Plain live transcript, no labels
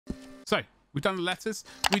So, we've done the letters.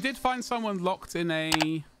 We did find someone locked in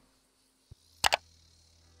a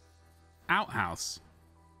outhouse.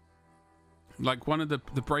 Like one of the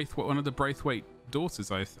Braithwaite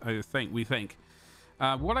daughters, I think, we think.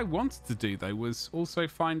 What I wanted to do, though, was also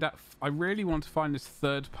find out... I really want to find this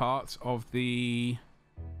third part of that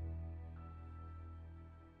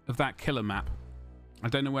killer map. I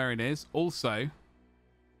don't know where it is. Also,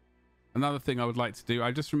 another thing I would like to do,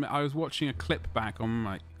 I was watching a clip back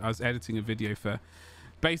on I was editing a video for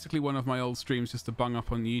basically one of my old streams just to bung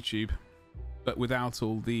up on YouTube, but without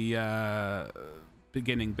all the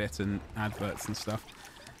beginning bit and adverts and stuff.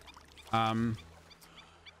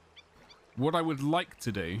 What I would like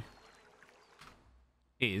to do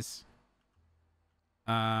is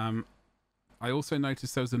I also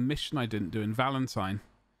noticed there was a mission I didn't do in Valentine.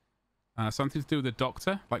 Something to do with the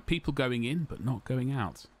doctor, like people going in but not going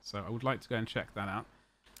out. So I would like to go and check that out.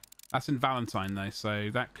 That's in Valentine though,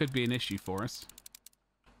 so that could be an issue for us.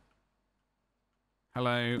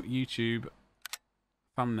 Hello, YouTube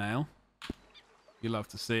thumbnail. You love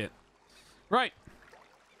to see it. Right,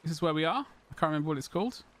 this is where we are. I can't remember what it's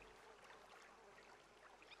called.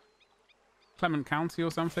 Clement County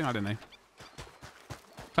or something, I don't know.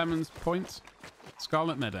 Clemens Point,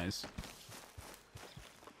 Scarlet Meadows.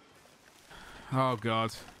 Oh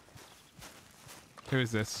god. Who is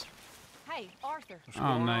this? Hey, Arthur.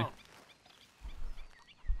 Oh no.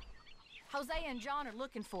 Jose and John are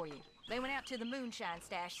looking for you. They went out to the moonshine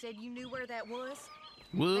stash, said you knew where that was.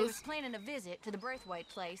 They was planning a visit to the Braithwaite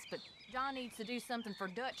place, but John needs to do something for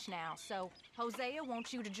Dutch now, so Hosea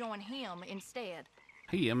wants you to join him instead.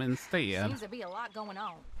 Him instead? Seems to be a lot going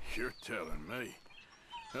on. You're telling me.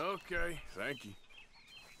 Okay, thank you.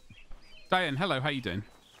 Diane, hello, how you doing?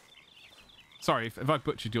 Sorry, if I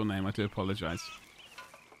butchered your name, I do apologise.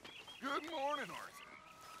 Good morning, Arthur.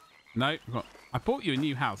 No, I bought you a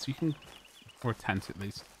new house. You can... Or a tent, at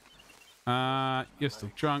least. You're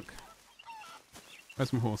still drunk.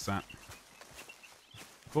 Where's my horse at?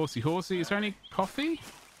 Horsey, horsey. Is there any coffee?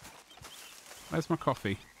 Where's my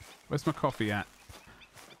coffee? Where's my coffee at?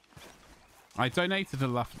 I donated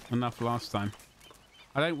enough last time.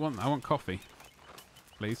 I want coffee.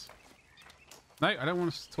 Please. No, I don't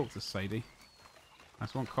want to talk to Sadie. I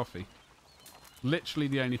just want coffee. Literally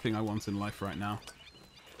the only thing I want in life right now.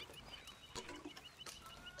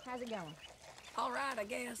 How's it going? All right, I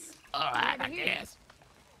guess. All right, I guess.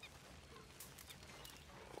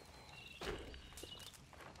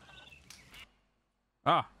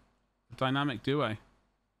 Ah, dynamic duo.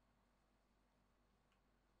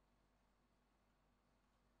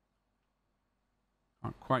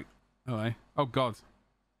 Can't quite. Hello. Oh god.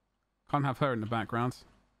 Can't have her in the background.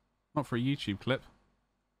 Not for a YouTube clip.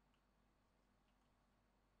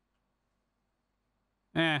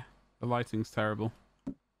 The lighting's terrible.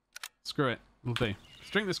 Screw it. We'll do. Let's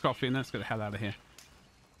drink this coffee and let's get the hell out of here.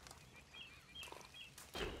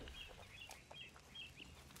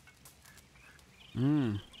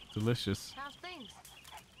 Mmm. Delicious. How's things?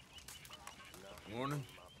 Morning.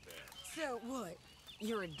 So what?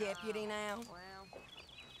 You're a deputy now?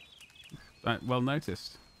 Well, Well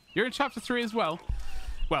noticed. You're in chapter 3 as well.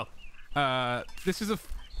 Well, this is the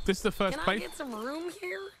first Can play. I get some room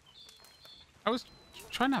here? I was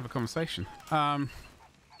trying to have a conversation.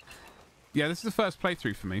 Yeah, this is the first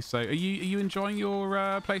playthrough for me. So, are you enjoying your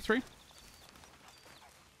playthrough?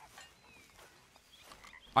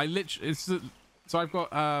 I literally, so I've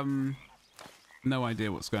got no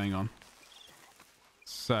idea what's going on.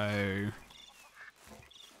 So,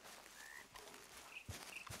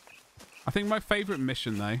 I think my favorite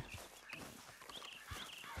mission though.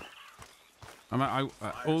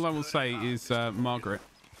 All I will say is Margaret.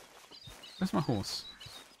 Where's my horse?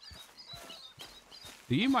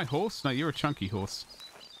 Are you my horse? No, you're a chunky horse.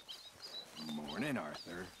 Morning,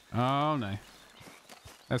 Arthur. Oh no.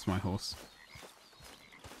 That's my horse.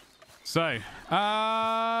 So,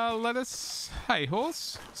 let us... Hey,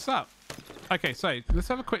 horse. What's up? Okay, so let's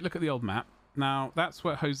have a quick look at the old map. Now, that's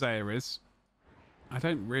where Hosea is. I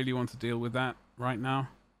don't really want to deal with that right now.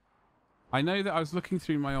 I know that I was looking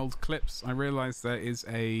through my old clips. I realized there is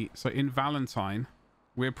a... So, in Valentine,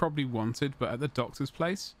 we're probably wanted, but at the doctor's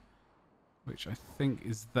place, which I think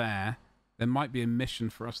is there might be a mission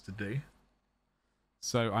for us to do.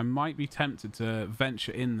 So, I might be tempted to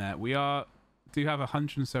venture in there. We do have a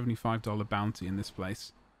 $175 bounty in this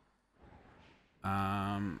place.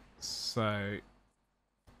 So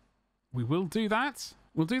we will do that.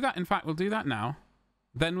 We'll do that. In fact, we'll do that now.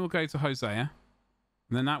 Then we'll go to Hosea.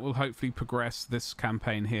 And then that will hopefully progress this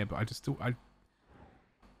campaign here. But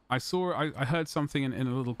I heard something in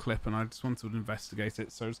a little clip and I just wanted to investigate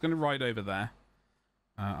it. So I was going to ride over there.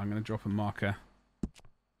 I'm going to drop a marker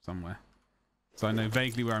somewhere, so I know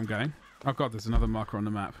vaguely where I'm going. Oh god, there's another marker on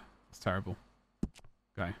the map. It's terrible.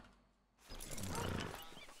 Go.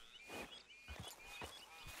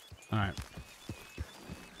 Alright.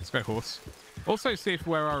 Let's go, horse. Also see if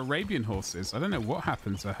where our Arabian horse is. I don't know what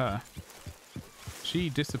happened to her. She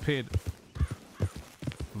disappeared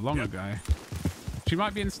long ago. She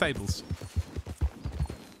might be in stables.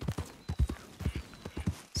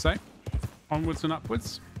 So, onwards and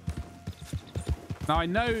upwards. Now I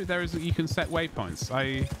know there is you can set waypoints.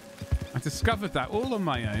 I discovered that all on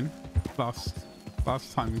my own last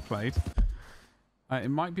time we played. It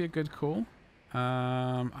might be a good call.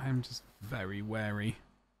 I am just very wary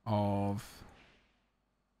of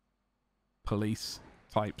police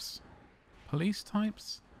types. Police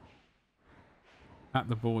types at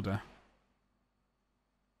the border.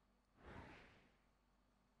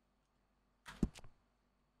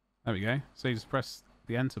 There we go. So you just press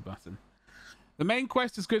the enter button. The main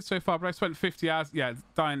quest is good so far, but I spent 50 hours. Yeah,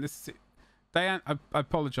 Diane, this is... Diane, I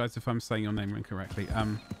apologize if I'm saying your name incorrectly.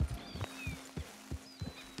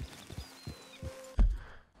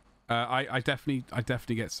 I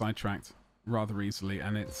definitely get sidetracked rather easily,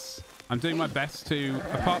 and I'm doing my best to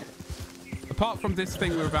apart from this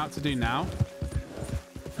thing we're about to do now.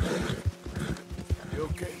 You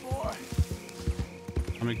okay, boy?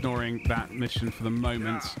 I'm ignoring that mission for the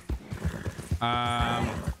moment.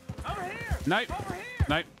 Nope.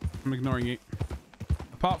 Nope. I'm ignoring you.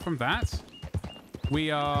 Apart from that,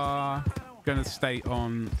 we are going to stay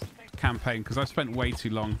on campaign because I've spent way too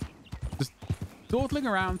long just dawdling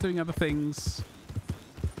around doing other things,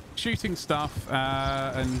 shooting stuff,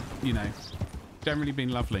 and, you know, generally been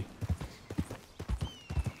lovely.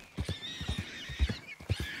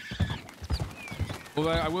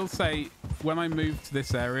 Although I will say, when I moved to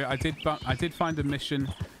this area, I did find a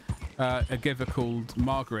mission, a giver called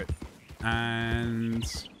Margaret, and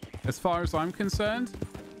as far as I'm concerned,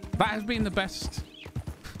 that has been the best.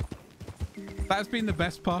 That has been the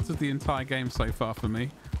best part of the entire game so far for me.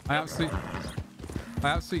 I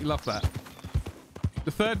absolutely love that.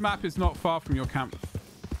 The third map is not far from your camp.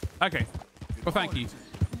 Okay. Well, thank you.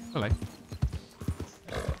 Hello.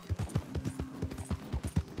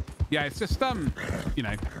 Yeah, it's just you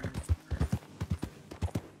know,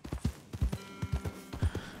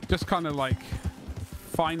 just kind of like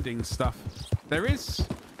finding stuff. There is,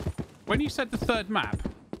 when you said the third map,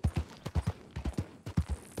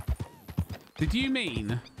 did you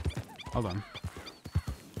mean, hold on,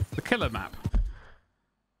 the killer map?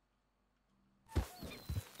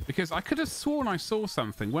 Because I could have sworn I saw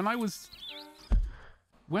something when I was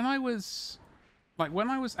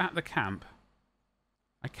at the camp.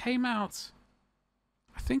 I came out,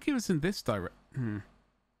 I think it was in this direction.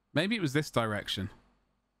 Maybe it was this direction.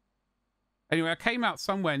 Anyway, I came out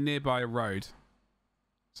somewhere nearby a road.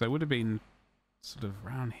 So it would have been sort of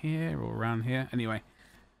around here or around here. Anyway,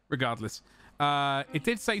 regardless. It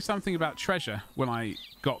did say something about treasure when I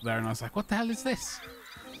got there, and I was like, what the hell is this?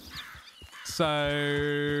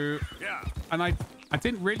 So... yeah. And I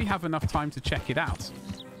didn't really have enough time to check it out.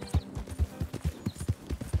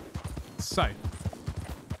 So...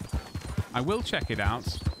 I will check it out.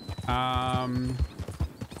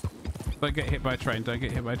 Don't get hit by a train. Don't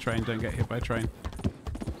get hit by a train. Don't get hit by a train.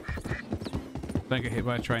 Don't get hit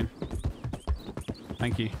by a train.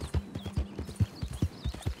 Thank you.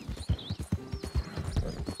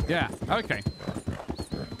 Yeah, okay.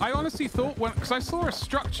 I honestly thought, because I saw a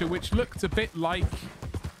structure which looked a bit like...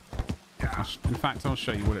 Yeah. In fact, I'll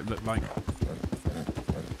show you what it looked like.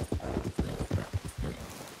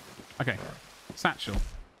 Okay. Satchel.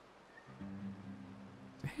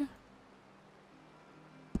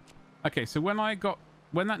 Okay, so when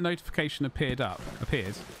that notification appeared,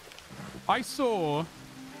 I saw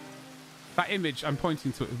that image. I'm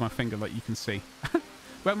pointing to it with my finger, like you can see,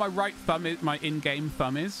 where my right thumb is, my in-game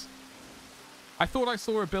thumb is. I thought I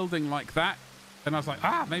saw a building like that, and I was like,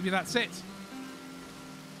 ah, maybe that's it.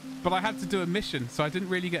 But I had to do a mission, so I didn't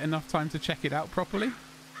really get enough time to check it out properly.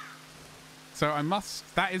 So I must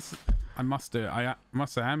do it. I must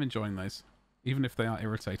say I am enjoying those, even if they are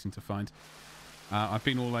irritating to find. I've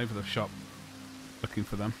been all over the shop looking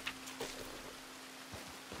for them.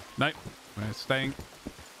 Nope. We're staying.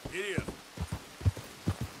 Idiot.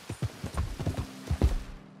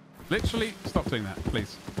 Literally, stop doing that,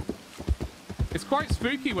 please. It's quite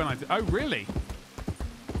spooky when I do. Oh, really?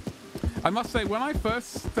 I must say, when I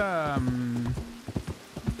first... I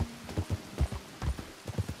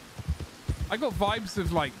got vibes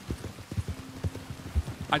of, like...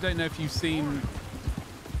 I don't know if you've seen...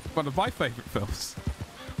 one of my favourite films,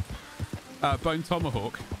 Bone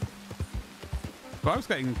Tomahawk. But I was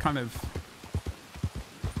getting kind of...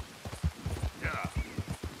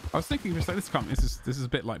 I was thinking just like this is a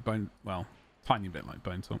bit like Bone... Well, tiny bit like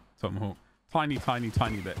Bone Tomahawk. Tiny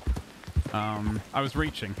bit. I was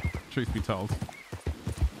reaching, truth be told.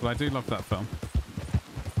 But I do love that film.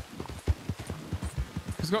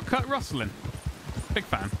 It's got Kurt Russell in. Big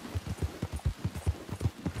fan.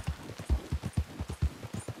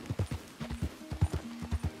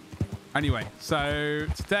 Anyway, so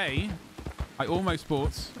today I almost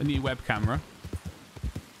bought a new web camera.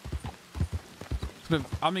 Sort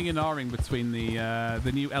of umming and ahhing between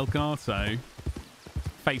the new Elgato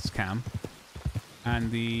face cam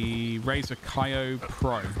and the Razer Kaio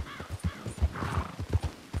Pro.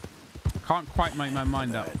 Can't quite make my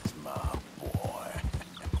mind up. That's my boy.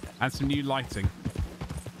 And some new lighting.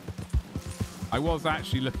 I was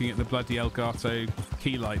actually looking at the bloody Elgato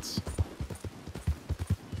key lights.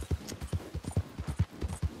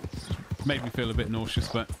 Made me feel a bit nauseous,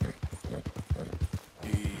 but...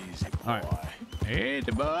 Easy boy. All right. Hey,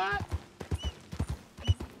 boy.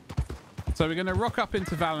 So we're going to rock up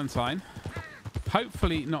into Valentine.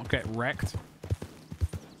 Hopefully not get wrecked.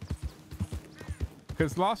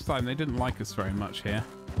 Because last time they didn't like us very much here.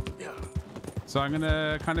 So I'm going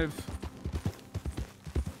to kind of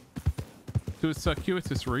do a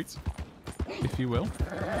circuitous route, if you will.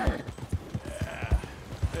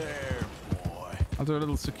 There, boy. I'll do a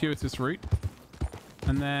little circuitous route.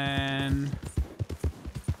 And then...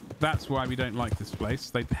 That's why we don't like this place.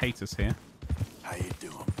 They hate us here. How you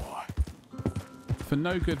doing, boy? For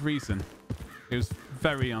no good reason. It was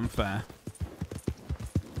very unfair.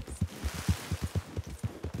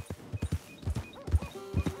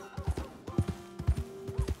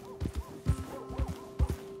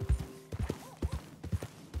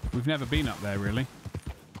 We've never been up there, really.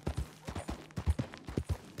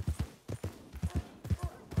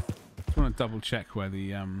 Just want to double check where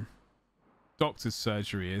the doctor's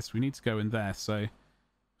surgery is. We need to go in there, so I'm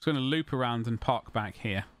just going to loop around and park back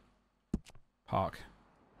here. Park.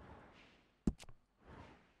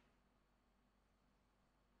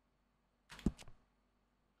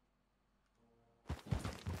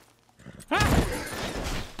 Ah!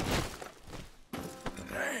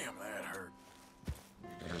 Damn, that hurt.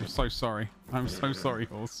 I'm so sorry. I'm so sorry,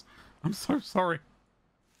 horse. I'm so sorry.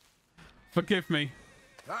 Forgive me.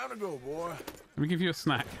 Time to go, boy. Let me give you a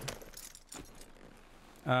snack.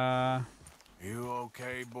 You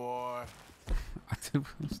okay, boy? I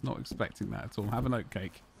was not expecting that at all. Have an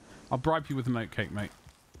oatcake. I'll bribe you with an oatcake, mate.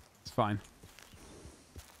 It's fine.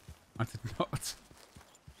 I did not.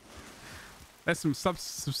 There's some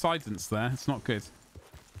subsidence there. It's not good.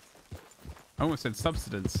 I almost said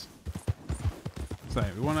subsidence. So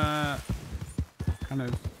we want to kind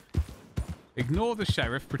of ignore the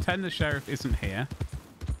sheriff, pretend the sheriff isn't here,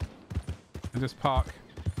 and just park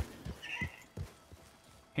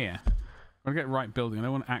here. I'll get right building. I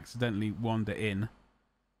don't want to accidentally wander in.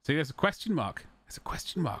 See, there's a question mark. There's a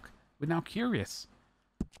question mark. We're now curious.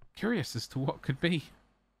 Curious as to what could be.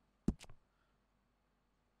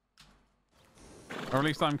 Or at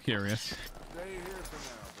least I'm curious. Stay here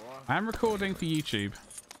for now, boy. I am recording for YouTube.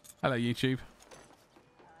 Hello, YouTube.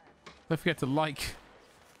 Don't forget to like,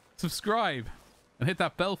 subscribe, and hit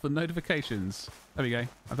that bell for notifications. There we go.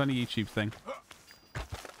 I've done a YouTube thing.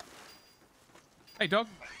 Hey, dog.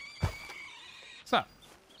 What's up?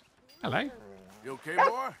 Hello. You okay,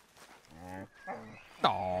 boy?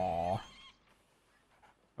 Aww.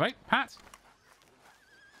 Wait, Pat.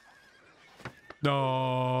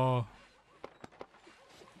 No.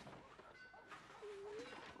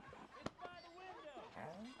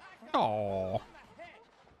 Aww.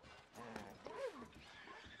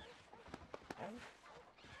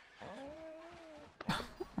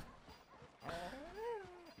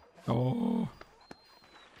 Oh.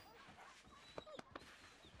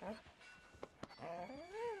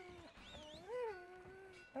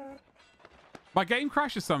 My game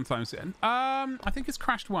crashes sometimes. I think it's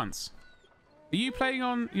crashed once. Are you playing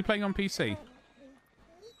on? You playing on PC?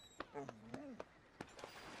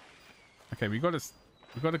 Okay, we got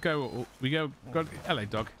to go. Hello,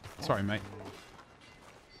 dog. Sorry, mate.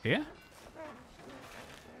 Here?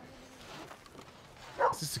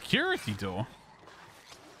 It's a security door.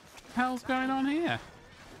 What the hell's going on here?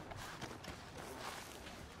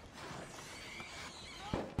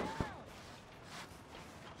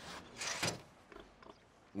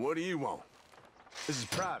 What do you want? This is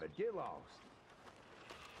private. Get lost.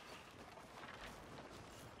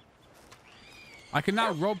 I can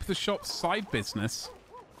now rob the shop's side business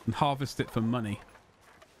and harvest it for money.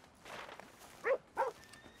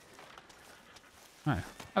 Oh,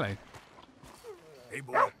 hello. Hey,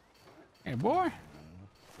 boy. Hey, boy.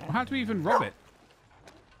 Well, how do we even rob it?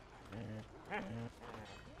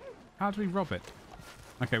 How do we rob it?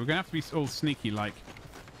 Okay, we're going to have to be all sneaky, like.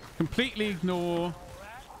 Completely ignore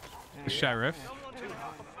the sheriff.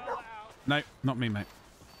 No, not me, mate.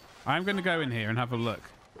 I'm going to go in here and have a look.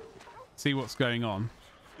 See what's going on.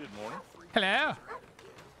 Good morning. Hello.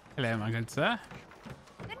 Hello, my good sir.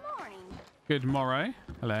 Good morning. Good morrow.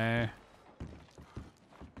 Hello.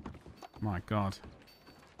 My God.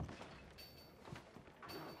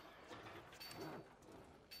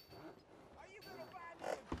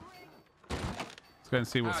 Let's go and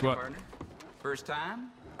see what's Howdy, what. partner. First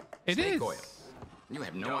time? It Snake is. oil. You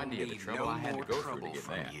have no Don't idea the need trouble no I had to more go through to trouble get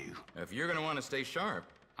from that. you. If you're gonna want to stay sharp,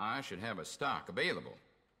 I should have a stock available.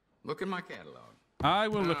 Look in my catalog. I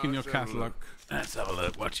will look in your let's have a catalog. look. Let's have a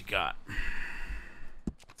look. What you got?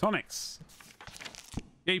 Tonics.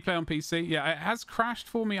 Yeah, you play on PC. Yeah, it has crashed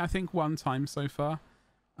for me, I think, one time so far.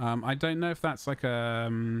 I don't know if that's like a...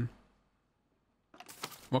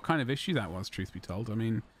 what kind of issue that was, truth be told. I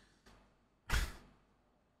mean...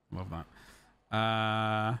 love that.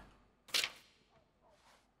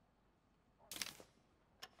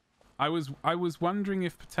 I was wondering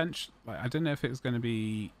if potential... like, I don't know if it was going to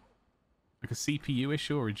be like a CPU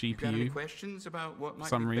issue or a You got any GPU. questions about what might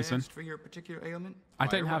some be reason. best for your particular ailment? I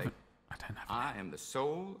don't Fire have away. it. I don't have it. I am the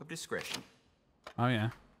soul of discretion. Oh, yeah.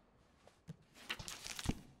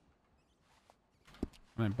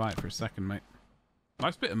 I didn't buy it for a second, mate.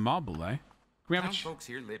 Nice bit of marble, though. Can we have a Town ch- folks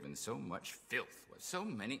here live in so much filth with so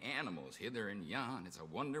many animals hither and yon. It's a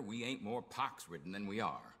wonder we ain't more pox-ridden than we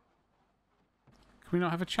are. Can we not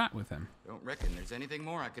have a chat with him? Don't reckon there's anything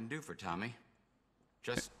more I can do for Tommy.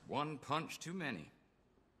 Just one punch too many.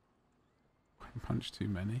 Punch too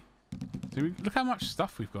many. Do we look how much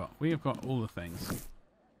stuff we've got? We have got all the things.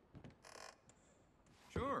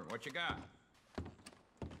 Sure, what you got?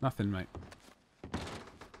 Nothing, mate.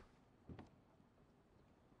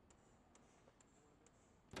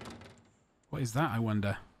 What is that, I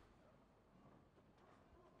wonder?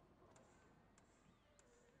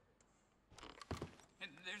 And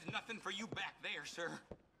there's nothing for you back there, sir.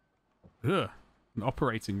 Ugh. An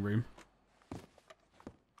operating room.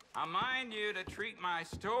 I mind you to treat my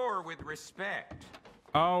store with respect.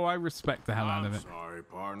 Oh, I respect the hell out of I'm it. sorry,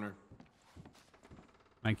 partner.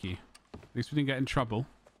 Thank you. At least we didn't get in trouble.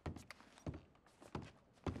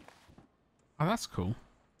 Oh, that's cool.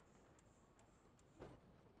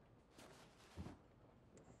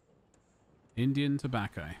 Indian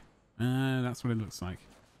tobacco. That's what it looks like.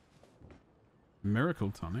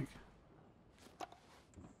 Miracle tonic.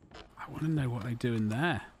 I want to know what they do in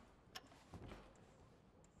there.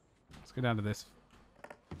 Let's get out of this.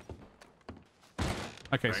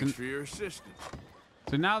 Okay, Thanks for your assistance.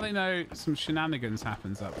 so now they know some shenanigans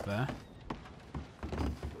happens up there.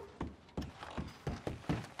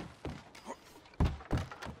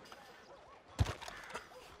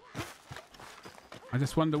 I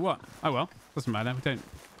just wonder what. Oh well, doesn't matter. We don't.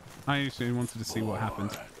 I actually wanted to see what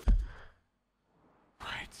happened.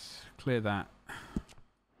 Right, clear that.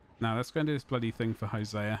 Now let's go and do this bloody thing for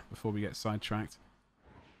Hosea before we get sidetracked.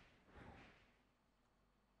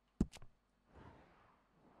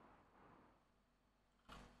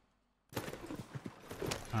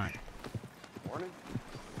 All right. Morning.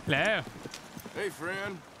 Hello. Hey,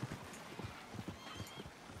 friend.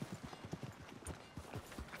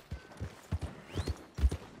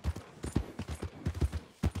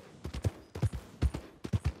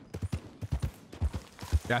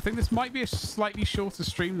 Yeah, I think this might be a slightly shorter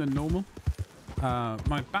stream than normal.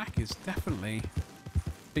 My back is definitely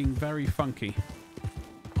being very funky.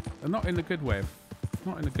 And not in a good way.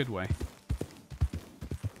 Not in a good way.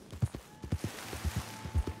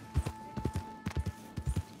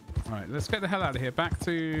 Alright, let's get the hell out of here. Back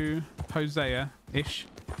to Hosea-ish.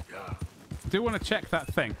 Yeah. I do want to check that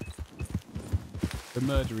thing. The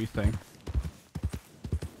murdery thing.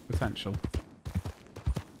 Potential.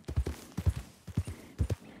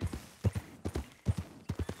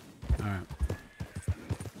 Alright.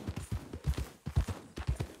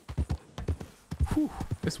 Whew,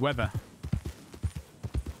 this weather.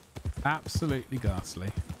 Absolutely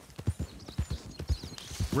ghastly.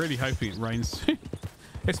 Really hoping it rains.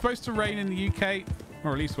 It's supposed to rain in the UK,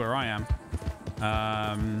 or at least where I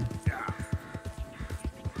am.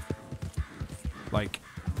 Like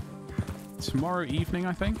tomorrow evening,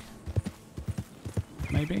 I think.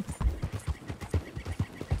 Maybe.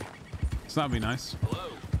 So that'd be nice. Hello.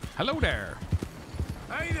 Hello there.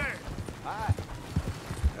 Hey there. Hi.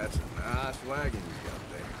 That's a nice wagon you got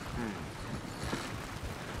there.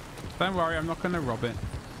 Don't worry, I'm not going to rob it.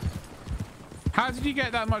 How did you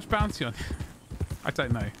get that much bounty on? I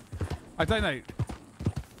don't know. I don't know.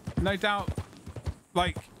 no doubt,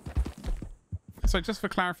 like, so just for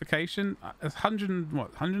clarification,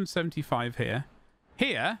 175 here.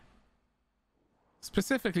 Here,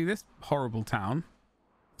 specifically this horrible town,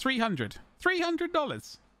 $300.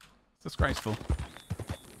 $300. Disgraceful.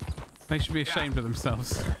 They should be ashamed of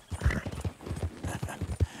themselves.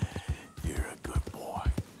 You're a good boy.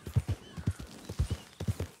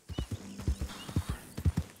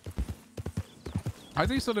 I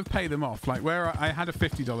do sort of pay them off, like where I had a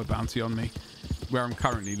 $50 bounty on me, where I'm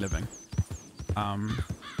currently living. I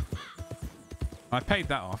paid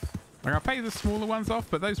that off. Like I pay the smaller ones off,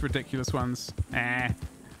 but those ridiculous ones, I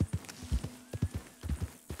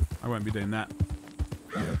won't be doing that.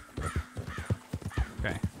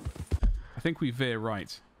 Okay. I think we veer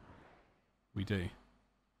right. We do.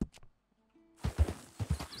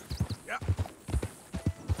 Yeah.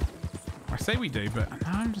 I say we do, but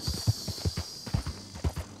I'm just...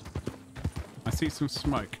 I see some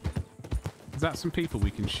smoke. Is that some people we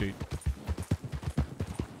can shoot?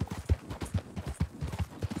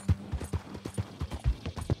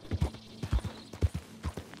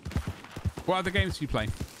 What other games do you play?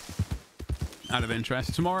 Out of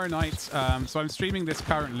interest. Tomorrow night, so I'm streaming this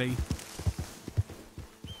currently.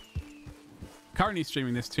 Currently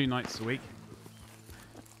streaming this 2 nights a week.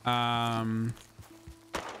 Yeah.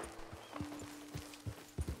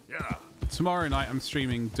 Tomorrow night I'm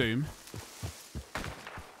streaming Doom.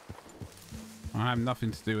 I have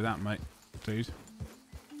nothing to do with that, mate. Dude.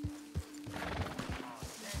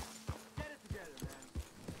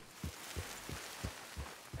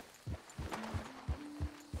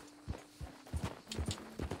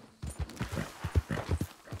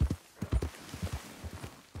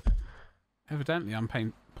 Evidently, I'm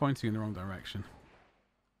pointing in the wrong direction.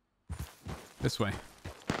 This way.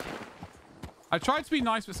 I tried to be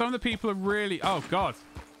nice, but some of the people are really... Oh, God.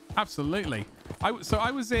 Absolutely. So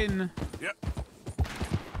I was in... Yep.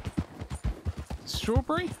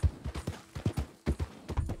 Strawberry?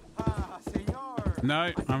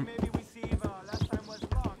 No, no,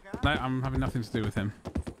 I'm having nothing to do with him.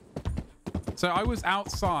 So I was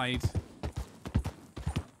outside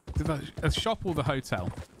a shop or the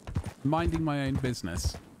hotel, minding my own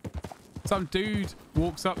business. Some dude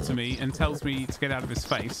walks up to me and tells me to get out of his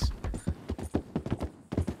face.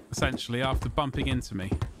 Essentially, after bumping into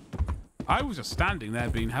me. I was just standing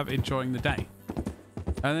there enjoying the day.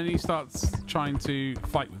 And then he starts trying to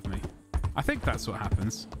fight with me. I think that's what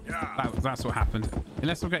happens. Yeah. That's what happened.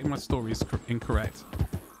 Unless I'm getting my stories incorrect.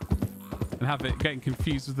 And have it getting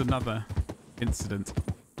confused with another incident.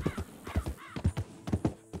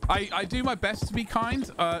 I do my best to be kind.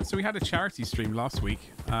 So we had a charity stream last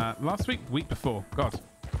week. Week before. God.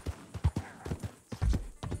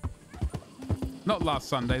 Not last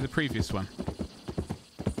Sunday, the previous one.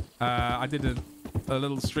 I did a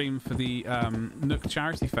little stream for the Nook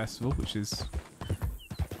Charity Festival, which is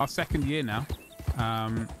our 2nd year now.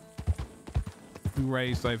 We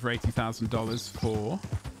raised over $80,000 for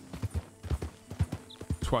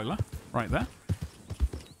Twola, right there.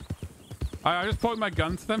 I just pointed my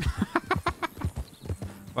gun to them.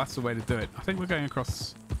 That's the way to do it. I think we're going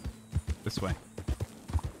across this way.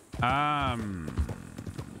 Yeah.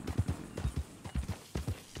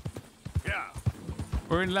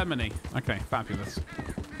 We're in Lemony. Okay, fabulous.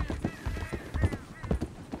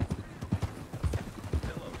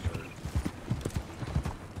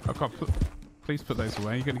 Oh God, please put those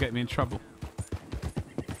away. You're going to get me in trouble.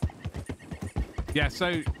 Yeah,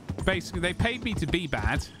 so basically they paid me to be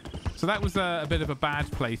bad. So that was a bit of a bad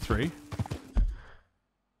playthrough.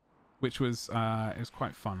 Which was, it was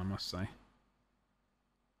quite fun, I must say.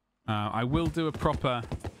 I will do a proper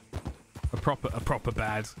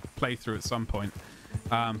bad playthrough at some point.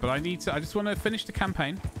 But I just want to finish the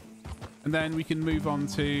campaign. And then we can move on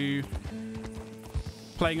to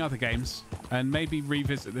playing other games. And maybe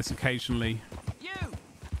revisit this occasionally. You!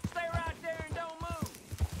 Stay right there and don't move!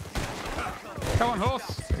 Come on,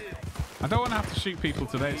 horse! I don't want to have to shoot people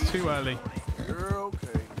today. It's too early. You're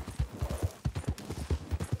okay.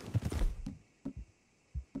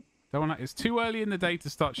 It's too early in the day to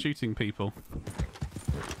start shooting people.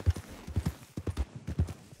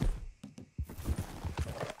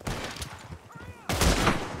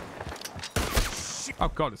 Oh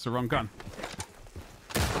God, it's the wrong gun.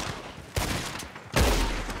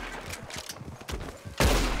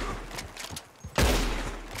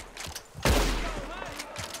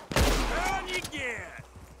 Down you get.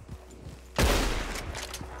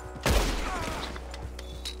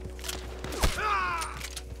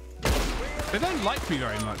 They don't like me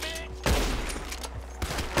very much.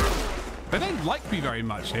 They don't like me very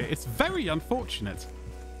much here. It's very unfortunate.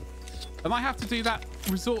 And I have to do that,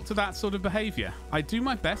 resort to that sort of behavior. I do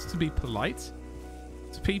my best to be polite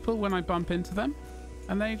to people when I bump into them,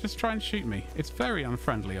 and they just try and shoot me. It's very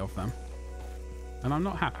unfriendly of them. And I'm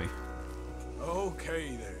not happy.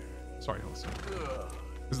 Okay there. Sorry, horse.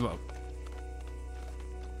 There's a lot.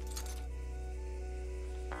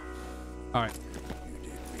 All right. You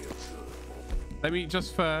did real good. Let me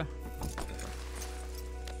just for...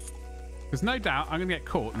 Because no doubt I'm going to get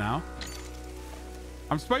caught now.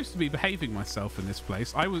 I'm supposed to be behaving myself in this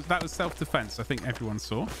place. That was self-defense, I think everyone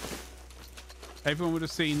saw. Everyone would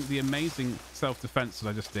have seen the amazing self-defense that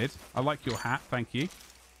I just did. I like your hat, thank you.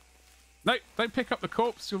 No, don't pick up the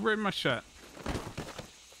corpse, you'll ruin my shirt.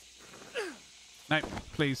 No,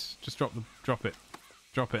 please, just drop it.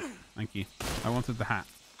 Drop it. Thank you. I wanted the hat.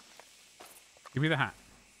 Give me the hat.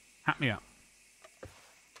 Hat me up.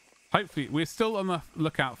 Hopefully, we're still on the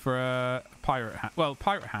lookout for a pirate hat. Well,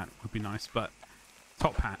 pirate hat would be nice, but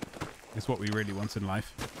top hat is what we really want in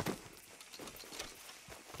life.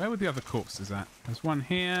 Where were the other corpses at? There's one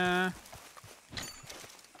here.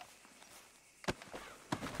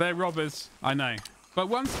 They're robbers, I know. But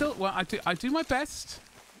one still... Well, I do my best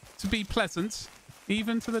to be pleasant,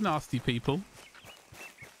 even to the nasty people.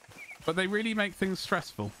 But they really make things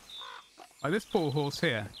stressful. Like this poor horse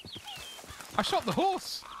here. I shot the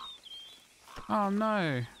horse! Oh,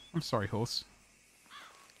 no. I'm sorry, horse.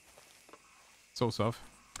 Sort of.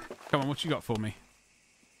 Come on, what you got for me?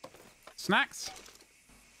 Snacks?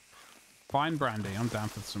 Fine brandy. I'm down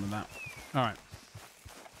for some of that. All right.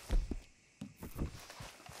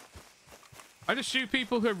 I just shoot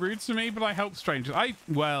people who are rude to me, but I help strangers.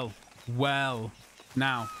 Well,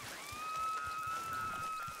 now.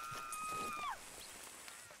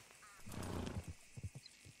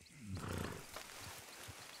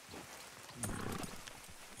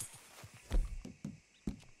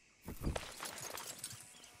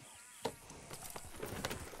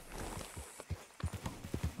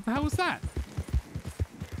 What the hell was that?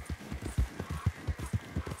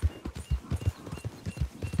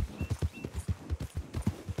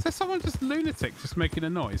 Is there someone just lunatic just making a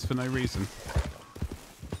noise for no reason?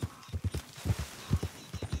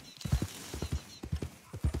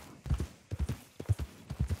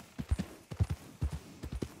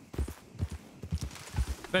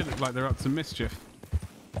 They look like they're up to mischief.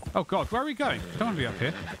 Oh god, where are we going? Don't want to be up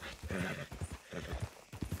here.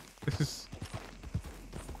 This is...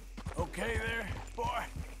 Okay there, boy.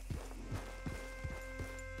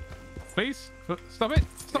 Please? Stop it!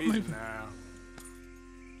 Stop Easy moving. now.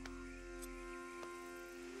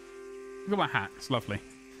 Look at my hat. It's lovely.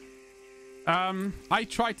 I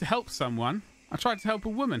tried to help someone. I tried to help a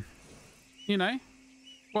woman. You know?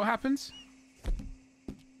 What happens?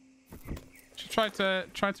 She tried to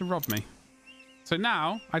rob me. So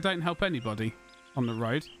now, I don't help anybody on the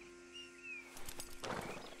road.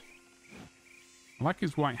 I like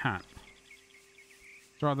his white hat.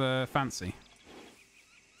 It's rather fancy.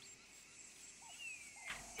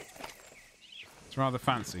 It's rather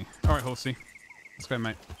fancy. Alright, horsey. Let's go,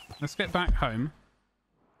 mate. Let's get back home.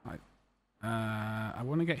 I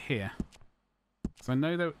want to get here. So I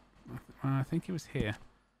know that... I think it was here.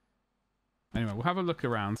 Anyway, we'll have a look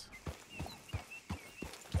around.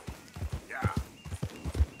 Yeah.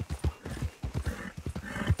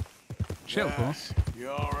 Chill, horse. You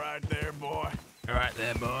all right there, boy? All right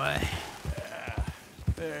there, boy. Yeah.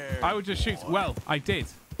 There. I would just shoot. Well, I did.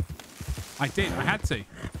 I had to.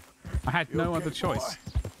 I had no okay, other choice.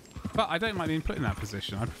 boy? But I don't like being put in that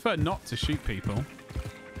position. I prefer not to shoot people.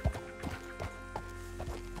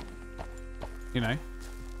 You know.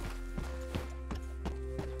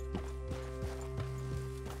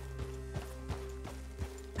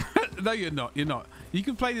 No, you're not. You're not. You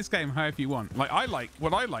can play this game however you want. What I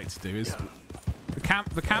like to do is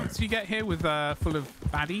the camps you get here with full of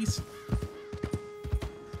baddies.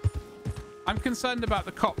 I'm concerned about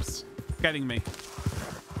the cops getting me.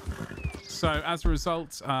 So as a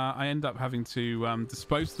result, I end up having to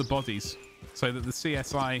dispose the bodies so that the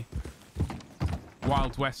CSI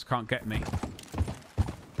Wild West can't get me.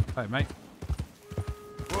 Hey, mate.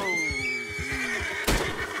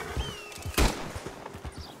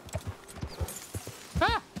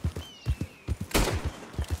 Ah!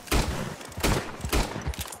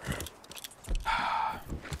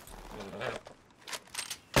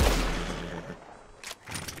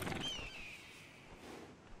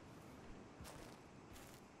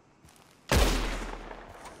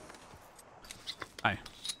 Hey.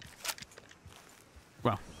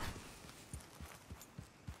 Well.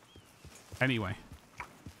 Anyway.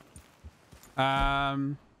 I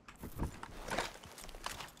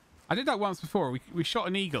did that once before. We shot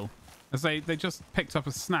an eagle As they just picked up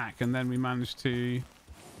a snack, and then we managed to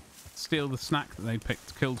steal the snack that they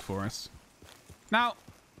killed for us. Now,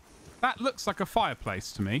 that looks like a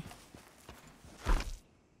fireplace to me.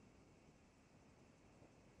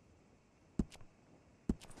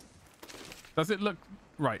 Does it look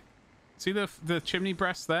right? See the chimney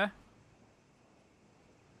breast there?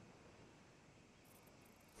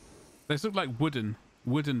 Those look like wooden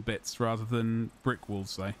bits rather than brick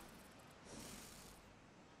walls, though.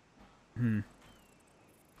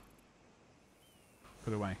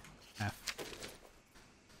 Put away. F.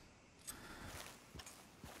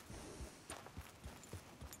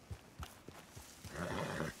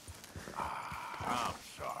 I'm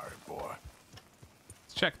sorry, boy.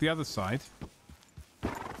 Let's check the other side.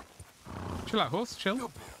 Chill out, horse.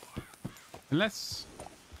 Chill. Unless...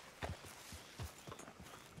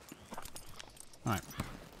 Alright.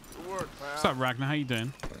 Good work, pal. What's up, Ragnar? How you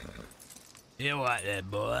doing? You what there,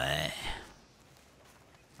 boy?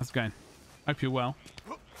 How's it going? Hope you're well.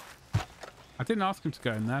 I didn't ask him to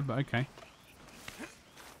go in there, but okay.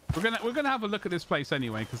 We're gonna have a look at this place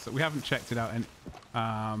anyway, because we haven't checked it out,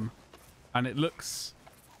 and it looks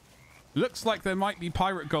like there might be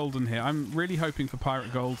pirate gold in here. I'm really hoping for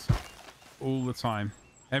pirate gold all the time,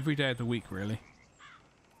 every day of the week, really.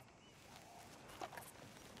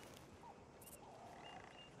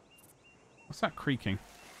 What's that creaking?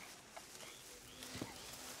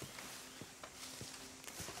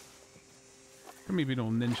 Look at me being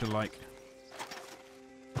all ninja-like.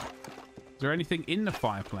 Is there anything in the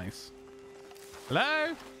fireplace?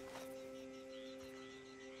 Hello?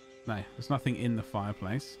 No, there's nothing in the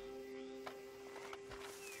fireplace.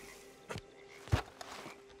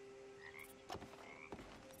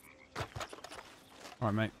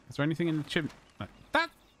 Alright, mate. Is there anything in the chimney? No. That...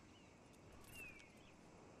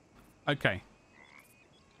 Okay.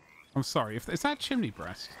 I'm sorry. Is that chimney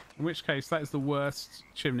breast? In which case, that is the worst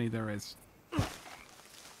chimney there is.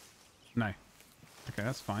 No. Okay,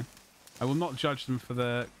 that's fine. I will not judge them for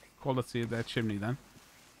the quality of their chimney then.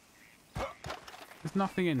 There's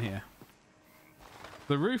nothing in here.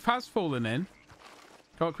 The roof has fallen in.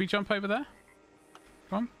 Come on, can we jump over there?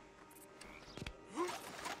 Come on.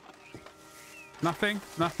 Nothing,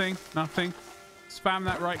 nothing, nothing. Spam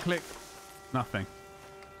that right click. Nothing.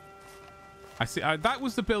 I see. That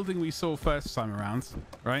was the building we saw first time around,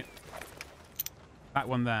 right? That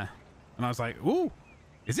one there. And I was like, ooh,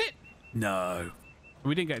 is it? No.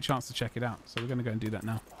 We didn't get a chance to check it out, so we're going to go and do that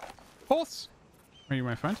now. Horse! Where are you,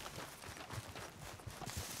 my friend?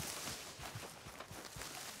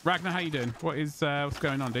 Ragnar, how you doing? What's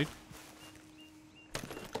going on, dude?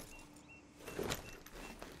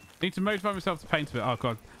 Need to motivate myself to paint a bit. Oh,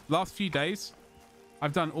 God. Last few days,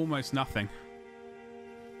 I've done almost nothing.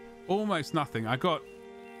 Almost nothing. I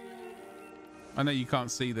know you can't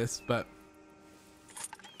see this, but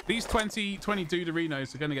these 20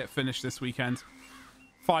 Duderinos are going to get finished this weekend.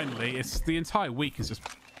 Finally, the entire week has just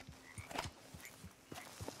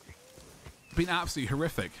been absolutely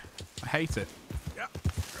horrific. I hate it.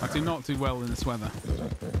 I do not do well in this weather.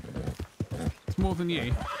 It's more than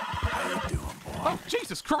you. How you doing, boy? Oh,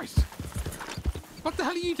 Jesus Christ! What the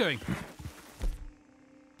hell are you doing?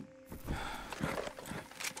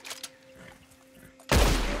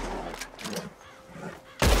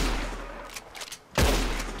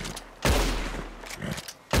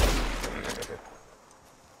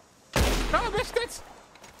 Oh, I missed it!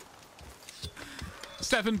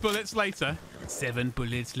 7 bullets later. 7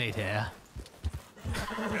 bullets later.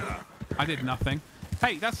 I did nothing.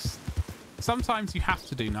 Hey, that's... Sometimes you have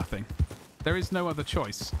to do nothing. There is no other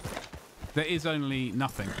choice. There is only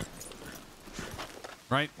nothing.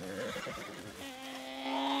 Right?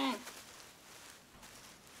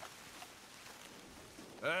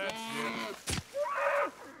 That's it.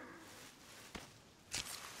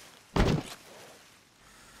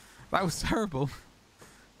 That was terrible.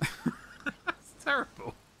 That's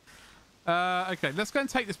terrible. Okay, let's go and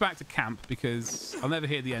take this back to camp because I'll never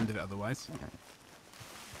hear the end of it otherwise.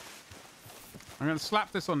 I'm going to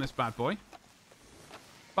slap this on this bad boy.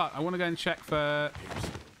 But I want to go and check for... Be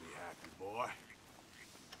happy, boy.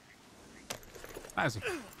 That is a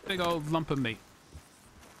big old lump of meat.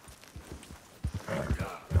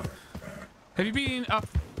 Have you been up...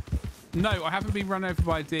 No, I haven't been run over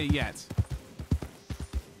by a deer yet.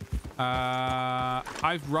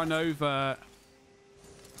 I've run over...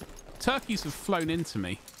 Turkeys have flown into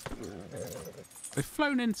me. They've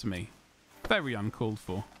flown into me. Very uncalled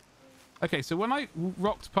for. Okay, so when I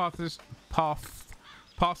rocked past this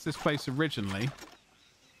place originally...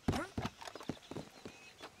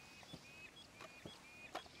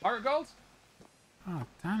 Pirate gold? Oh,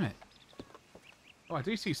 damn it. Oh, I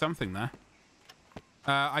do see something there.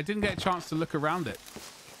 I didn't get a chance to look around it.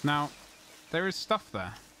 Now, there is stuff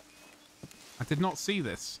there. I did not see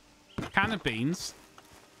this. Can of beans.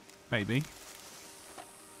 Maybe.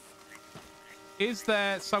 Is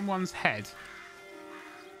there someone's head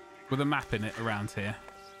with a map in it around here?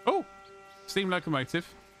 Oh! Steam locomotive.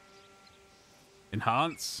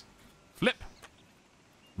 Enhance. Flip.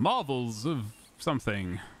 Marvels of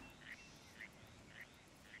something.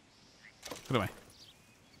 Put away.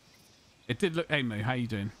 It did look... Hey, Moo, how you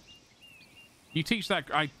doing? You teach that...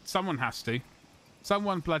 someone has to.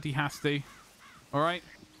 Someone bloody has to. Alright?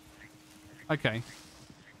 Okay.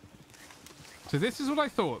 So this is what I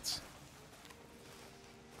thought.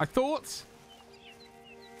 I thought...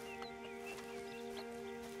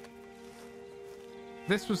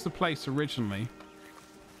 this was the place originally.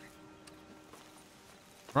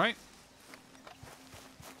 Right?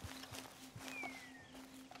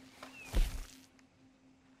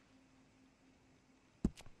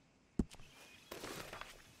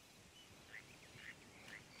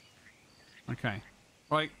 Okay.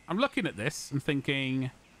 Like, I'm looking at this and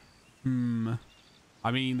thinking,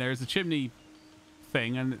 I mean, there's a chimney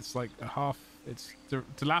thing and it's like a half, it's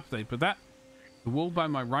dilapidated, but that, the wall by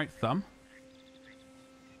my right thumb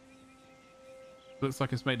looks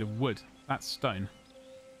like it's made of wood. That's stone.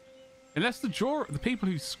 Unless the people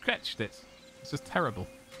who sketched it, it's just terrible.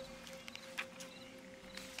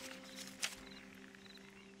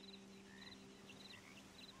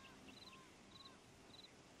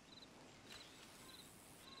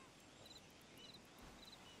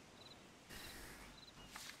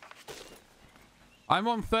 I'm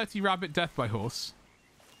on 30 rabbit death by horse.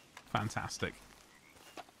 Fantastic.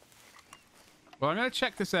 Well, I'm going to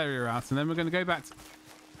check this area out, and then we're going to go back to...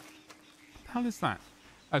 What the hell is that?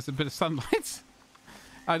 Oh, it's a bit of sunlight.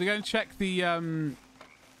 I'm going to go and check the...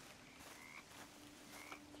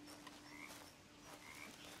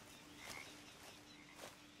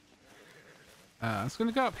 I was going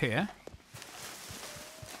to go up here.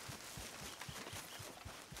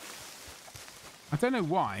 I don't know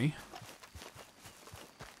why.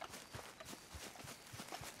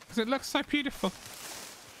 Because it looks so beautiful.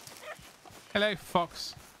 Hello,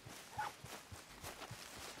 fox.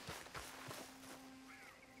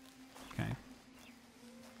 Okay.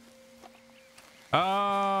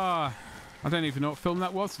 Ah, I don't even know what film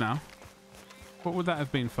that was now. What would that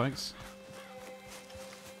have been, folks?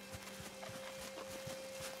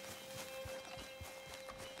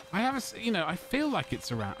 I have a, you know, I feel like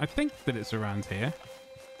it's around. I think that it's around here.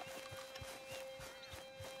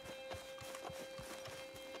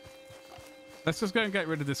 Let's just go and get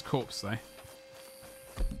rid of this corpse, though.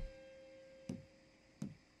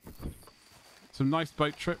 Some nice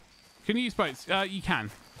boat trip. Can you use boats? You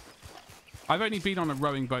can. I've only been on a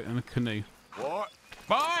rowing boat and a canoe. What?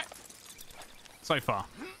 What? So far.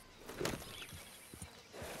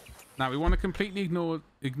 Now, we want to completely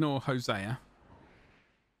ignore Hosea.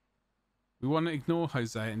 We want to ignore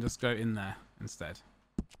Hosea and just go in there instead.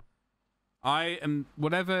 I am...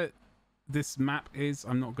 Whatever this map is,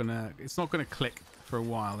 I'm not gonna... It's not gonna click for a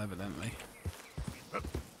while, evidently.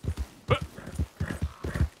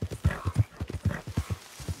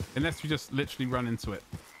 Unless we just literally run into it.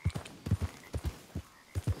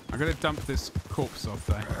 I'm gonna dump this corpse off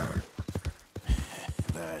there.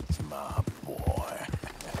 That's my boy.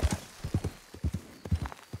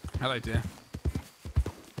 Hello, dear.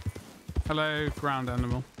 Hello, ground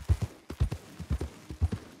animal.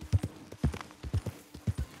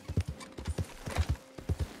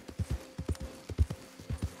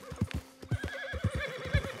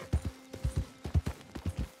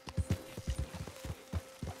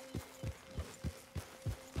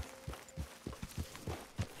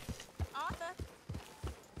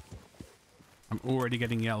 I'm already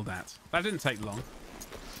getting yelled at. That didn't take long.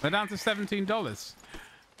 We're down to $17.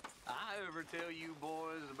 I ever tell you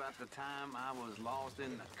boys about the time I was lost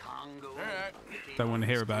in the Congo? Don't want to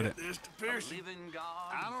hear about it. This to Pearson. Living God.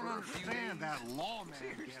 I don't for a few understand days. that lawman.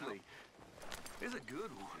 Seriously, it's a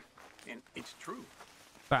good one, and it's true.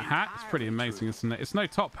 That hat is pretty amazing, isn't it? It's no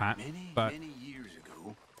top hat, but Many years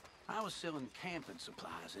ago, I was selling camping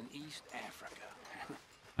supplies in East Africa.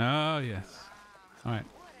 oh yes. All right,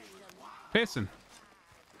 Pearson.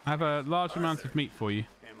 I have a large amount of meat for you.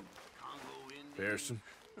 Them Congo Indians, Pearson.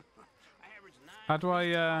 average 9 How do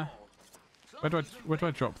I? Where do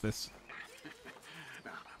I drop this?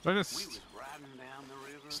 Do I We just was riding down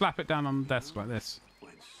the river slap it down on the desk like this?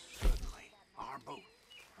 when suddenly our boat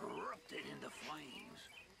erupted into flames.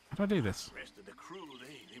 How do I do this? The rest of the crew,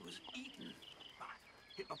 they was eaten by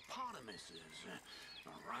hippopotamuses,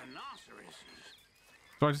 rhinoceroses.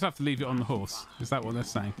 Do I just have to leave it on the horse? Is that what they're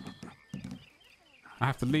saying? I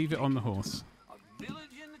have to leave it on the horse. A village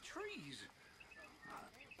in the trees.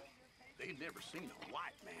 They've never seen a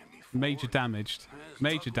white man before. Major damaged. As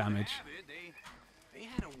Major luck would damage. have it, they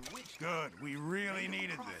had a witch. Good. We really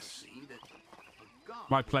needed this. prophecy that a god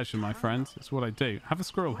My pleasure, my friend. It's what I do. Have a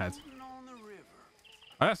squirrel head. floating on the river.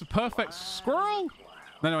 Oh, that's a perfect squirrel.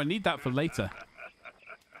 No, I need that for later.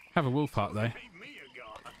 Have a wolf heart, though. Made me a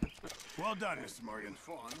god. Well done, Mr. Morgan.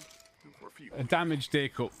 Fun. For a few A damaged deer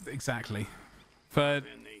corp. Exactly. For Then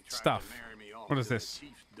they tried to stuff. marry me off What is to the this?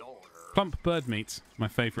 chief's daughter. Plump bird meat. My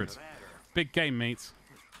favorite. Big game meat.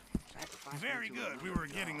 Very good. We were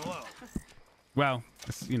getting low. Well,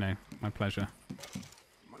 it's, you know, my pleasure.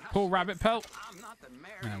 Poor rabbit pelt. I'm not the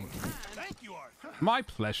marrying kind. Thank you, Arthur. My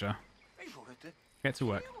pleasure. They wanted to Get to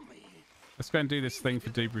work. kill me. Let's go and do this thing for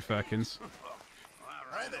Dubry Firkins.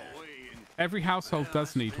 Right there. Every household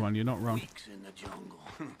does need one. You're not wrong. Weeks in the jungle.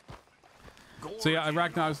 So yeah,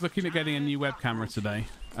 Ragnar, I was looking at getting a new web camera today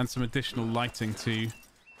and some additional lighting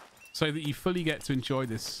so that you fully get to enjoy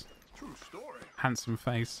this True story. handsome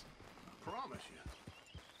face. Promise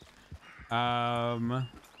you.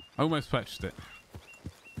 Almost purchased it.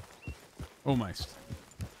 Almost.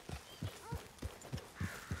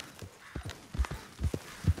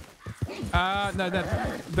 No,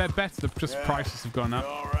 they're better. Just prices have gone up.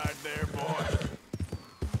 All right there, boy.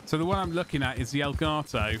 So the one I'm looking at is the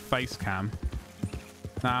Elgato face cam.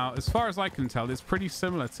 Now, as far as I can tell, it's pretty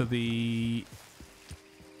similar to the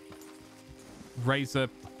Razer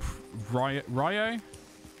Rio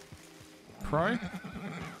Pro?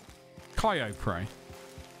 Clio Pro.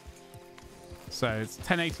 So it's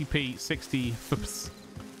 1080p, 60 fps.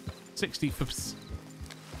 60 fps.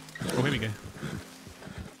 Oh, here we go.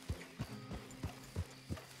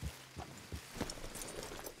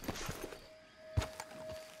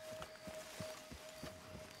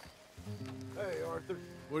 Hey, Arthur.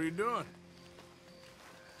 What are you doing?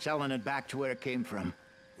 Selling it back to where it came from.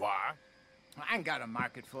 Why? I ain't got a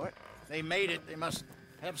market for it. They made it. They must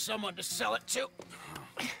have someone to sell it to.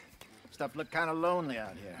 Stuff look kind of lonely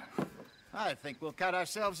out here. I think we'll cut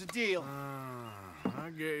ourselves a deal. I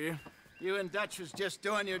get you. You and Dutch was just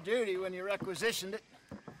doing your duty when you requisitioned it.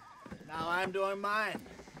 Now I'm doing mine.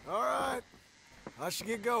 All right. I should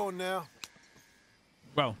get going now.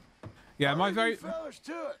 Well, yeah, my very fellas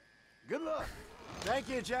to it. Good luck. Thank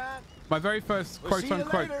you, John. my very first We'll see you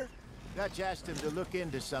quote-unquote later. Dutch asked him to look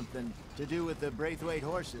into something to do with the Braithwaite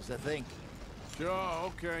horses, I think. Sure,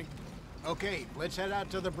 okay. Okay, let's head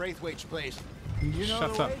out to the Braithwaite's place. You know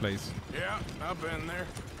shut the up, way? please. Yeah, I've been there.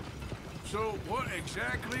 So, what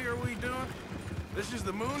exactly are we doing? This is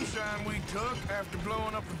the moonshine we took after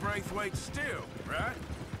blowing up the Braithwaite still, right?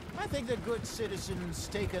 I think the good citizens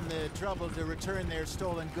taking the trouble to return their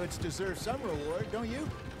stolen goods deserve some reward, don't you?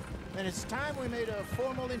 And it's time we made a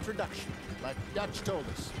formal introduction, like Dutch told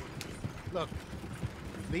us. Look,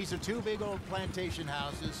 these are two big old plantation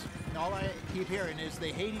houses, and all I keep hearing is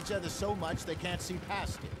they hate each other so much they can't see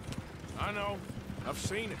past it. I know. I've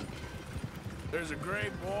seen it. There's a gray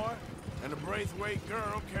boy and a Braithwaite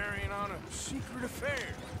girl carrying on a secret affair.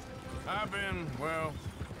 I've been, well,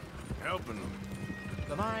 helping them.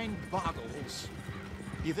 The mind boggles.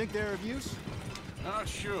 You think they're of use? Not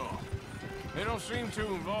sure. They don't seem too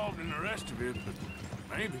involved in the rest of it,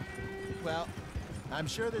 but maybe. Well, I'm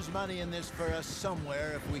sure there's money in this for us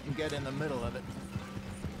somewhere if we can get in the middle of it.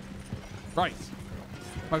 Right.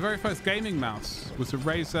 My very first gaming mouse was a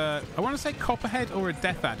Razer, I want to say Copperhead or a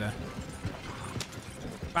Death Adder.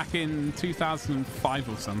 Back in 2005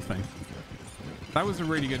 or something. That was a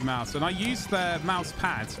really good mouse. And I used the mouse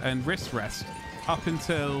pad and wrist rest up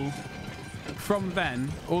until, from then,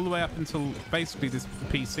 all the way up until basically this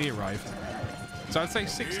PC arrived. So I'd say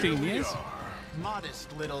 16 years.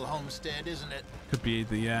 Modest little homestead, isn't it? Could be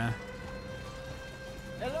the,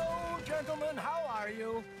 Hello, gentlemen. How are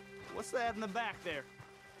you? What's that in the back there?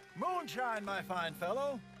 Moonshine, my fine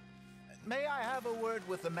fellow. May I have a word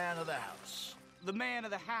with the man of the house? The man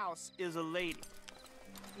of the house is a lady,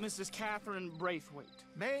 Mrs. Catherine Braithwaite.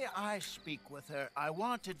 May I speak with her? I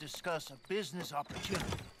want to discuss a business opportunity.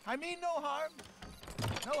 I mean no harm.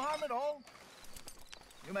 No harm at all.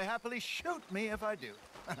 You may happily shoot me if I do.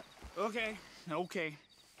 Okay.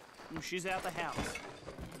 She's at the house.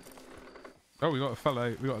 oh, we got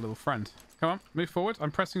a little friend. Come on, move forward. I'm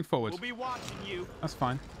pressing forward. We'll be watching you. That's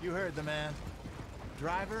fine. You heard the man.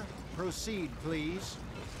 Driver, proceed, please.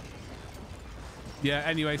 Yeah,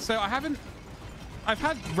 anyway, so I've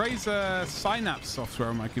had Razer Synapse software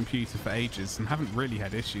on my computer for ages and haven't really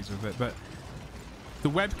had issues with it, but the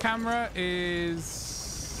web camera is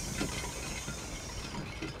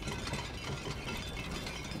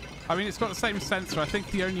I mean, it's got the same sensor. I think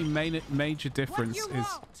the only major difference What you is...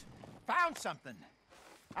 want? Found something.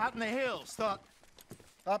 Out in the hills. Thought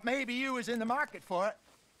maybe you was in the market for it.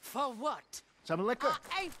 For what? Some liquor.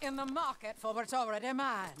 I ain't in the market for what's already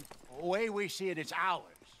mine. The way we see it, it's ours.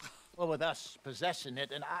 Well, with us possessing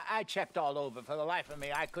it, and I checked all over. For the life of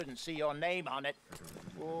me, I couldn't see your name on it.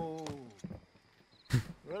 Whoa.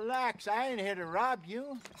 Relax, I ain't here to rob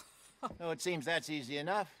you. No, it seems that's easy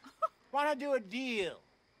enough. Why not do a deal?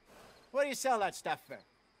 What do you sell that stuff for?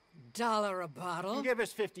 $1 a bottle? You give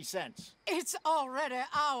us 50 cents. It's already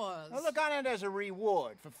ours. Now look on it as a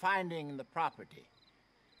reward for finding the property.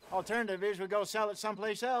 Alternative is we go sell it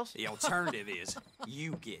someplace else. The alternative is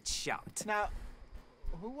you get shot. Now,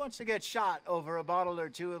 who wants to get shot over a bottle or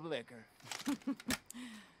two of liquor?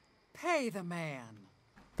 Pay the man.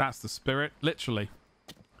 That's the spirit, literally.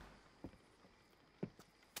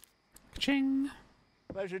 Ka-ching.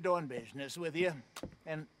 Pleasure doing business with you.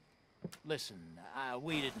 And listen,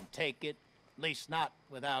 we didn't take it. At least not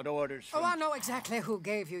without orders from... Oh, I know exactly who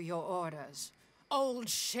gave you your orders. Old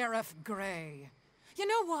Sheriff Gray. You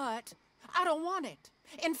know what? I don't want it.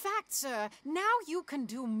 In fact, sir, now you can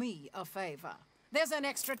do me a favor. There's an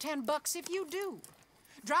extra $10 if you do.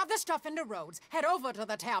 Drive the stuff into Rhodes, head over to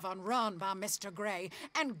the tavern run by Mr. Gray,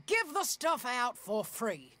 and give the stuff out for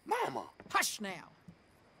free. Mama! Hush now.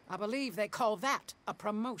 I believe they call that a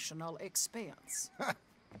promotional expense.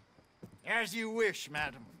 As you wish,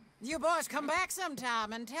 madam. You boys come back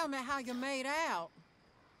sometime and tell me how you made out.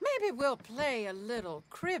 Maybe we'll play a little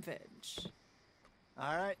cribbage.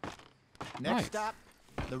 All right. Next Nice. stop,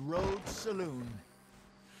 the Rhodes Saloon.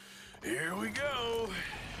 Here we go.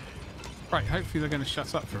 Right, hopefully they're going to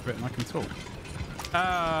shut up for a bit and I can talk.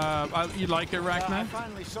 You like it, Ragnar? I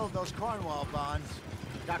finally sold those Cornwall bonds.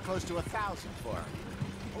 Got close to 1,000 for them.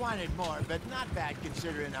 I wanted more, but not bad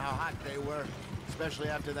considering how hot they were, especially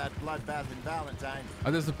after that bloodbath in Valentine.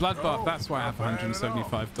 Oh, there's a bloodbath. Oh, That's why I have a not bad at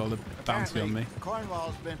 $175 bounty on me.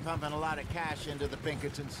 Cornwall's been pumping a lot of cash into the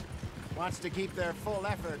Pinkertons. Wants to keep their full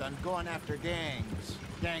effort on going after gangs.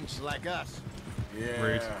 Gangs like us. Yeah.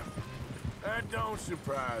 Rude. That don't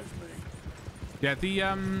surprise me. Yeah, the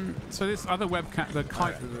so this other webcam, the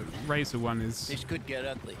Razer one is This could get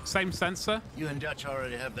ugly. same sensor. You and Dutch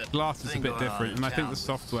already have that Glass is a thing bit going on different, in and I think town. the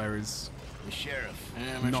software is The sheriff.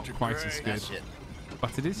 Yeah, not Mr. quite Gray. as good, That's it.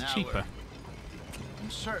 but it is Now cheaper.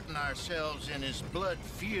 Inserting ourselves in his blood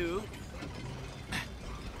feud.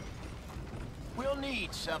 We'll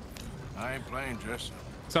need something. I ain't playing dress up.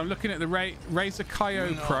 So I'm looking at the Razer Kaio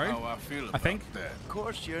You know Pro, how I feel about think, that. Of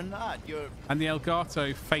course you're not. and the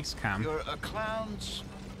Elgato Facecam. You're a clown's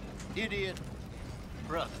idiot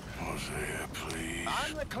brother. Hosea, please.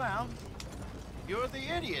 I'm the clown. You're the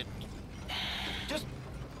idiot. Just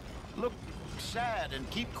look sad and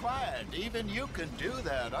keep quiet. Even you can do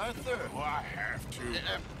that, Arthur. Oh, I have to.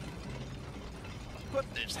 Put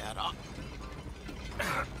this hat on.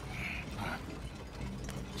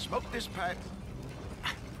 Smoke this pipe.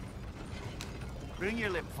 Bring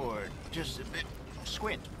your lip forward. Just a bit.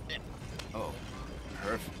 Squint. Oh,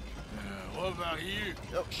 perfect. What about you?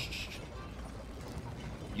 Oh, shh.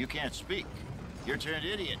 You can't speak. You're turned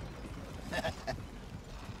idiot.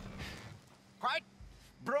 Quite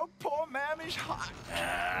broke poor mammy's heart.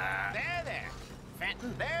 There.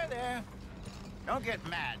 Fenton, there. Don't get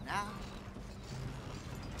mad now.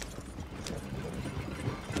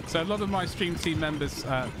 So a lot of my stream team members,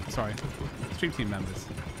 a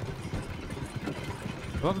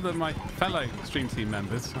lot of my fellow stream team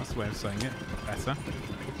members, that's the way of saying it, better.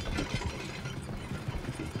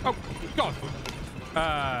 Oh, God!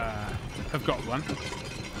 Have got one.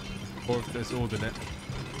 Or have just ordered it.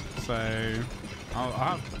 So, I'll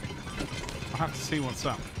have to see what's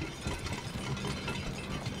up.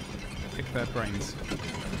 Pick their brains.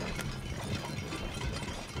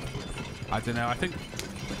 I don't know, I think...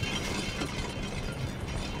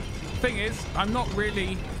 Thing is, I'm not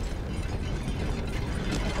really...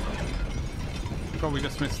 Probably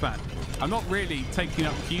just missed that. I'm not really taking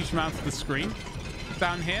up huge amounts of the screen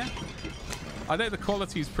down here. I know the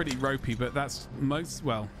quality is pretty ropey, but that's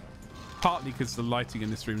partly because the lighting in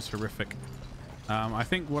this room is horrific. I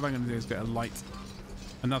think what I'm going to do is get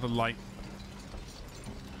another light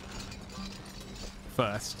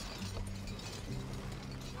first,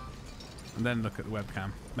 and then look at the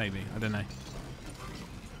webcam. Maybe, I don't know.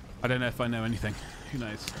 I don't know if I know anything. Who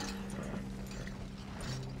knows?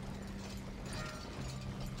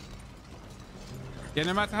 Yeah,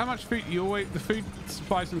 no matter how much food the food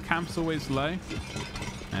supplies in camp's always low.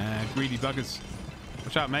 Greedy buggers.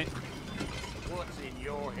 Watch out, mate. What's in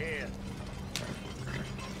your head?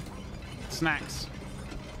 Snacks.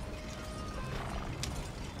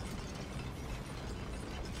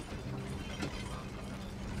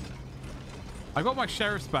 I got my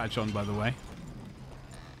sheriff's badge on, by the way.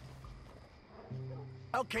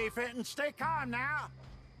 Okay, Fenton, stay calm now.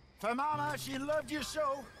 For Mama, she loved you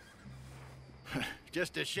so.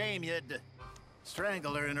 Just a shame you had to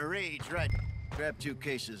strangle her in a rage, right? Grab 2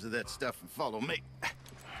 cases of that stuff and follow me.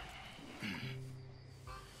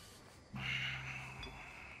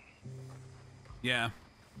 Yeah.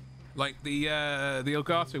 Like the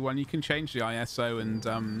Elgato one, you can change the ISO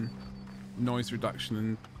and noise reduction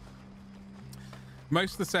and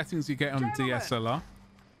most of the settings you get on DSLR.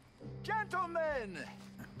 Gentlemen!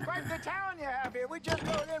 Quite the town you have here. We just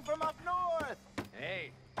rode in from up north.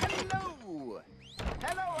 Hey. Hello.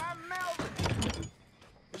 Hello, I'm Melvin.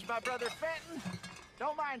 This is my brother Fenton.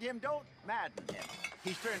 Don't mind him. Don't madden him.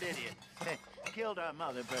 He's turned idiot. Killed our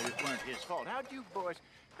mother, but it weren't his fault. How'd you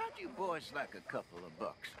boys like a couple of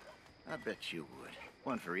bucks? I bet you would.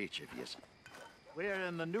 One for each of you. We're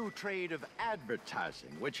in the new trade of advertising,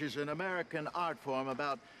 which is an American art form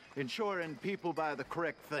about ensuring people buy the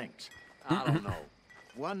correct things. I don't know.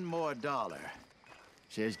 $1 more.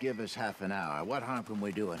 Says give us half an hour. What harm can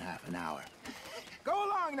we do in half an hour? Go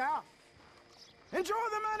along now. Enjoy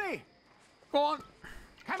the money. Go on.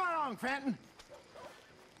 Come along, Fenton.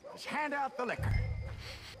 Let's hand out the liquor.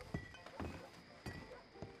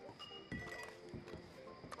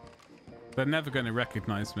 They're never going to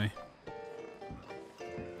recognize me.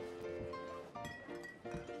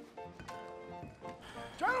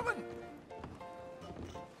 Gentlemen!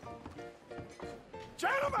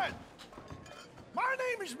 Gentlemen! My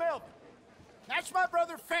name is Melvin. That's my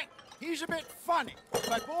brother Fenton. He's a bit funny,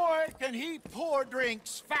 but boy, can he pour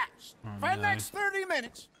drinks fast. For the next 30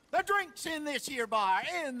 minutes, the drinks in this here bar,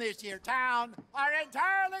 in this here town, are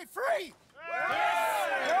entirely free.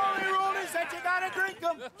 The only rule is that you gotta drink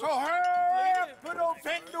them. So hurry up, put old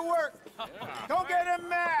Fenton to work. Don't get him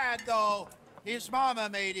mad, though. His mama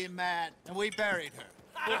made him mad, and we buried her.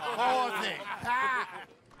 Poor thing.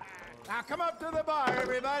 Now come up to the bar,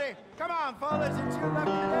 everybody. Come on, fellas, it's your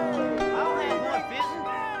lucky day. I'll have one, Fenton.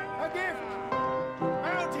 A gift.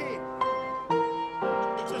 Bounty.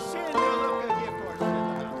 It's a sin to look a gift horse in the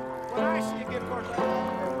mouth. When I see a gift horse, I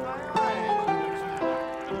open my eyes.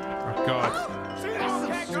 Oh, God. See those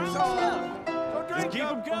cactus sauce? So drink Just keep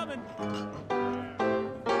them coming.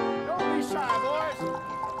 Don't be shy, boys.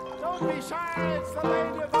 Don't be shy. It's the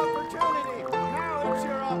land of opportunity. Now it's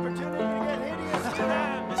your opportunity to get hideous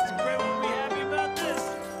tonight. Mr. Gray won't be happy about this.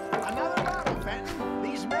 Another bottle, Fenton.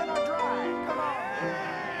 These men are dry. Come on.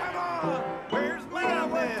 Come on. Where's my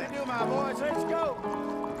work to do, my boys? Let's go.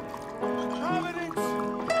 Providence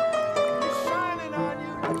is shining on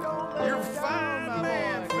you. Don't let You're it down, fine, my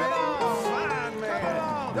man, boy. Fenton. Come on. Fine, man. Come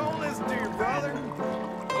on. Don't listen to your brother.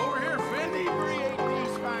 Over here, Fenton. Inebriate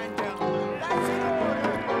these fine gentlemen. That's in order.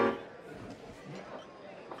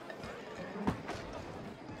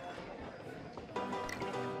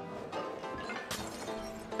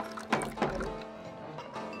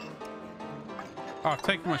 Oh, I've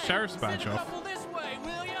taken my sheriff's badge Send a off. couple this way,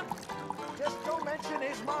 will ya? Just don't mention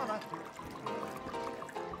his mama.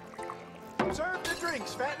 Serve the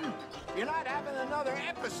drinks, Fenton. You're not having another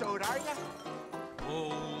episode, are you?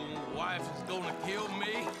 Oh, wife is gonna kill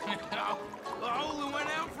me. I only went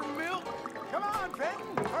out for milk. Come on,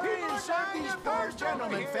 Fenton. Hurry and serve these poor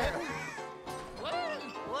gentlemen, Fenton. Well,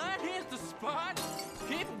 that hits the spot.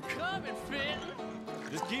 Keep them coming, Fenton.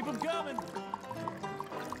 Just keep them coming.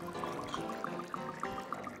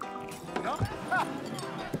 No?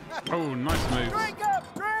 Oh, nice move. Drink up,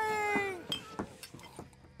 drink!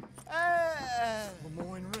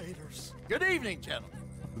 Lemoyne Raiders. Good evening, gentlemen.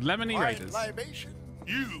 Lemony Raiders. Libation?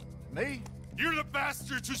 You! Me? You're the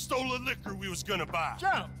bastards who stole the liquor we was gonna buy.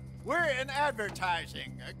 Gentlemen, we're in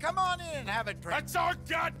advertising. Come on in and have a drink. That's our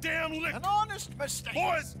goddamn liquor! An honest mistake.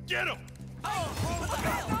 Boys, get him! Oh,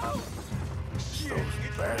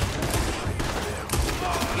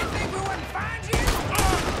 You think we wouldn't find you?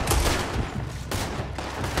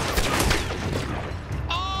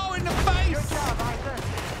 Oh, in the face! Good job, Arthur.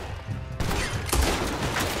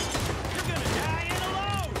 You're gonna die in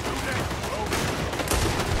alone.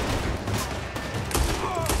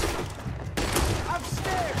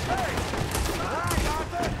 Upstairs, hurry! All right,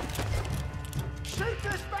 Arthur. Shoot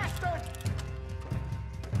this bastard!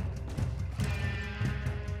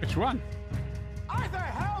 Which one? Arthur,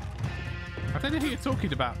 help! I don't know who you're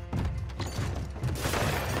talking about.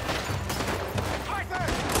 Arthur!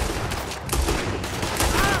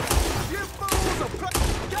 Ah! You fools!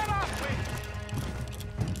 Get up!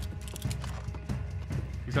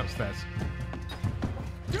 He's upstairs.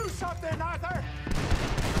 Do something, Arthur!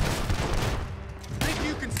 Think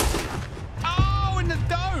you can... Oh, in the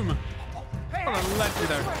dome! Hey, What a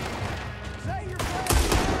legendary. Say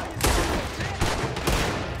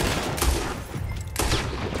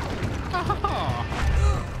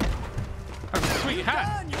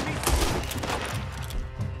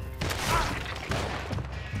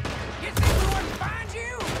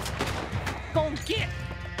Go and get.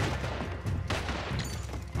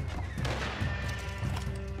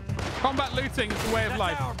 Combat looting is the way of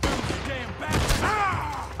life.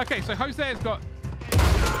 Okay, so Hosea's got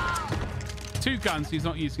 2 guns. He's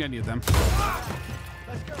not using any of them.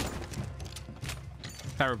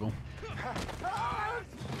 Terrible.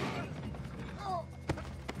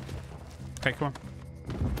 Okay, come on.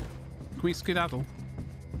 Can we skedaddle?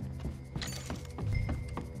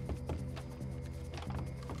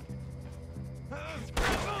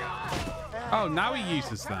 Oh, now he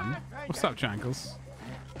uses them. What's up, Jangles?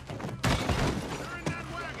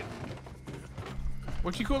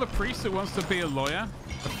 What do you call a priest that wants to be a lawyer?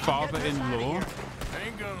 A father-in-law?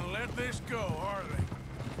 Ain't gonna let this go, are they?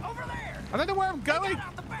 Over there! I don't know where I'm going.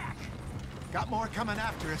 Out the back. Got more coming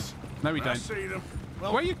after us. No, we I don't. see them.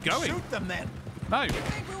 Well, Where are you going? Shoot them then. No. You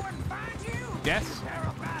think we wouldn't find you? Yes.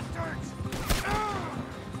 Arrow bastards!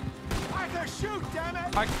 Arthur, shoot, damn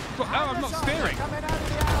it! I'm not steering. Coming out of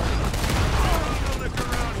the alley. Look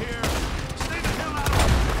around here. Stay the hell out of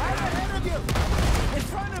Right ahead of you. In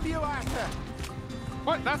front of you, Arthur.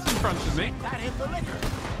 What? That's in front of me. That hit the liquor.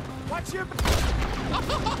 Watch your...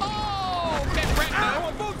 Oh, get wrecked now. I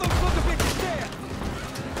want both those motherfuckers dead!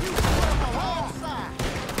 You on the wrong side.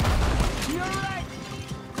 To your right.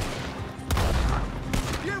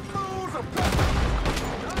 You fools are perfect!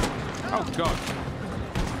 Oh, God.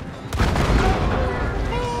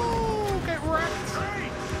 Oh, get wrecked.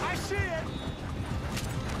 I see it!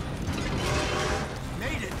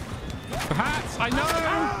 Made it. The hats, I know.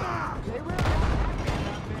 They will.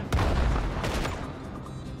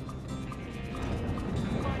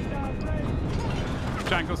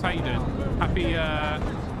 Jangles, how you doing? Happy,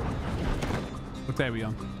 what day are we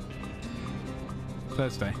on?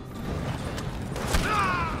 Thursday.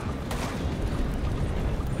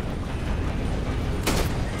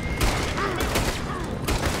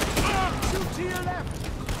 Shoot to your left.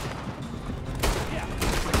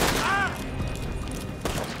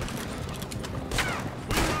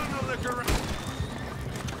 We run the liquor.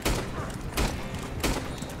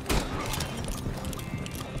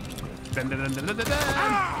 Dun, dun, dun, dun, dun, dun, dun.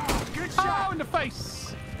 Good shot. Oh, in the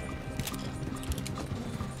face.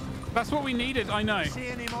 That's what we needed, I know. See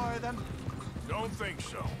any more of them? Don't think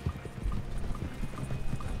so.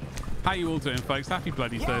 How you all doing, folks? Happy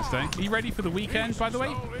bloody Thursday. Are you ready for the weekend, by the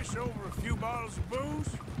way? Stole this over a few bottles of booze?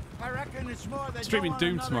 I reckon it's more than Streaming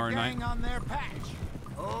Doom another tomorrow gang night. on their patch.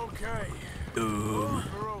 Okay. Doom.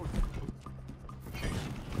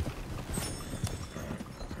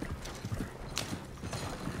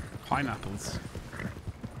 Pineapples.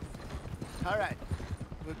 All right,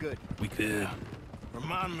 we're good. We could.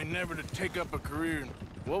 Remind me never to take up a career in,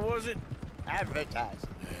 what was it? Advertising.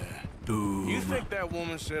 Doom. You think that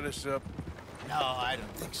woman set us up? No, I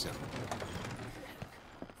don't think so.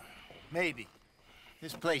 Maybe.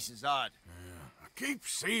 This place is odd. I keep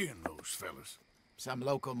seeing those fellas. Some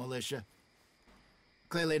local militia.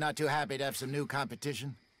 Clearly not too happy to have some new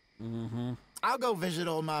competition. Mm-hmm. I'll go visit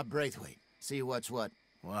old Ma Braithwaite. See what's what.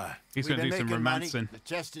 Why? He's We've going to been do some making money. romancing. The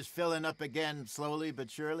chest is filling up again, slowly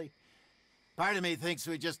but surely. Part of me thinks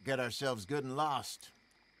we just get ourselves good and lost.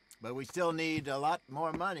 But we still need a lot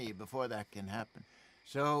more money before that can happen.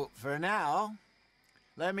 So, for now,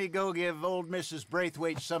 let me go give old Mrs.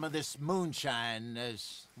 Braithwaite some of this moonshine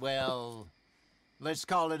as, well, let's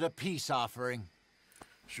call it a peace offering.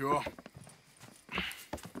 Sure.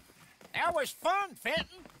 That was fun, Fenton.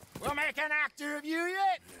 We'll make an actor of you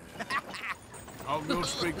yet. I'll go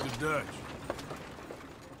speak to Dutch.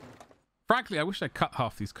 Frankly, I wish I'd cut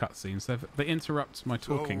half these cutscenes. They interrupt my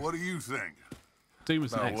talking. So what do you think? Doom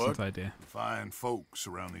was an About excellent what? idea. Fine folks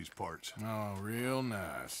around these parts. Oh, real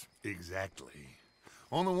nice. Exactly.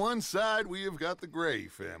 On the one side, we have got the Gray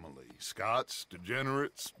family. Scots,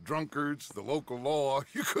 degenerates, drunkards, the local law.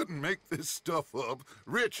 You couldn't make this stuff up.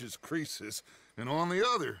 Rich as Croesus. And on the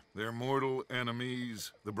other, their mortal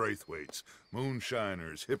enemies, the Braithwaites.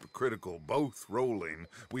 Moonshiners, hypocritical, both rolling,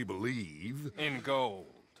 we believe. In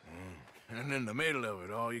gold. And in the middle of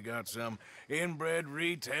it all, you got some inbred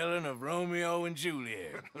retelling of Romeo and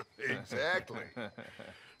Juliet. Exactly.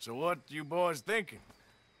 So what you boys thinking?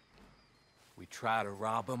 We try to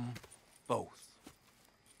rob them both.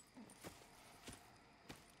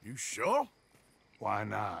 You sure? Why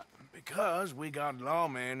not? Because we got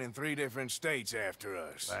lawmen in 3 different states after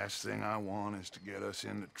us. Last thing I want is to get us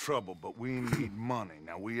into trouble, but we need money.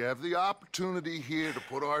 Now, we have the opportunity here to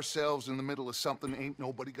put ourselves in the middle of something ain't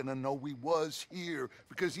nobody gonna know we was here,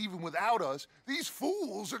 because even without us, these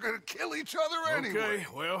fools are gonna kill each other anyway. Okay,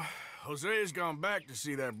 well, Hosea's gone back to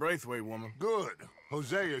see that Braithwaite woman. Good.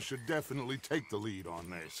 Hosea should definitely take the lead on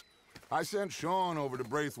this. I sent Sean over to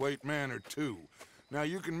Braithwaite Manor, too. Now,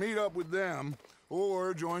 you can meet up with them,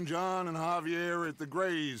 or join John and Javier at the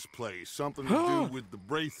Gray's place. Something to do with the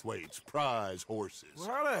Braithwaite's prize horses. Well,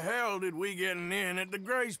 how the hell did we get an inn at the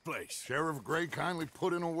Gray's place? Sheriff Gray kindly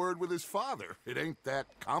put in a word with his father. It ain't that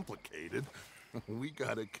complicated. We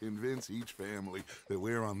gotta convince each family that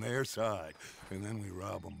we're on their side, and then we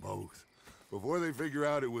rob them both. Before they figure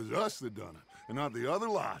out it was us that done it, and not the other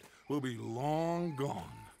lot, we'll be long gone.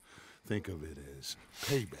 Think of it as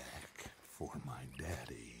payback for my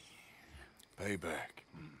daddy. Payback?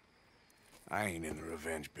 I ain't in the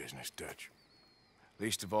revenge business, Dutch.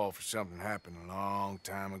 Least of all for something happened a long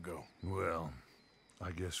time ago. Well,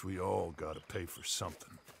 I guess we all gotta pay for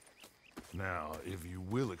something. Now, if you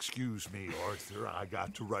will excuse me, Arthur, I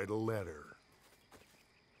got to write a letter.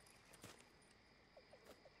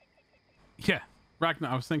 Yeah, Ragnar,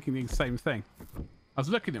 I was thinking the same thing. I was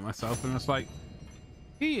looking at myself and I was like,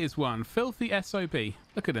 he is one filthy SOB.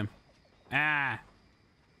 Look at him. Ah.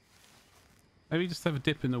 Maybe just have a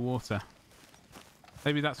dip in the water.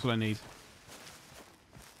 Maybe that's what I need.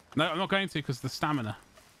 No, I'm not going to because of the stamina.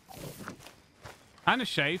 And a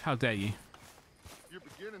shave, how dare you? You're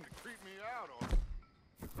beginning to creep me out, Arthur.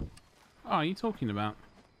 Oh, are you talking about?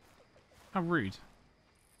 How rude.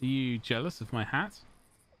 Are you jealous of my hat?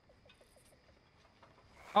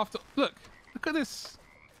 Look at this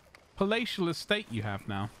palatial estate you have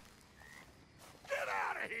now. Get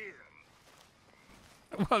out of here!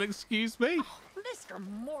 Well, excuse me? Oh, Mr.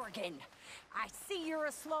 Morgan, I see you're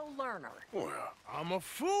a slow learner. Well, I'm a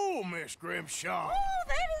fool, Miss Grimshaw. Oh,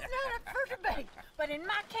 that is not up for debate. But in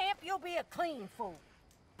my camp, you'll be a clean fool.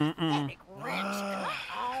 Mm-mm. Rich, come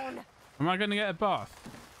on. Am I going to get a bath?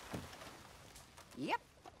 Yep.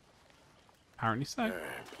 Apparently so. Okay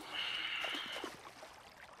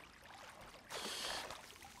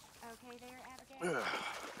there, Abigail?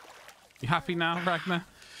 You happy now, Ragnar?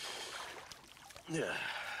 Yeah.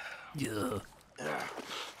 Yeah.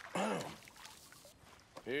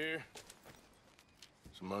 Here.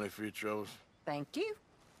 Some money for your troubles. Thank you.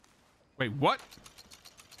 Wait, what?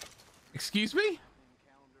 Excuse me?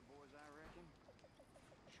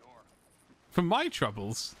 For my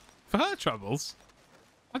troubles? For her troubles?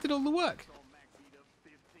 I did all the work.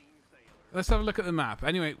 Let's have a look at the map.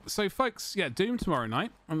 Anyway, so folks, yeah, Doom tomorrow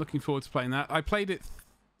night. I'm looking forward to playing that. I played it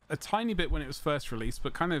a tiny bit when it was first released,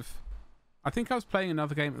 but kind of... I think I was playing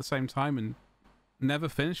another game at the same time and never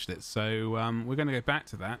finished it. So we're going to go back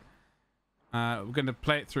to that. We're going to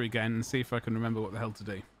play it through again and see if I can remember what the hell to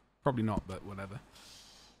do. Probably not, but whatever.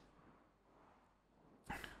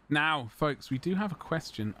 Now, folks, we do have a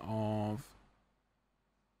question of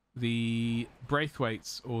the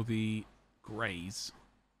Braithwaites or the Greys.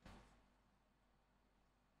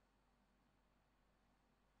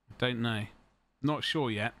 Don't know. Not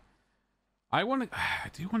sure yet. I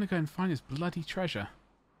do want to go and find this bloody treasure.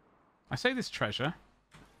 I say this treasure.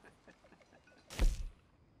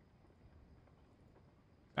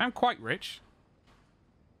 I'm quite rich.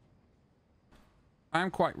 I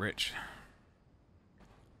am quite rich.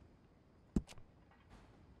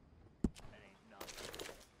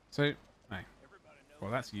 So, no.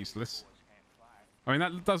 Well, that's useless. I mean,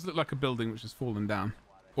 that does look like a building which has fallen down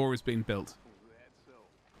or is being built.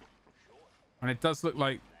 And it does look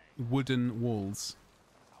like wooden walls.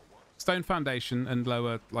 Stone foundation and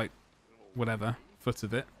lower, like, whatever, foot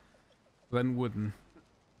of it. Then wooden.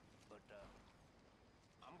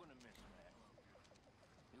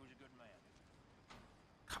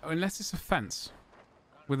 Unless it's a fence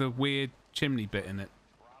with a weird chimney bit in it.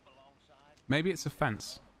 Maybe it's a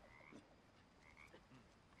fence.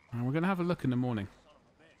 And we're going to have a look in the morning.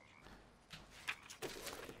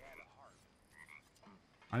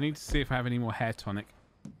 I need to see if I have any more hair tonic.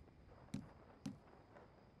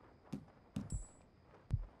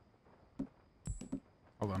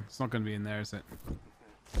 Hold on. It's not going to be in there, is it?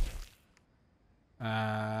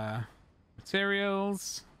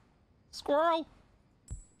 Materials. Squirrel.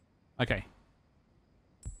 Okay.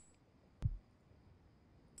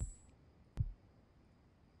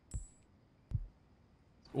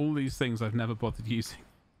 All these things I've never bothered using.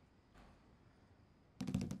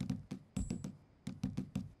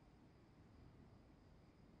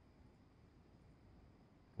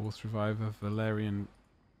 Horse reviver, Valerian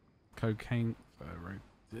cocaine. Alright,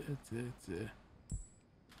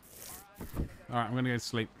 I'm gonna go to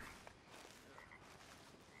sleep.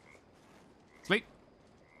 Sleep.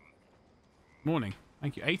 Morning.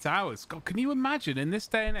 Thank you. 8 hours. God, can you imagine in this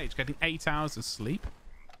day and age getting 8 hours of sleep?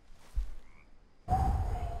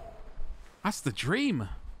 That's the dream.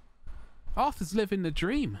 Arthur's living the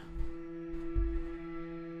dream.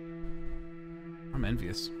 I'm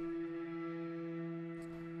envious.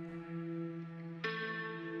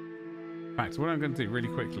 In fact, what I'm going to do really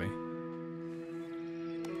quickly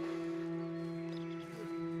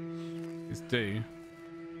is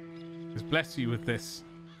bless you with this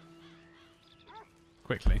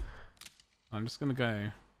quickly. I'm just going to go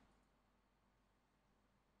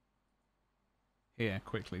here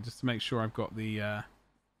quickly just to make sure I've got the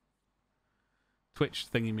Twitch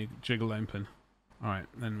thingy jiggle open. Alright,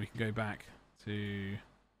 then we can go back to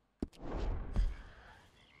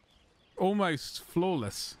almost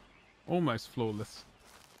flawless. Almost flawless.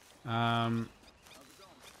 No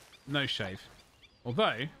shave.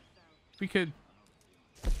 Although, we could...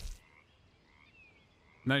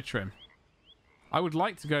 No trim. I would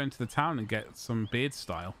like to go into the town and get some beard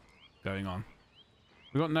style going on.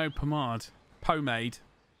 We've got no pomade.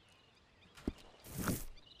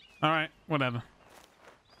 Alright, whatever.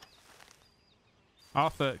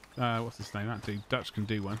 Arthur, what's his name? That dude, Dutch can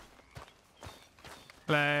do one.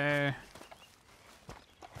 Hello.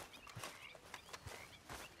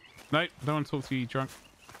 Nope, I don't want to talk to you, drunk.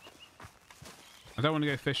 I don't want to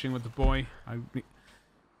go fishing with the boy. I'm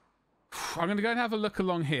going to go and have a look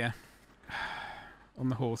along here on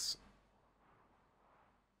the horse.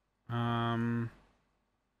 Just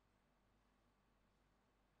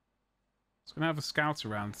going to have a scout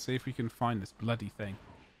around, see if we can find this bloody thing.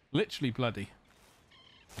 Literally bloody.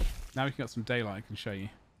 Now we can get some daylight, I can show you.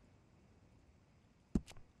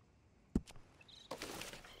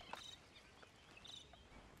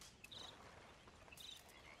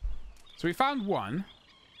 So we found one.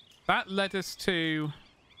 That led us to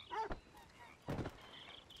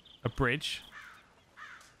a bridge.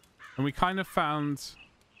 And we kind of found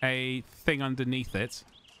a thing underneath it.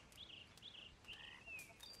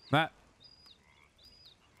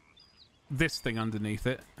 This thing underneath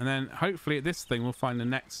it. And then hopefully at this thing we'll find the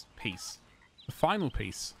next piece. The final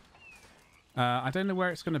piece. I don't know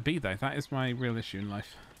where it's going to be though. That is my real issue in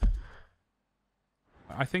life.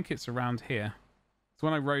 I think it's around here. So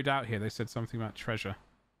when I rode out here, they said something about treasure.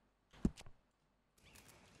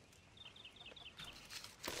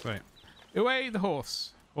 So, away the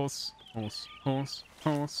horse. Horse, horse, horse,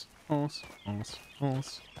 horse, horse, horse,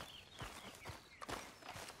 horse.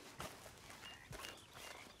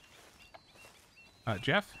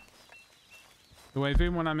 Jeff?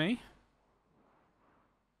 Ouez-vous, mon ami?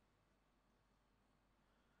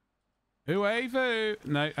 Ouez-vous?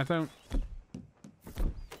 No, I don't.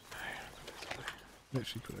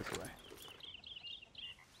 Literally put it away.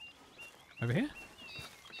 Over here?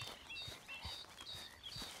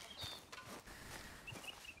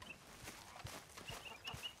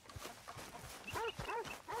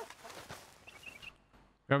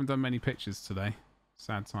 We haven't done many pictures today.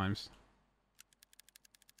 Sad times.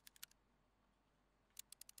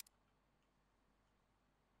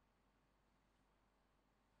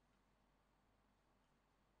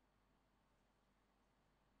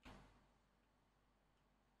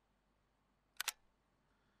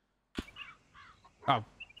 Oh,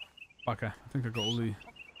 okay. I think I got all the.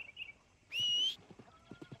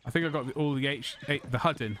 I think I got all the the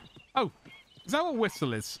HUD in. Oh, is that what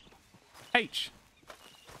whistle is? H.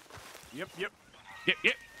 Yep. Yep.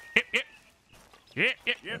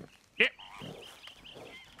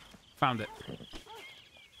 Found it.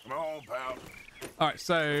 Come on, pal. All right.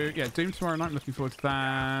 So yeah, Doom tomorrow night. Looking forward to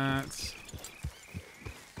that.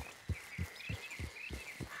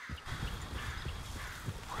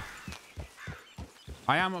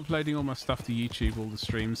 I am uploading all my stuff to YouTube, all the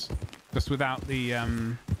streams, just without the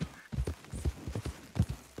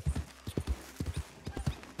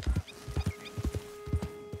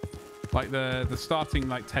like the starting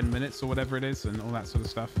like 10 minutes or whatever it is, and all that sort of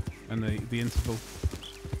stuff, and the interval,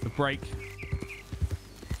 the break.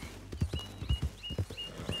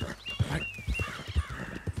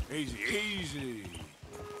 Easy.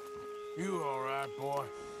 You all right, boy?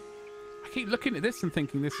 I keep looking at this and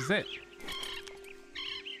thinking this is it.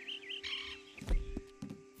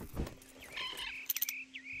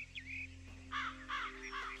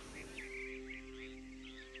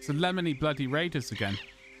 It's the lemony bloody raiders again.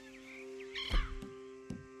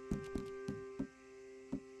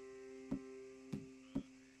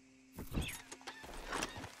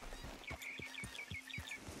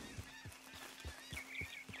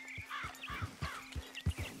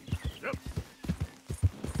 Yep.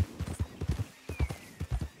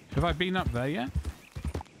 Have I been up there yet?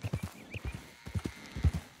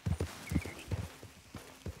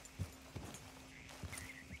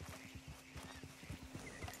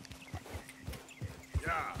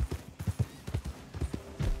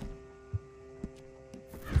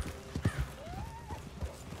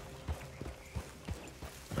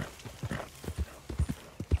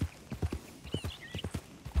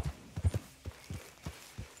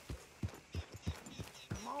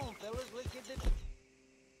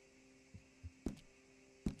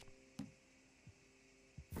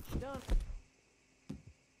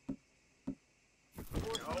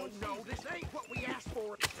 No, this ain't what we asked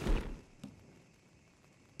for.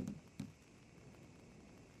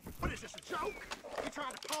 What is this, a joke? You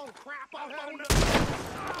trying to call crap off on us?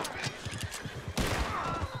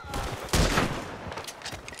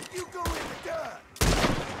 You go in the gun.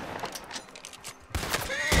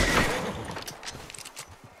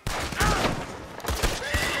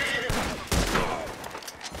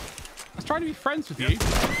 I was trying to be friends with you.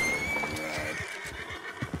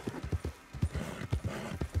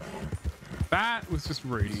 That was just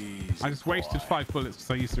rude. I just wasted 5 bullets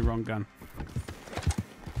because I used the wrong gun.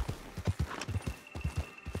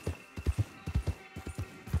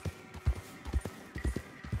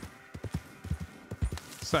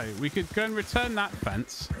 So we could go and return that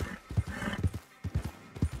fence.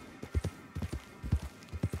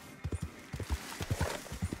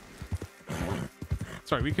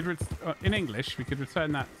 Sorry, we could in English we could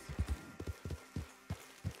return that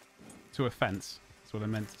to a fence. That's what I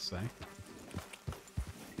meant to say.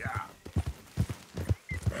 Yeah.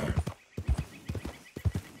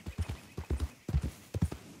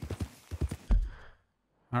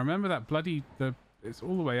 I remember that bloody it's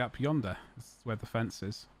all the way up yonder. This is where the fence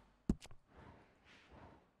is.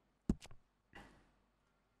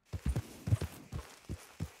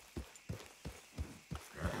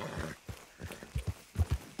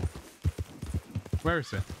 Where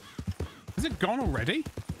is it? Is it gone already?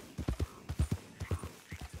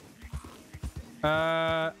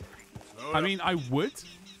 I mean, I would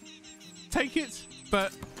take it,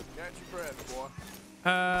 but Catch your breath, boy.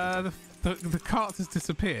 the cart has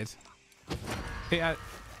disappeared. It had...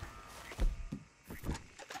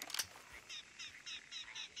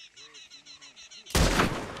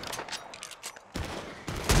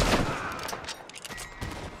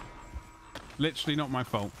 Literally not my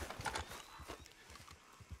fault.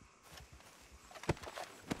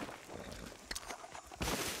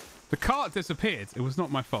 The cart disappeared. It was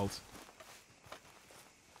not my fault.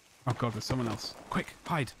 Oh god, there's someone else. Quick,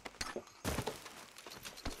 hide.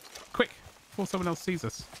 Quick, before someone else sees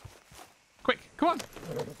us. Quick, come on.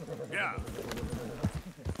 Yeah.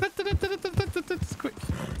 Quick.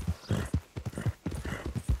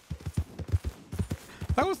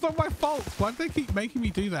 That was not my fault. Why do they keep making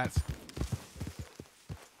me do that?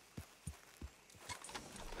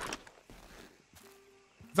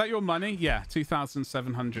 Is that your money? Yeah,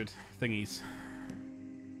 2,700 thingies.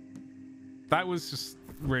 That was just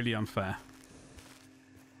really unfair.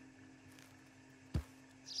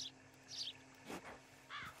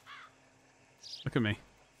 Look at me.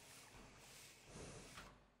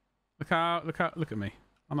 Look at me.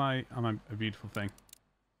 Am I a beautiful thing?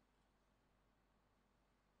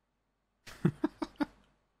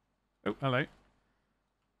 Oh, hello.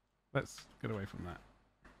 Let's get away from that.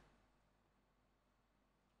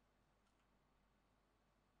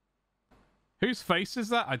 Whose face is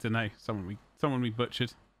that? I don't know. Someone we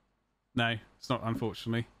butchered. No, it's not,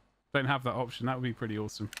 unfortunately. Don't have that option. That would be pretty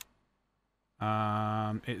awesome.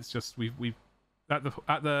 It's just we've at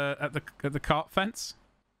the cart fence.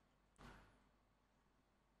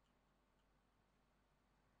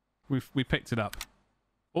 We picked it up.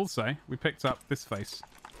 Also, we picked up this face.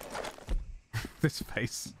 This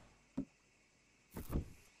face.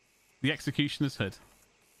 The Executioner's hood.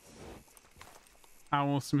 How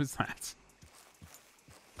awesome is that?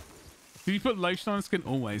 Do you put lotion on the skin?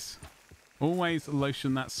 Always. Always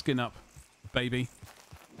lotion that skin up, baby.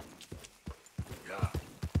 Yeah.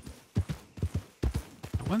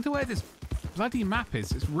 I wonder where this bloody map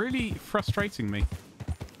is. It's really frustrating me.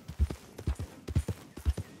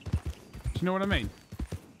 Do you know what I mean?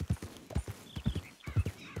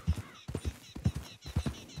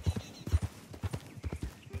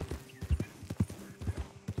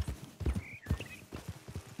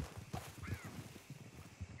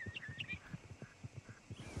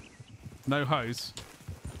 No hose.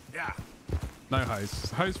 Yeah. No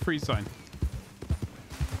hose. Hose free zone.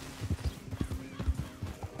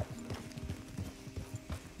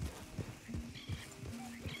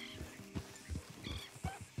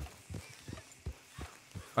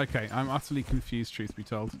 Okay, I'm utterly confused, truth be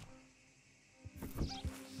told.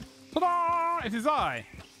 Ta-da! It is I!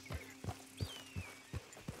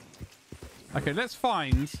 Okay, let's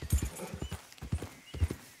find...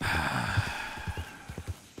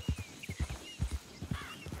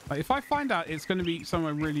 Like, if I find out it's going to be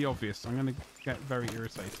somewhere really obvious, I'm going to get very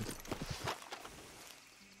irritated.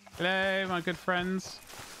 Hello, my good friends.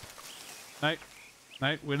 No,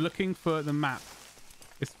 no, we're looking for the map.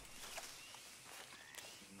 It's...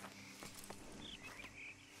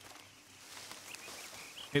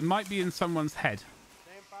 It might be in someone's head.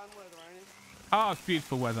 Ah, it's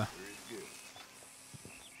beautiful weather.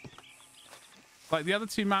 Like the other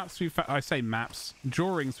two maps we found, I say maps,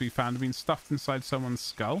 drawings we found have been stuffed inside someone's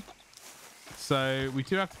skull. So we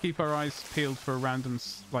do have to keep our eyes peeled for a random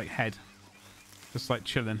like head, just like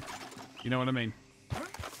chilling. You know what I mean?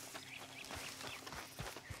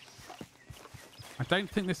 I don't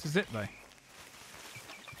think this is it though.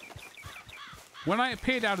 When I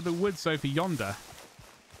appeared out of the woods over yonder,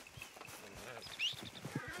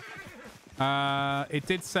 it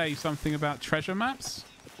did say something about treasure maps.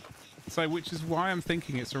 So, which is why I'm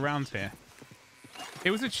thinking it's around here.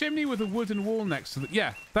 It was a chimney with a wooden wall next to the...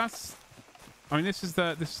 Yeah, that's... I mean, this is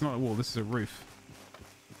not a wall. This is a roof.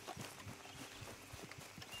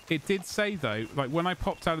 It did say, though, like when I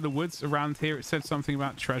popped out of the woods around here, it said something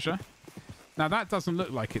about treasure. Now, that doesn't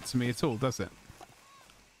look like it to me at all, does it?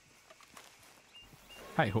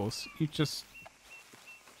 Hey, horse. You just...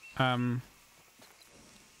 Stay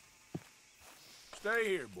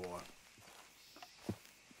here, boy.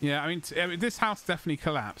 Yeah, I mean, this house definitely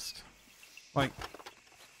collapsed. Like,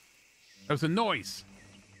 there was a noise.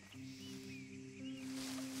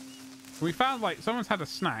 We found, like, someone's had a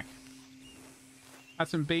snack. Had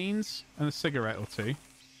some beans and a cigarette or two.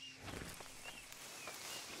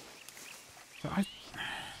 So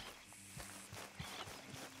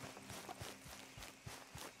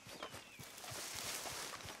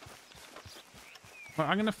well,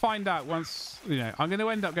 I'm going to find out once, you know, I'm going to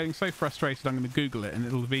end up getting so frustrated I'm going to Google it and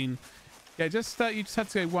it'll be... Yeah, just you just had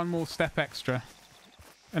to go one more step extra.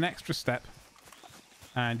 An extra step.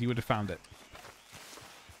 And you would have found it.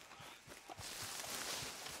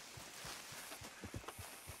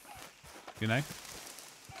 You know?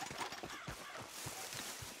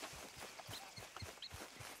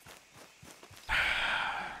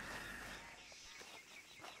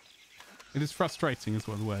 It is frustrating is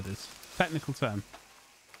what the word is. Technical term.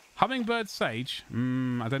 Hummingbird sage? I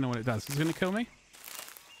don't know what it does. Is it going to kill me?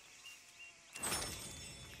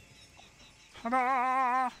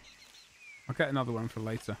 Ta-da! I'll get another one for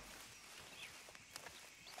later.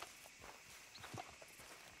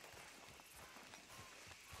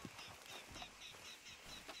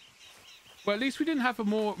 Well, at least we didn't have a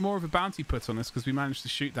more of a bounty put on us because we managed to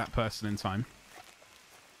shoot that person in time.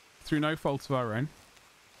 Through no fault of our own.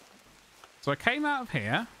 So I came out of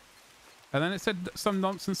here, and then it said some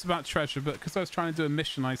nonsense about treasure, but because I was trying to do a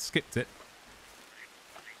mission, I skipped it.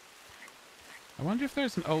 I wonder if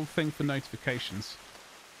there's an old thing for notifications.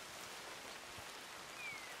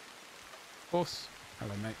 Horse.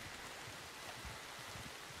 Hello, mate.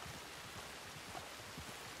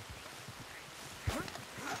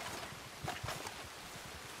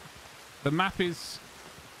 The map is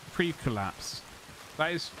pre-collapse.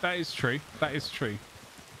 That is true. That is true.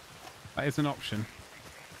 That is an option.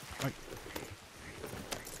 Like,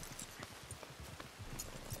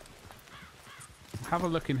 have a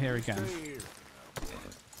look in here again.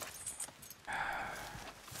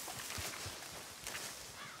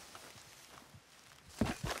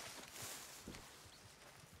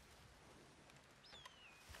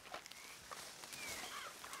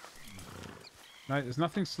 No, there's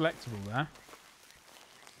nothing selectable there.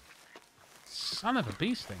 Son of a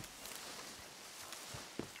beasting.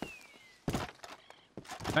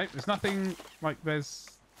 Nope, there's nothing, like there's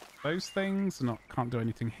those things. Can't do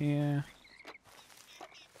anything here.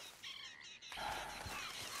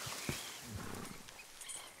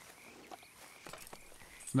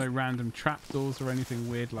 No random trapdoors or anything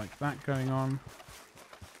weird like that going on.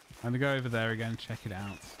 I'm gonna go over there again, check it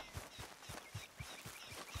out.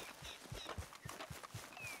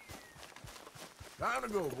 Time to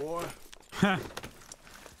go, boy.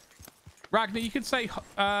 Ragnar, you could say,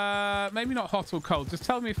 maybe not hot or cold. Just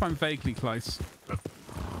tell me if I'm vaguely close.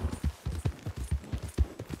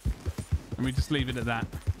 And we just leave it at that.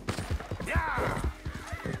 Yeah!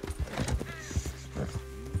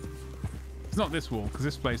 It's not this wall,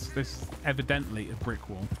 because this is evidently a brick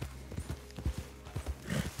wall.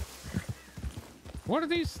 What are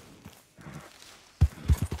these?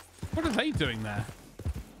 What are they doing there?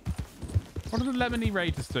 What are the Lemony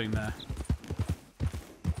Raiders doing there?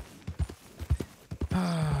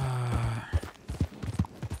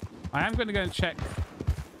 I am going to go and check.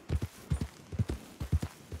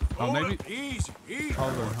 Oh, maybe. Easy.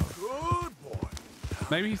 Hold on. Good boy.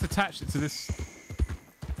 Maybe he's attached it to this.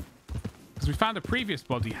 Because we found a previous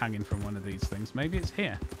body hanging from one of these things. Maybe it's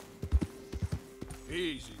here.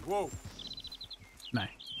 Easy. Whoa. No.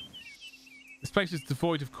 This place is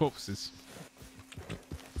devoid of corpses.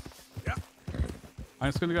 Yeah. I'm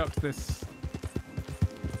just going to go up to this.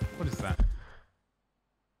 What is that?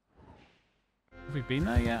 Have we been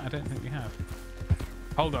there yet? I don't think we have.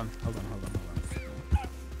 Hold on.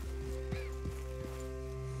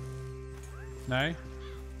 No.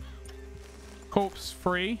 Corpse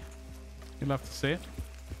free. You'd love to see it.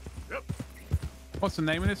 Yep. What's the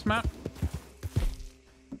name of this map?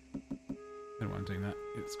 I don't know why I'm doing that.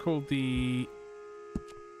 It's called the...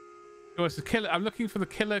 Oh, it's the killer. I'm looking for the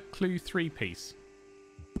Killer Clue 3 piece.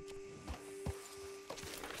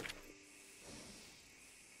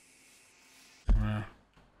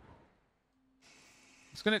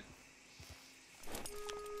 It's gonna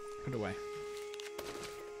put it away.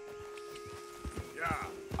 Yeah.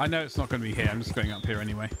 I know it's not going to be here. I'm just going up here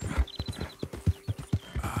anyway.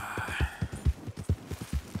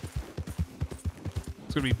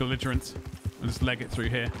 It's going to be belligerent. I'll just leg it through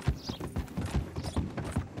here.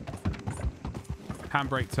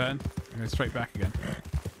 Handbrake turn. Go straight back again.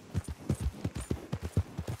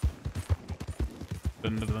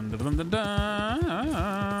 Dun, dun, dun, dun, dun, dun.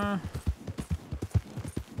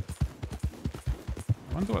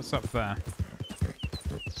 I wonder what's up there.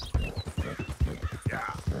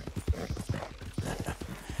 Yeah.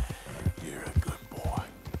 You're a good boy.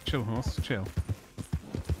 Chill, horse. Chill.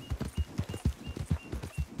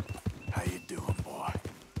 How you doing, boy?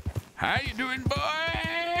 How you doing,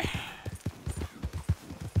 boy?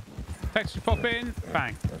 Texture pop in.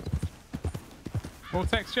 Bang. More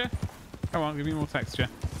texture? Come on, give me more texture.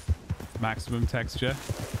 Maximum texture.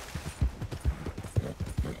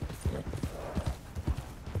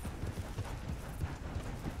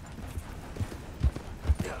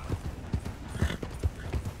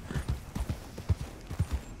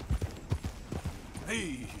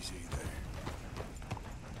 Easy there.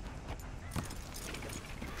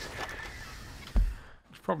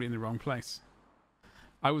 It's probably in the wrong place.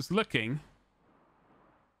 I was looking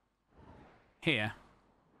here.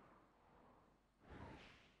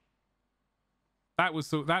 That was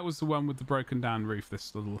the one with the broken down roof.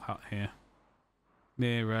 This little hut here,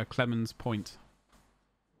 near Clemens Point.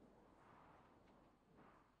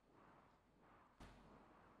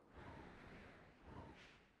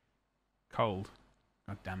 Cold.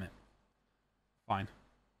 God damn it. Fine.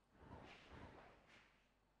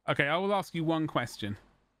 Okay, I will ask you one question.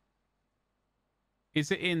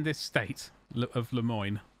 Is it in this state of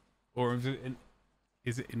Lemoyne, or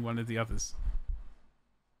is it in one of the others?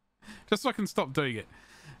 Just so I can stop doing it.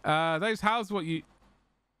 Those houses, what you...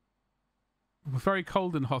 were very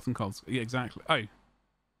cold and hot and cold. Yeah, exactly. Oh.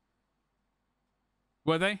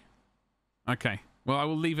 Were they? Okay. Well, I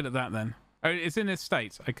will leave it at that then. Oh, it's in this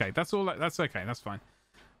state. Okay, that's all. That's okay. That's fine.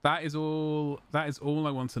 That is all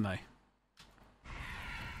I want to know.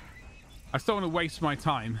 I still want to waste my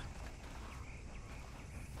time.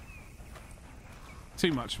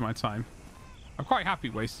 Too much of my time. I'm quite happy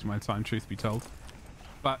wasting my time, truth be told.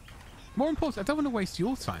 But more important, I don't want to waste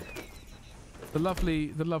your time. The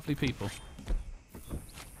lovely people.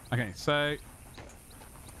 Okay, so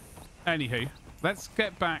anywho, let's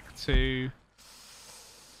get back to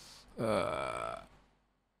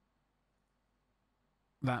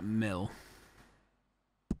that mill.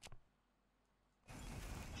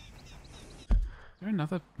 Is there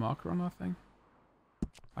another marker on our thing?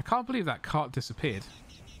 I can't believe that cart disappeared.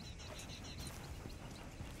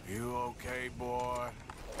 You okay, boy?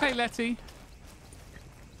 Hey, Letty.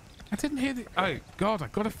 I didn't hear the... Oh, God,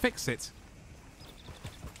 I've got to fix it.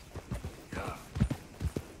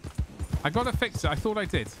 I got to fix it. I thought I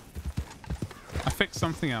did. I fixed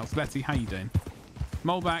something else. Letty, how you doing?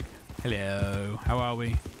 Moleback. Hello. How are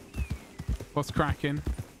we? What's cracking?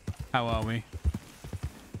 How are we?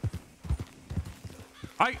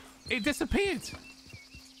 It disappeared.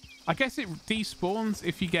 I guess it despawns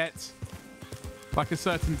if you get like a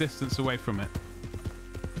certain distance away from it.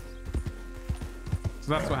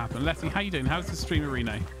 So that's what happened. Letty, how you doing? How's the stream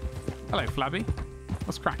arena? Hello, Flabby.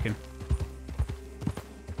 What's cracking?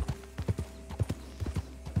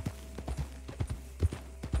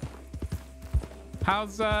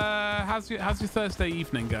 How's your Thursday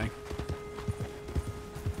evening going?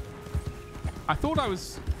 I thought I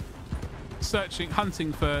was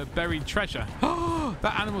hunting for buried treasure. Oh,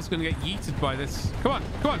 that animal's going to get yeeted by this. Come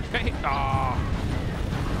on, get hit. Ah.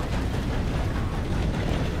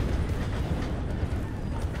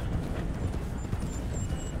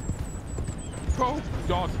 Oh,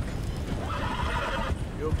 God.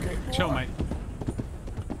 You okay, boy? Chill, mate.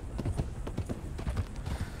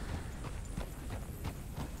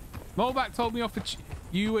 Moleback told me off for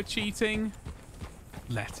you were cheating.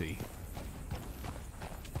 Letty.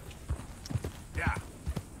 Yeah.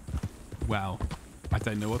 Well, I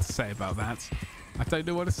don't know what to say about that.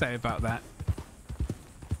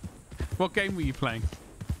 What game were you playing?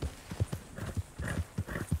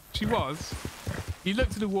 She was. You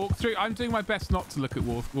looked at a walkthrough. I'm doing my best not to look at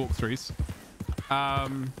walkthroughs.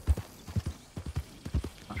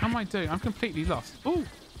 How am I doing? I'm completely lost. Ooh.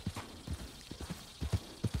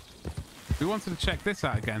 We wanted to check this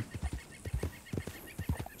out again.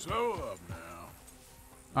 Slow up now.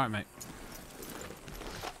 All right, mate.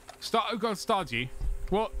 Oh God, Stardew.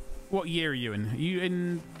 What year are you in? Are you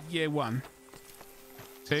in year 1,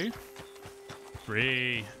 2,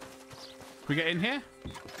 3? Can we get in here?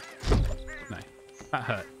 No, that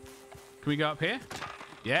hurt. Can we go up here?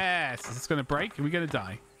 Yes. Is this going to break? Are we going to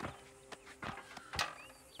die?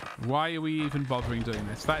 Why are we even bothering doing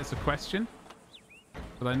this? That is a question,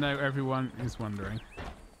 but I know everyone is wondering.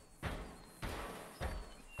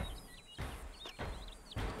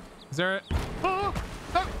 Is there a... Oh!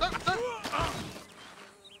 No, no, no. Ah,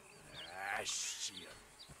 shit.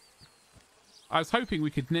 I was hoping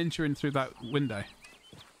we could ninja in through that window.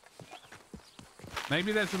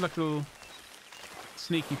 Maybe there's a little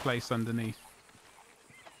sneaky place underneath.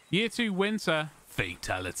 Year 2 winter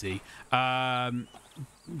fatality.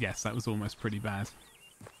 Yes, that was almost pretty bad.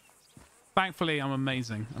 Thankfully, I'm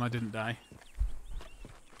amazing and I didn't die.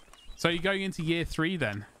 So you're going into year 3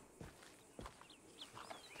 then?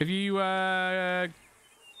 If you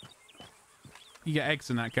you get eggs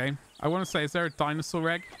in that game. I want to say, is there a dinosaur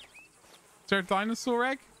egg? Is there a dinosaur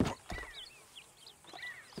egg?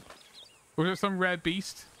 Or is there some rare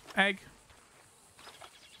beast egg?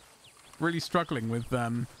 Really struggling with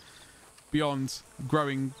beyond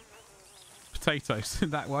growing potatoes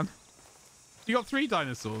in that one. You got 3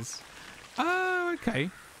 dinosaurs. Oh, okay.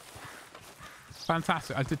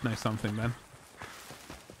 Fantastic. I did know something then.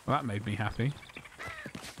 Well, that made me happy.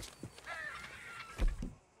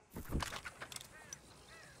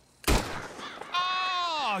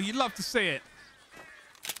 Oh, you'd love to see it.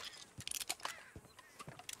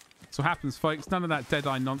 That's what happens, folks. None of that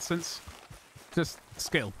Deadeye nonsense. Just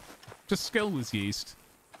skill. Just skill was used.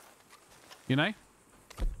 You know?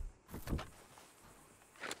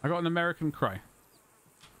 I got an American crow.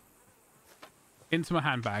 Into my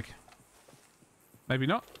handbag. Maybe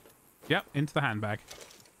not. Yep, into the handbag.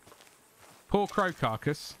 Poor crow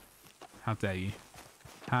carcass. How dare you?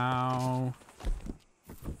 How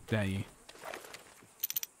dare you?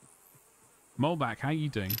 Moleback, how are you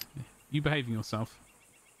doing? You behaving yourself?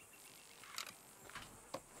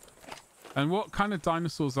 And what kind of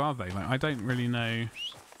dinosaurs are they? Like, I don't really know.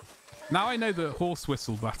 Now I know the horse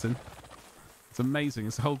whistle button. It's amazing.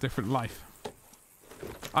 It's a whole different life.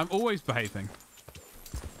 I'm always behaving.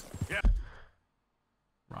 Yeah.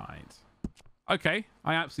 Right. Okay.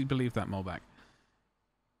 I absolutely believe that, Moleback.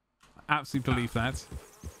 I absolutely believe that.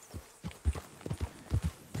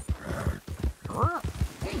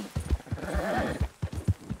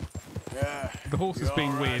 Yeah. The horse is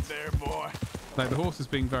being all right weird. there, boy. No, the horse is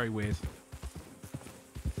being very weird.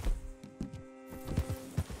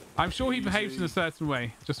 I'm sure he behaves in a certain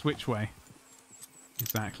way. Just which way?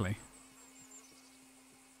 Exactly.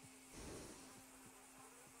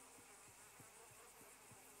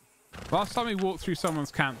 Last time we walked through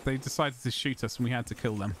someone's camp, they decided to shoot us and we had to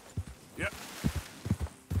kill them. Yep.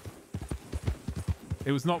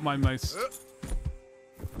 It was not my most...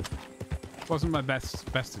 Wasn't my best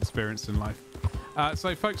experience in life.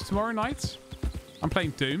 So, folks, tomorrow night, I'm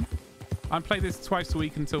playing Doom. I'm playing this twice a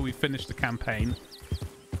week until we finish the campaign.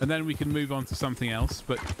 And then we can move on to something else,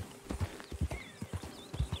 but...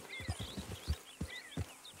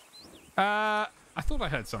 I thought I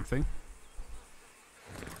heard something.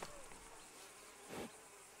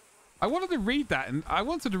 I wanted to read that, and I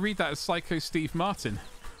wanted to read that as Psycho Steve Martin.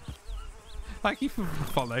 Thank you for the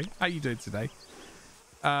follow. How you doing today?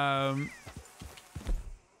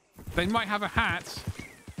 They might have a hat.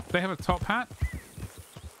 They have a top hat.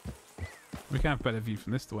 We can have a better view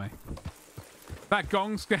from this way. That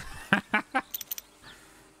gong's...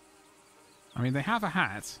 I mean, they have a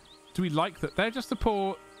hat. Do we like that? They're just a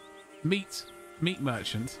poor meat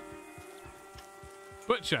merchant.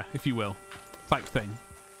 Butcher, if you will, type thing.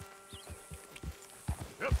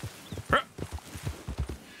 Yep.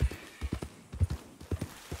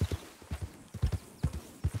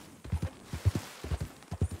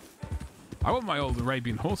 I want my old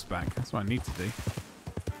Arabian horse back. That's what I need to do.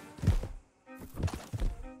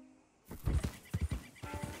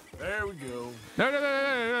 There we go.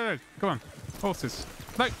 No. Come on. Horses.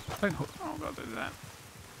 No, don't. Oh, God, don't do that.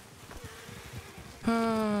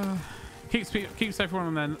 Keeps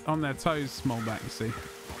everyone on their toes, Moleback, you see.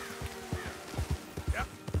 Yep.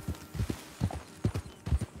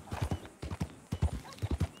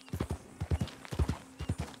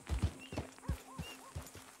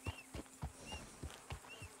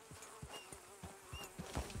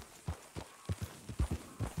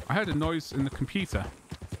 I heard a noise in the computer.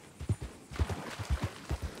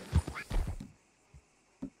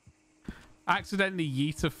 accidentally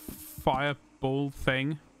yeet a fireball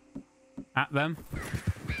thing at them.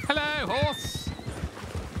 Hello, horse!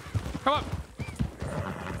 Come on!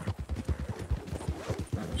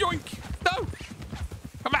 Yoink! No!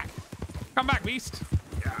 Come back! Come back, beast!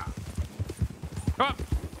 Yeah. Come on!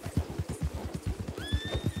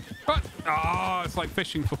 Come on! Oh, it's like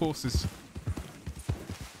fishing for horses.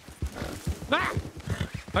 Ah!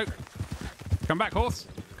 No! Come back, horse!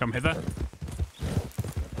 Come hither.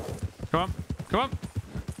 Come on! Come on!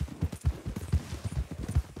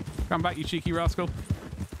 Come back, you cheeky rascal.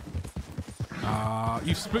 Ah,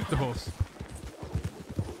 you spooked the horse.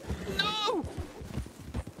 No!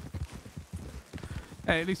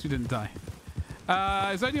 Hey, at least we didn't die.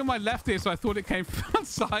 It's only on my left here, so I thought it came from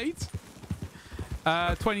outside.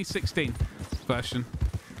 2016 version.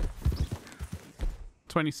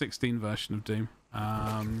 2016 version of Doom.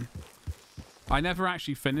 I never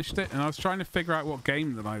actually finished it, and I was trying to figure out what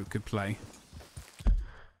game that I could play.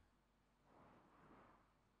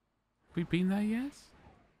 We been there yet?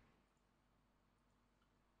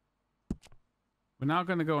 We're now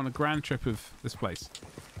going to go on a grand trip of this place.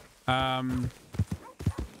 I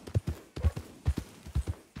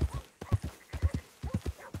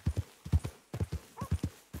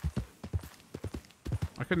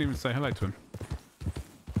couldn't even say hello to him.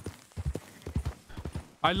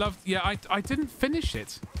 I loved... Yeah, I didn't finish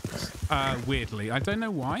it. Weirdly. I don't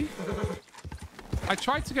know why. I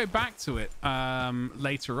tried to go back to it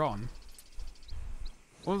later on.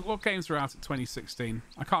 What games were out at 2016?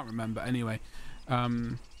 I can't remember. Anyway, I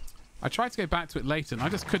tried to go back to it later, and I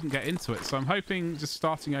just couldn't get into it. So I'm hoping just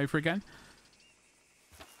starting over again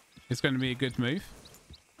is going to be a good move.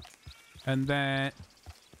 And then...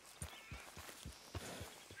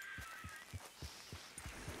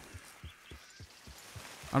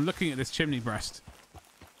 I'm looking at this chimney breast,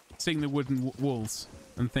 seeing the wooden walls,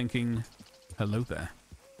 and thinking, hello there.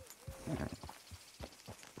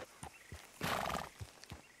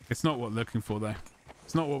 It's not what we're looking for, though.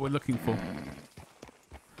 It's not what we're looking for.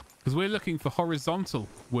 Because we're looking for horizontal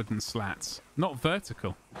wooden slats, not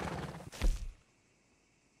vertical.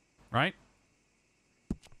 Right?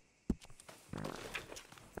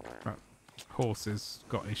 Right. Horses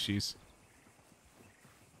got issues.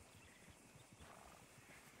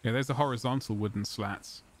 Yeah, there's the horizontal wooden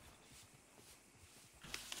slats.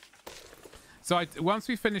 So once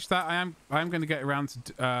we finish that, I am going to get around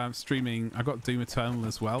to streaming. I got Doom Eternal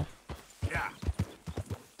as well. Yeah.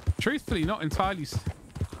 Truthfully, not entirely.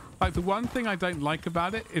 Like the one thing I don't like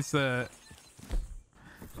about it is the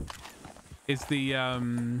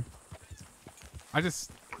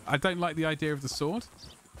I don't like the idea of the sword.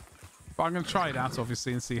 But I'm going to try it out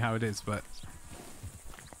obviously and see how it is. But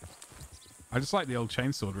I just like the old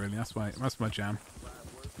chainsaw, really. That's my jam.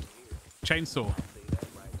 Chainsaw.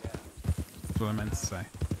 That's what I meant to say.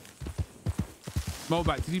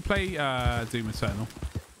 Molback, did you play Doom Eternal?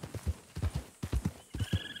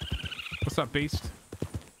 What's up, beast?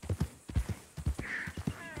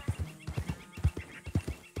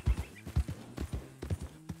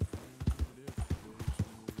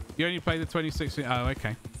 You only played the 2016. Oh,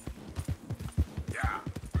 okay.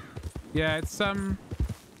 Yeah, it's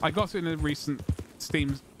I got it in a recent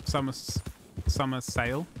Steam summer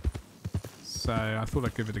sale, so I thought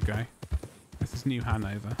I'd give it a go. This is New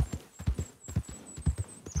Hanover.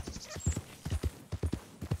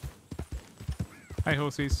 Hey,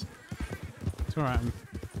 horsies. It's all right.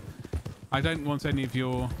 I don't want any of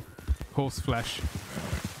your horse flesh.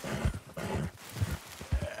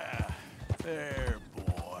 There,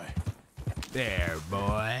 boy. There,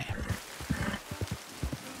 boy.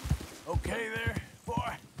 Okay there,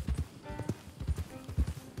 boy?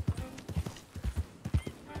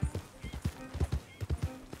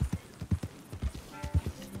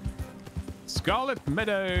 Scarlet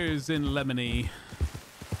Meadows in Lemony.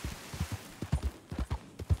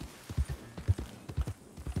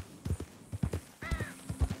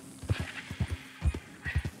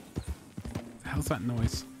 What the hell's that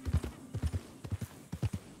noise?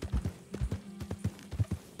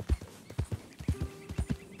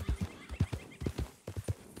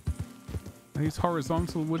 These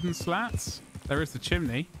horizontal wooden slats. There is the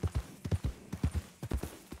chimney.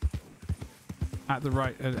 At the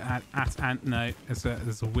right, no,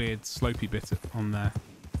 there's a weird slopey bit on there.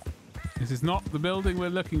 This is not the building we're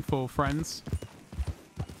looking for, friends.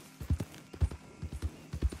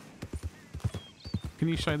 Can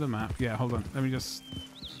you show the map? Yeah, hold on. Let me just...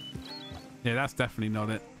 Yeah, that's definitely not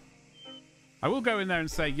it. I will go in there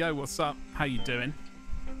and say, yo, what's up? How you doing?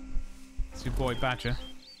 It's your boy Badger.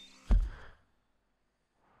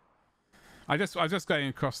 I was just going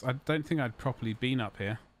across. I don't think I'd properly been up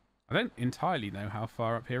here. I don't entirely know how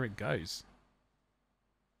far up here it goes.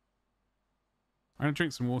 I'm going to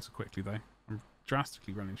drink some water quickly, though. I'm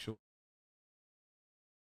drastically running short.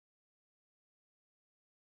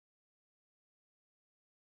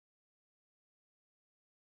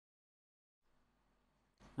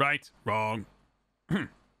 Right, wrong.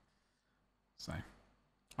 So,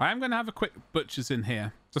 I am going to have a quick butcher's in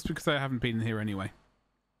here, just because I haven't been in here anyway.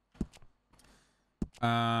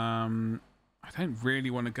 I don't really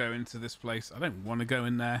want to go into this place. I don't want to go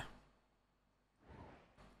in there.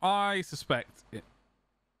 I suspect it.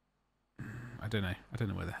 I don't know. I don't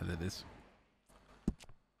know where the hell it is.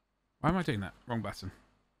 Why am I doing that? Wrong button.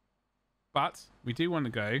 But we do want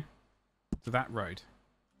to go to that road.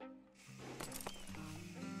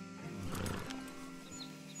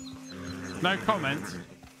 No comment.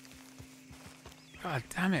 God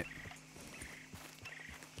damn it.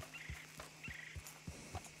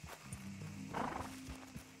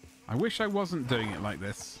 I wish I wasn't doing it like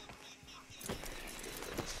this.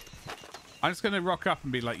 I'm just going to rock up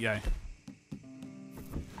and be like, yo.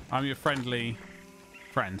 I'm your friendly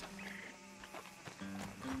friend.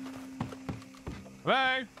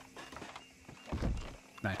 Hello?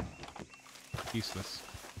 No. Useless.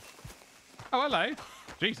 Oh, hello.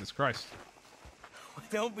 Jesus Christ.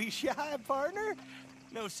 Don't be shy, partner.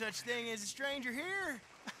 No such thing as a stranger here.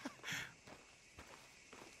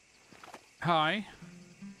 Hi.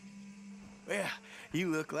 Well, you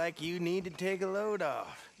look like you need to take a load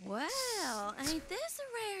off. Well, ain't this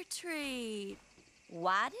a rare treat?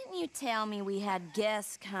 Why didn't you tell me we had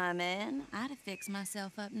guests coming? I'd have fixed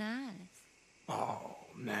myself up nice. Oh,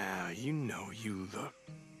 now you know you look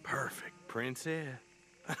perfect, princess.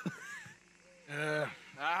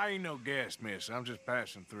 I ain't no guest, miss. I'm just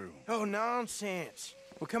passing through. Oh, nonsense.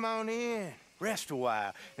 Well, come on in. Rest a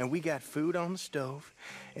while. And we got food on the stove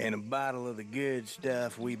and a bottle of the good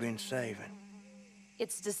stuff we've been saving.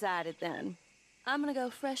 It's decided then. I'm gonna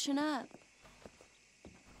go freshen up.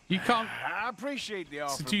 You can't I appreciate the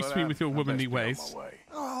offer, seduce me with your womanly ways.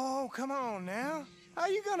 Oh, come on now. How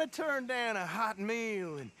you gonna turn down a hot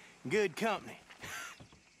meal and good company?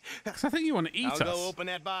 Because I think you want to eat us. I'll go open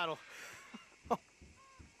that bottle.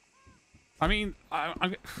 I mean, I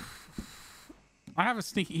have a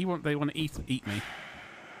sneaky. They want to eat me,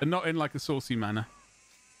 and not in like a saucy manner.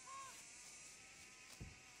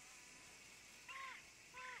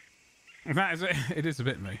 That is it is a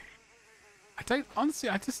bit me. I don't honestly.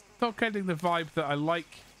 I just not getting the vibe that I like.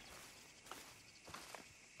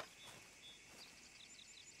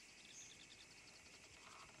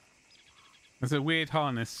 There's a weird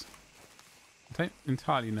harness. I don't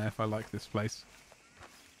entirely know if I like this place.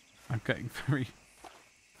 I'm getting very...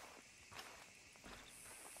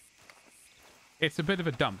 It's a bit of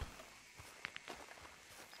a dump.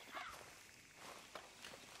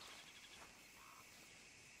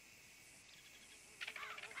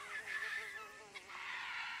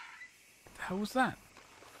 What the hell was that?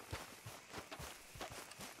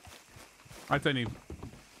 I don't even...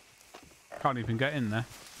 Can't even get in there.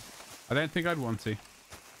 I don't think I'd want to.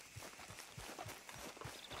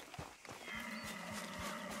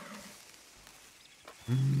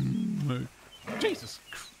 No. Jesus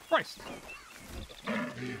Christ.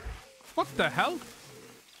 What the hell?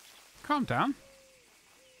 Calm down.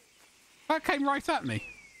 That came right at me.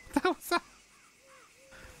 That was that.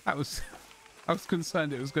 I was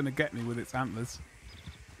concerned it was going to get me with its antlers.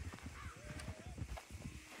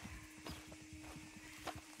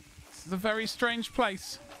 This is a very strange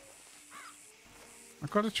place.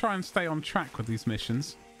 I've got to try and stay on track with these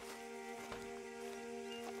missions.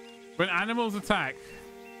 When animals attack.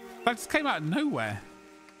 That just came out of nowhere.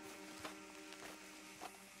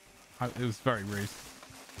 It was very rude.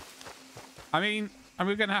 I mean,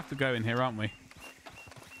 we're going to have to go in here, aren't we?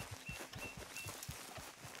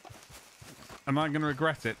 Am I going to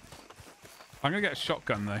regret it? I'm going to get a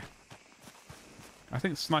shotgun, though. I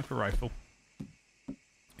think sniper rifle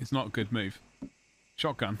is not a good move.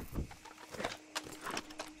 Shotgun.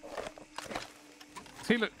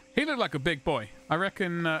 He looked like a big boy. I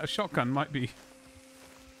reckon a shotgun might be...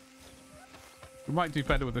 We might do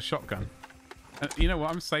better with a shotgun. You know what?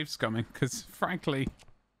 I'm safe scumming because, frankly,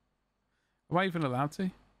 am I even allowed to?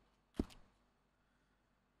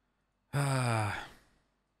 Come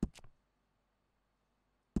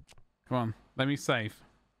on, let me save.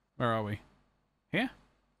 Where are we? Here?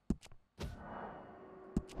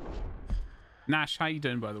 Nash, how you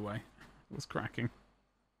doing, by the way? What's cracking?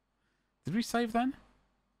 Did we save then?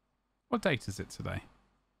 What date is it today?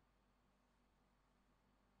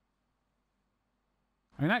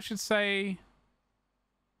 I mean, that should say...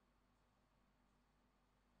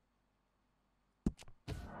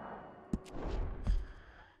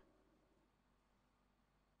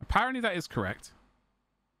 Apparently that is correct.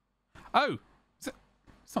 Oh,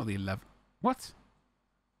 it's not the 11th. What?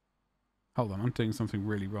 Hold on, I'm doing something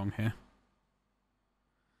really wrong here.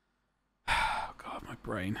 Oh God, my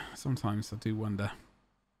brain. Sometimes I do wonder.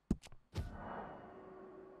 Do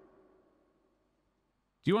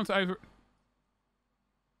you want to over...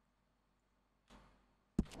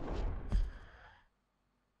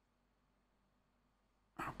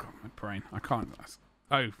 Oh God, my brain. I can't...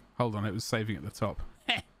 Oh, hold on. It was saving at the top.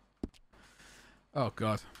 Oh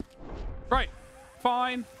God. Right.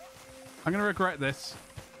 Fine. I'm going to regret this.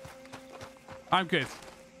 I'm good.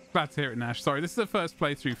 Glad to hear it, Nash. Sorry, this is the first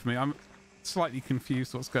playthrough for me. I'm slightly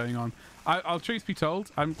confused what's going on. I'll truth be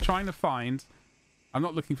told, I'm trying to find... I'm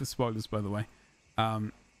not looking for spoilers, by the way.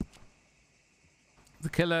 The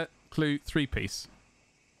killer clue 3-piece.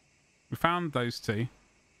 We found those two.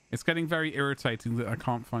 It's getting very irritating that I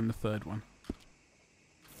can't find the third one.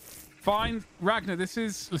 Fine. Ragnar, this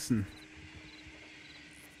is... Listen.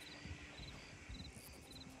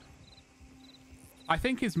 I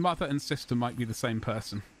think his mother and sister might be the same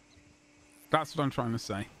person. That's what I'm trying to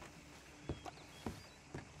say.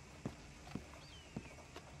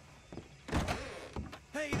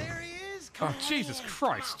 Hey, there he is. Oh, Jesus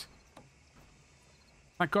Christ.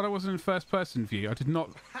 Thank God I wasn't in first person view. I did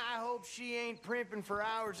not... I hope she ain't primping for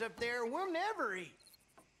hours up there. We'll never eat.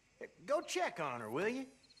 Go check on her, will you?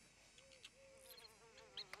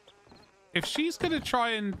 If she's going to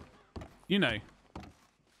try and, you know,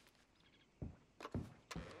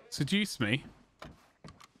 seduce me,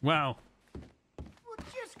 well... Well,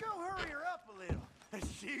 just go hurry her up a little.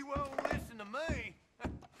 She won't listen to me.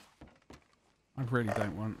 I really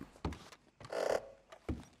don't want...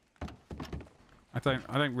 I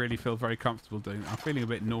don't really feel very comfortable doing that. I'm feeling a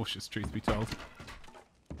bit nauseous, truth be told.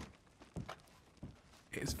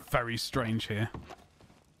 It's very strange here.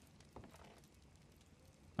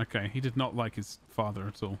 Okay, he did not like his father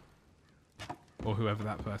at all. Or whoever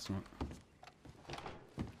that person was.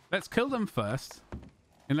 Let's kill them first.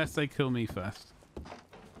 Unless they kill me first.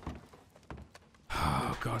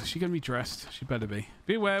 Oh God, is she going to be dressed? She better be.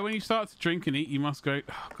 Be aware, when you start to drink and eat, you must go...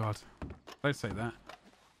 Oh God, don't say that.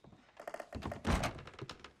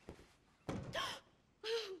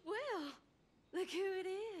 Well, look who it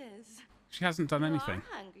is. She hasn't done anything. You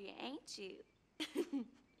are hungry, ain't you?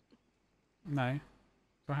 No.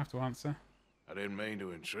 Do I have to answer? I didn't mean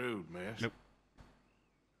to intrude, miss. Nope.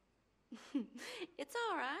 It's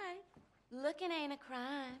all right. Looking ain't a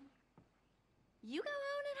crime. You go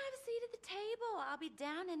on and have a seat at the table. I'll be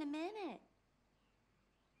down in a minute.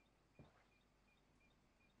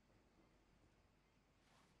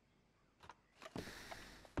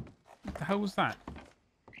 What the hell was that?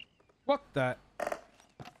 What the...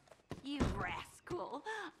 You rascal.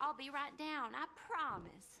 I'll be right down, I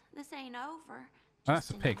promise. This ain't over. Oh, that's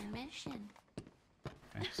a pig. Mission.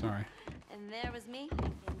 Okay, sorry. And there was me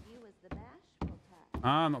thinking you was the bashful type.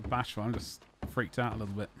 Ah, not bashful. I'm just freaked out a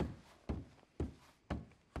little bit.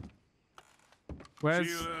 Where's...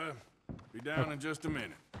 She'll be down in just a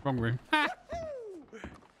minute. Wrong room. That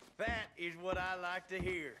is what I like to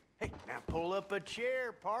hear. Hey, now pull up a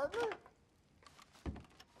chair, partner.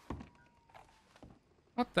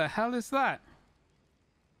 What the hell is that?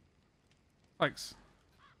 Thanks.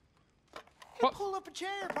 What? Pull up a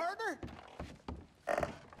chair, partner.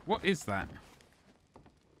 What is that?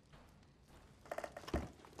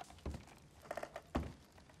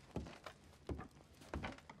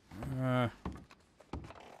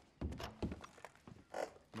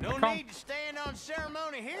 No need to stand on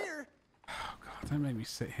ceremony here. Oh God, don't make me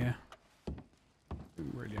sit here.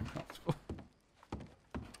 I'm really uncomfortable.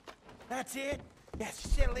 That's it. Yes,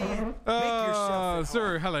 settle in. Make yourself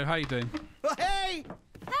Zuru, hello, how you doing? Oh, hey!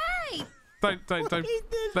 Hey! Don't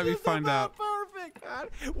let me find out.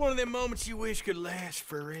 Perfect. One of them moments you wish could last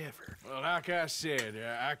forever. Well, like I said,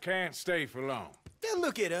 I can't stay for long. Now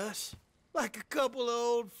look at us, like a couple of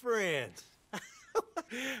old friends.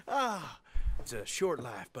 It's a short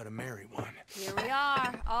life, but a merry one. Here we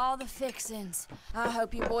are, all the fixins'. I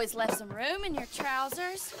hope you boys left some room in your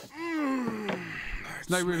trousers. There's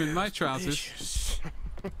no room in my trousers.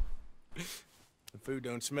 The food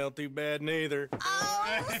don't smell too bad neither.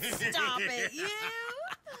 Oh, stop it, you!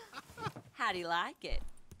 How do you like it?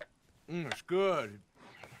 It's good.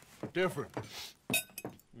 Different.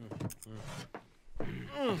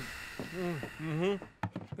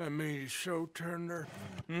 That meat is so tender.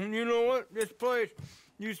 You know what? This place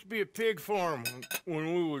used to be a pig farm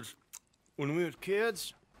when we was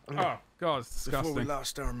kids. Oh God, it's disgusting. Before we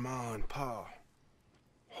lost our ma and pa.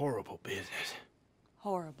 Horrible business.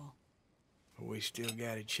 Horrible. But we still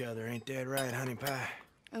got each other, ain't that right, honey pie?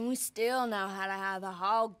 And we still know how to have a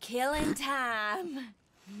hog killing time.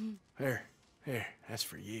 Here, that's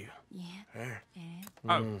for you. Yeah. There.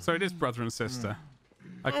 Oh, so it is brother and sister.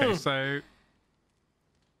 Okay, so...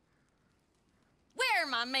 Where are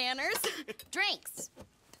my manners? Drinks.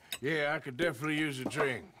 Yeah, I could definitely use a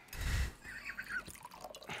drink.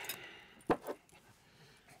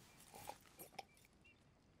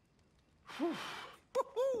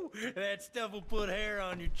 That stuff will put hair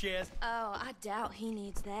on your chest. Oh, I doubt he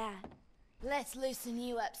needs that. Let's loosen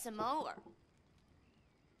you up some more.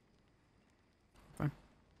 Fine.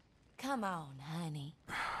 Come on, honey.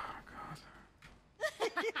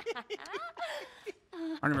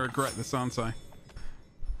 I'm gonna regret this, aren't I?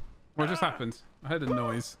 What just happened? I heard a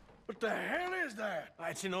noise. What the hell is that?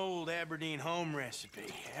 It's an old Aberdeen home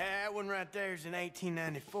recipe. That one right there is in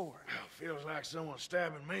 1894. Feels like someone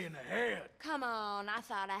stabbing me in the head. Come on, I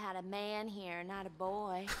thought I had a man here, not a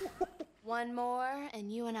boy. One more,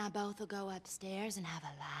 and you and I both will go upstairs and have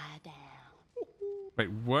a lie down. Wait,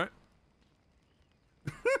 what?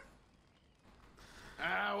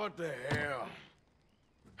 What the hell?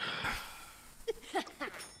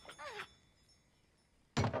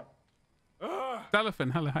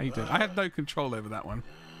 Delphine, hello, how you doing? I had no control over that one.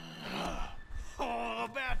 Oh,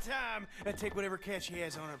 about time. Now take whatever cat she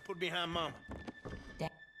has on her and put it behind Mama.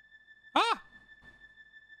 Ah!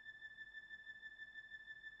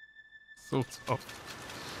 Sort of.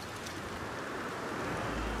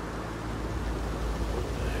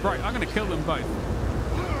 Right, I'm gonna kill them both.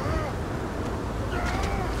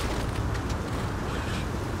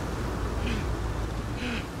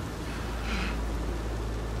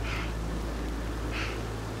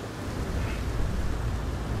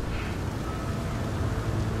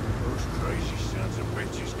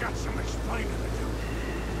 Got some explaining to do.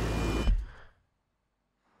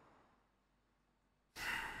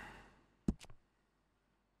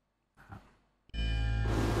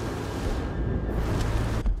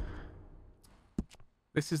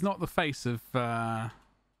 This is not the face of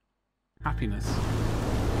happiness.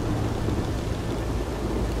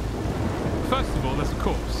 First of all, there's a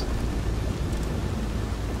corpse.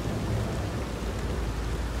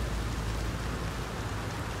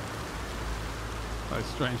 Hello,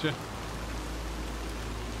 stranger.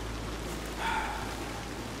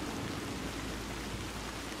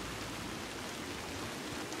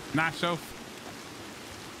 Nah, shelf.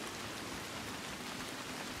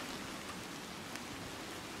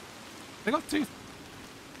 They got two.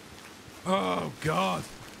 Oh, God.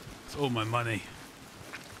 It's all my money.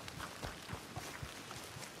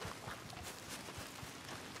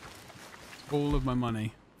 All of my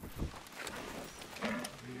money.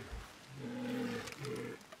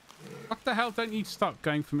 What the hell? Don't you stop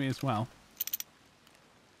going for me as well?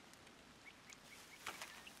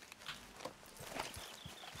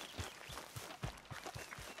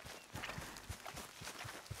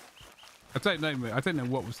 I don't know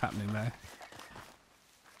what was happening there.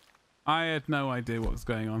 I had no idea what was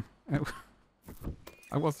going on.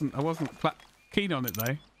 I wasn't keen on it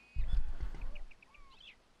though.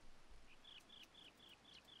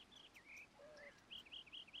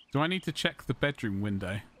 Do I need to check the bedroom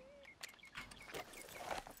window?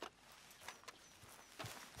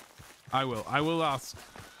 I will ask.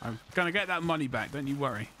 I'm gonna get that money back. Don't you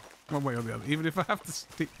worry. One way or the other. Even if I have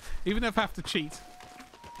to cheat.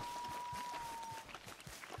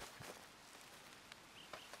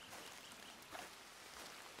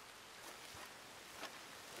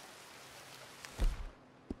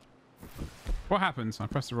 What happens? I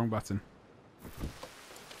pressed the wrong button.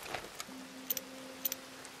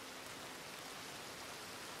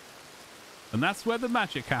 And that's where the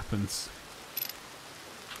magic happens.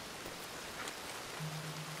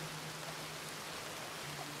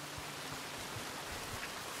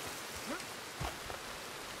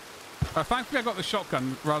 Thankfully I got the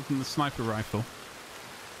shotgun rather than the sniper rifle.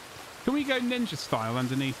 Can we go ninja style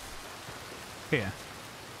underneath here?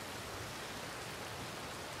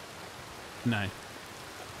 No.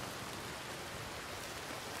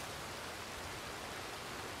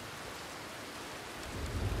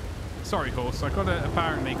 Sorry, horse.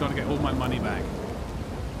 Apparently got to get all my money back.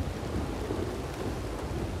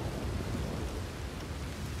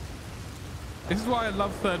 This is why I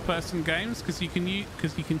love third-person games, because you can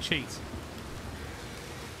cheat.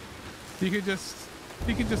 You can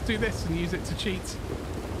just do this and use it to cheat.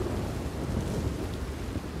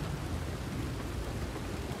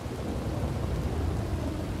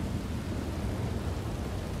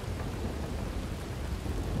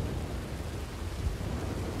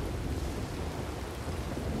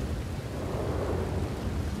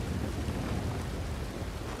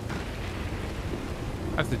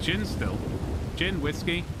 That's the gin still. Gin,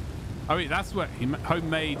 whiskey. Oh, wait, that's what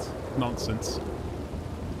homemade nonsense.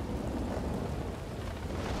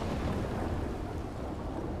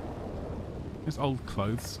 There's old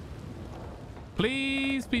clothes.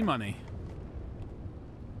 Please be money.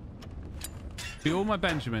 Be all my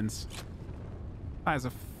Benjamins. That is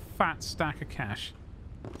a fat stack of cash.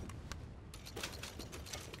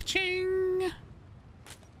 Ka-ching!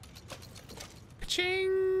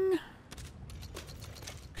 Ka-ching!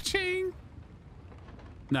 Ka-ching!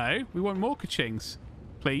 No, we want more ka-chings.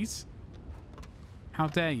 Please. How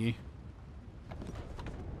dare you?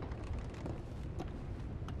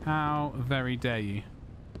 How very dare you?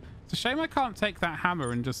 It's a shame I can't take that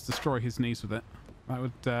hammer and just destroy his knees with it. That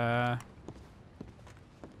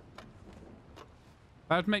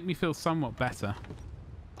would make me feel somewhat better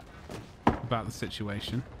about the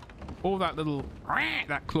situation. Or that little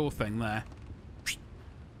that claw thing there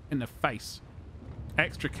in the face.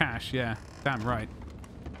 Extra cash, yeah, damn right.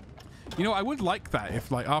 You know, I would like that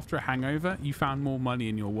if, like, after a hangover, you found more money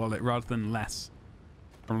in your wallet rather than less.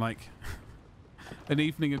 From, like, an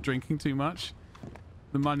evening of drinking too much.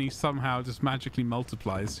 The money somehow just magically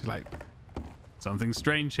multiplies. You're like, something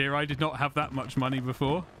strange here. I did not have that much money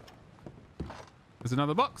before. There's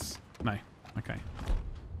another box? No. Okay.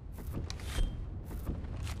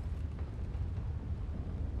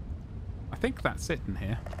 I think that's it in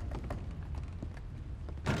here.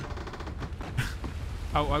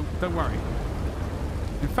 Oh, don't worry.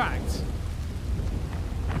 In fact,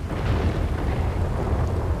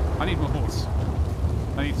 I need my horse.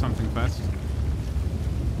 I need something first.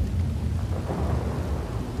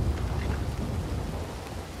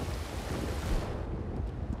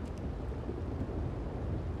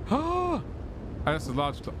 Oh, that's a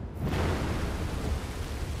large clock.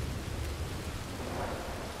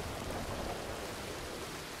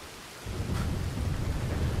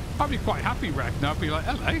 I'd be quite happy, Ragnar. I'd be like,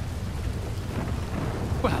 hello.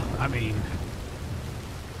 Well, I mean,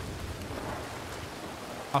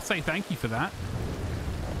 I'll say thank you for that.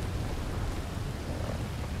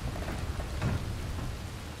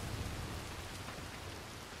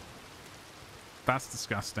 That's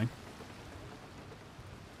disgusting.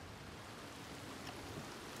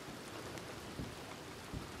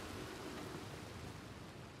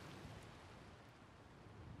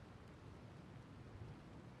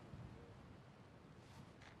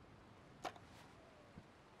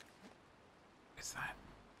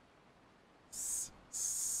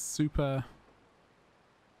 Super.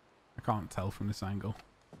 I can't tell from this angle.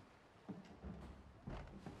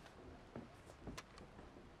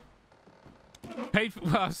 Paid for,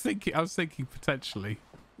 well, I was thinking potentially,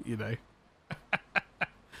 you know.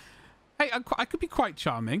 Hey, I could be quite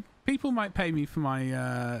charming. People might pay me for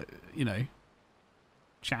my, you know,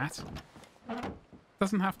 chat. It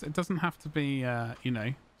doesn't have to be, you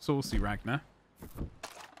know, saucy, Ragnar.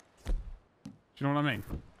 Do you know what I mean?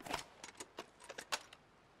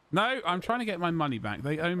 No, I'm trying to get my money back.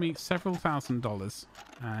 They owe me several $1,000s.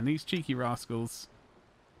 And these cheeky rascals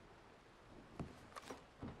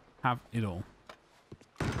have it all.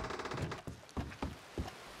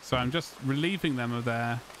 So I'm just relieving them of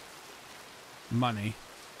their money.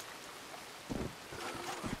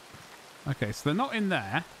 Okay, so they're not in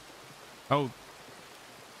there. Oh.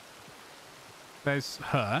 There's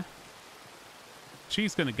her.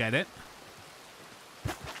 She's going to get it.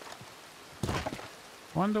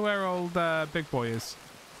 Wonder where old Big Boy is.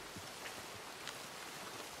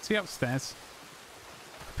 Is he upstairs?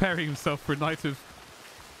 Preparing himself for a night of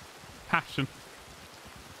passion.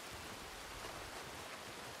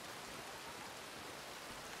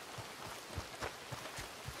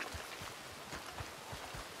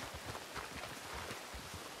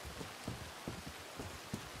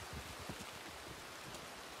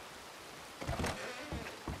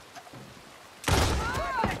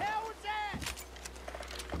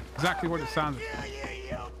 Exactly what it sounded.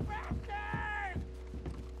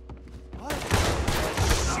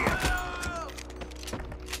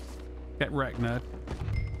 Get wrecked, nerd.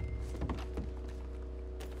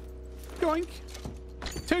 Yoink.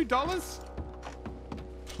 $2?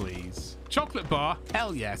 Please. Chocolate bar?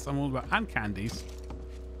 Hell yes. I'm all about... And candies.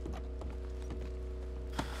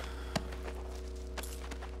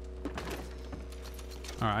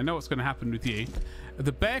 Alright, I know what's going to happen with you.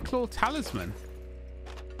 The Bear Claw Talisman.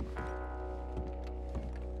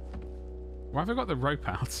 Why have I got the rope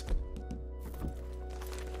out?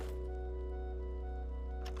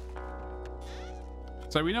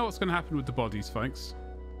 So we know what's going to happen with the bodies, folks.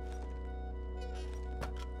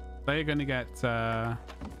 They are going to get,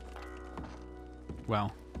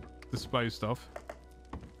 well, disposed of.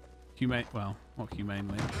 Well, Not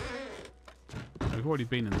humanely. Oh, we've already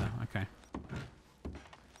been in there. Okay.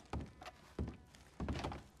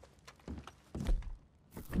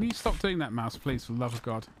 Can you stop doing that, mouse, please, for the love of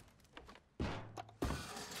God?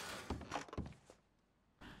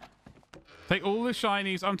 Take all the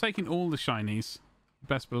shinies. I'm taking all the shinies.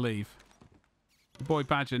 Best believe. The boy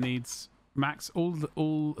Badger needs max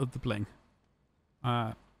all of the bling.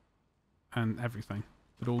 And everything.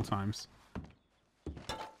 At all times.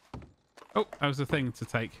 Oh, that was a thing to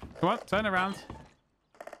take. Come on, turn around.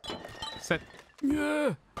 Set.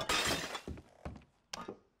 Yeah.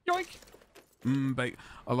 Yoink!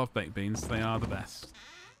 I love baked beans. They are the best.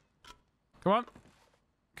 Come on.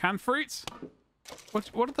 Canned fruits? What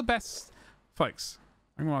are the best... Folks,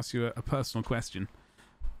 I'm going to ask you a personal question.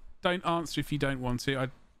 Don't answer if you don't want to. I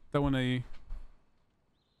don't want to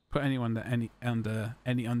put anyone under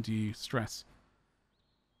any undue stress.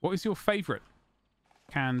 What is your favourite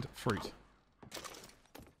canned fruit?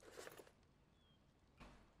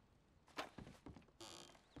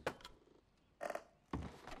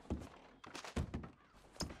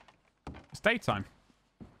 It's daytime.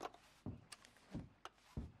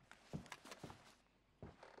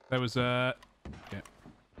 There was a... Yeah.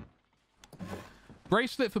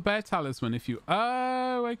 Bracelet for Bear Talisman if you...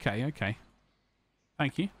 Oh, okay, okay.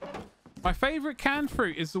 Thank you. My favourite canned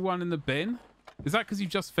fruit is the one in the bin. Is that because you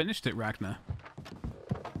just finished it, Ragnar?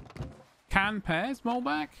 Canned pears,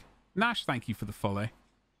 Molback? Nash, thank you for the follow.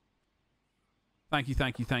 Thank you,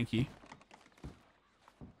 thank you, thank you.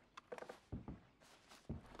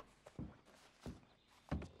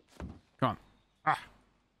 Come on. Ah.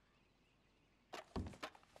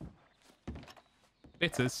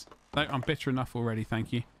 Bitters. No, I'm bitter enough already,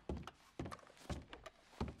 thank you.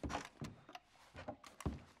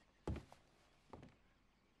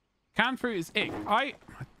 Canned fruit is ick.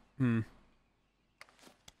 I'm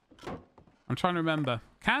trying to remember.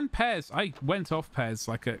 Canned pears. I went off pears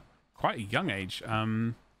like at quite a young age.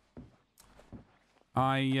 I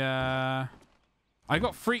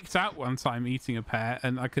got freaked out one time eating a pear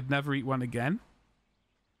and I could never eat one again.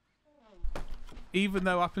 Even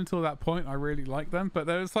though up until that point I really liked them, but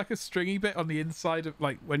there was like a stringy bit on the inside of,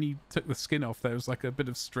 like, when you took the skin off, there was like a bit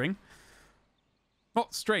of string.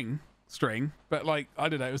 Not string, but like, I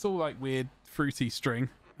don't know, it was all like weird fruity string,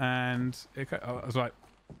 and I was like,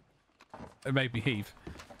 it made me heave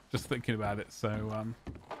just thinking about it. So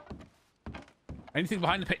anything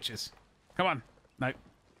behind the pictures? Come on. No.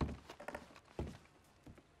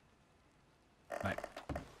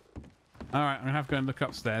 All right, I'm gonna have to go and look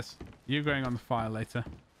upstairs. You're going on the fire later.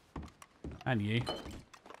 And you.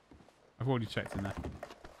 I've already checked in there.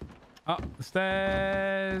 Up the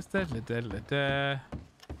stairs. Da, da, da, da, da.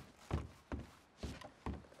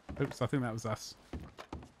 Oops, I think that was us.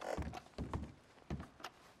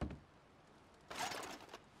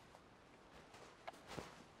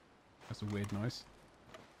 That's a weird noise.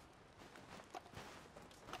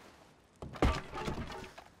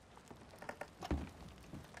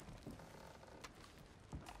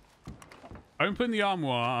 Open the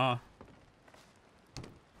armoire.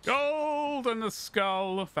 Gold and the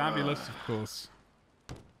skull. Fabulous, of course.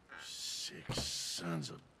 Sick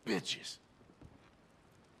sons of bitches.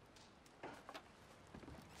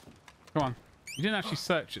 Come on. You didn't actually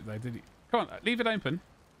search it, though, did you? Come on, leave it open.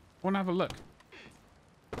 I want to have a look.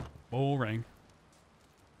 Boring.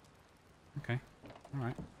 Okay. All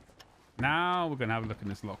right. Now we're going to have a look in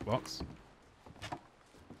this lockbox.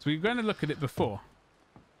 So we were going to look at it before.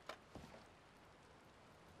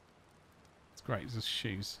 It's great. It's just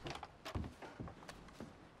shoes.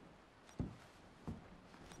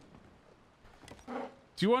 Do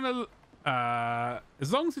you want to...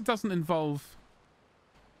 as long as it doesn't involve...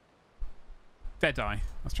 Deadeye. I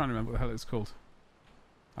was trying to remember what the hell it's called.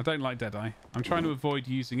 I don't like Deadeye. I'm trying to avoid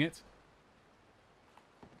using it.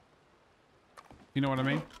 You know what I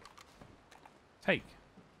mean? Take.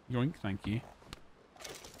 Yoink, thank you.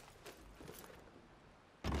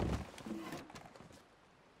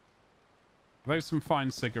 Those some fine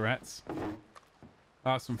cigarettes.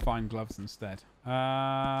 Some fine gloves instead.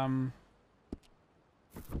 We're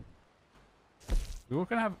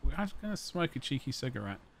gonna smoke a cheeky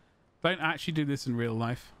cigarette. Don't actually do this in real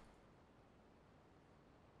life.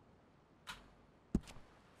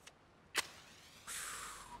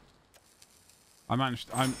 I managed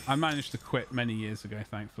to quit many years ago,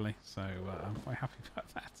 thankfully, so I'm quite happy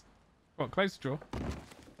about that. What, close the drawer?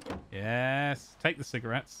 Yes, take the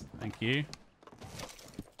cigarettes. Thank you.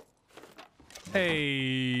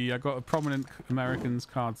 Hey, I got a prominent Americans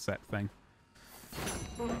card set thing.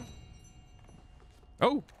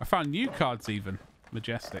 Oh, I found new cards even.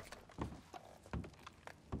 Majestic.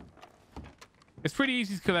 It's pretty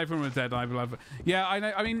easy to kill everyone with Deadeye, but yeah, I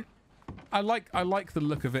know. I mean, I like the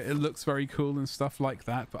look of it. It looks very cool and stuff like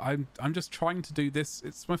that. But I'm just trying to do this.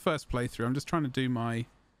 It's my first playthrough. I'm just trying to do my.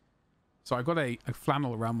 So I've got a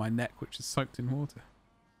flannel around my neck which is soaked in water.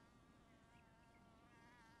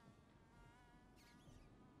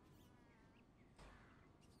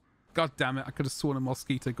 God damn it! I could have sworn a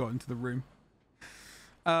mosquito got into the room.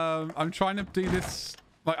 I'm trying to do this.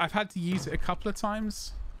 Like, I've had to use it a couple of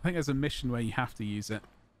times. I think there's a mission where you have to use it.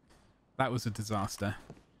 That was a disaster.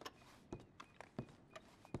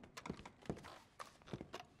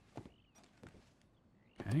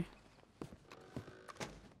 Okay.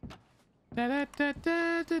 Da, da, da,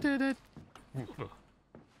 da, da, da, da.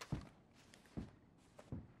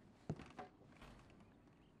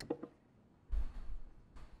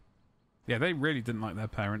 Yeah, they really didn't like their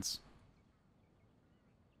parents.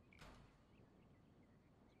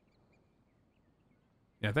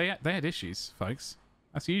 Yeah, they had issues, folks.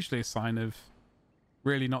 That's usually a sign of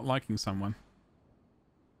really not liking someone.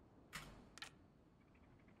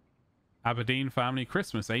 Aberdeen Family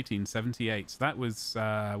Christmas, 1878. That was,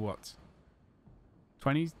 what?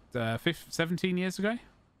 17 years ago?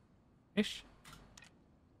 Ish?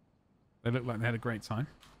 They look like they had a great time.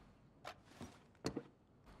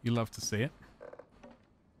 You love to see it.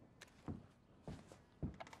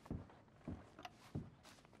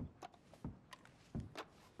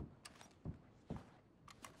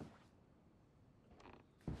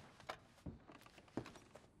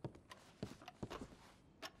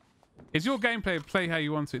 Is your gameplay play how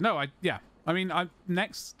you want to? No, yeah. I mean,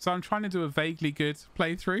 so I'm trying to do a vaguely good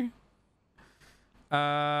playthrough.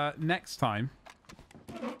 Next time,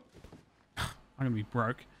 I'm gonna be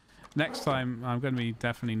broke. Next time, I'm gonna be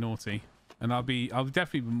definitely naughty, and I'll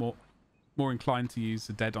definitely be more inclined to use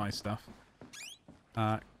the Deadeye stuff.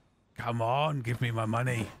 Come on, give me my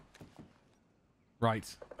money.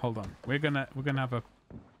 Right, hold on. We're gonna have a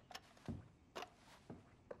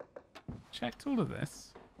checked all of this.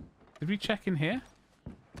 Did we check in here?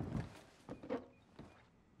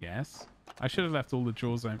 Yes. I should have left all the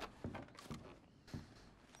drawers open.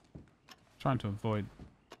 Trying to avoid.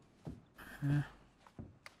 There's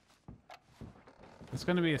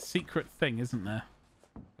going to be a secret thing, isn't there?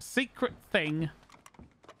 A secret thing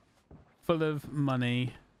full of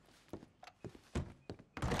money.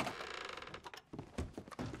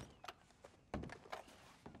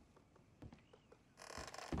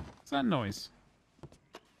 What's that noise?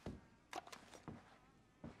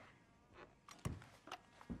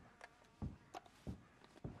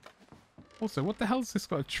 Also, what the hell's this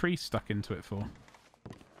got a tree stuck into it for?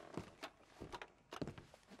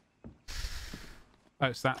 Oh,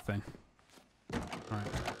 it's that thing. Right.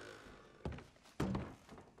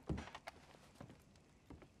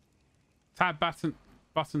 Tab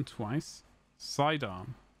button twice.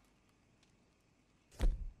 Sidearm.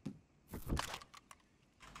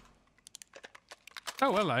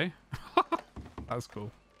 Oh, hello. That's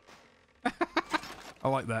cool. I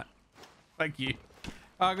like that. Thank you.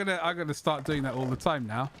 I'm gonna start doing that all the time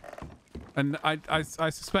now, and I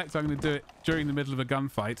suspect I'm gonna do it during the middle of a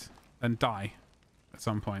gunfight and die at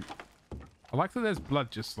some point. I like that there's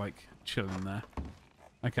blood just like chilling there.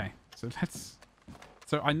 Okay,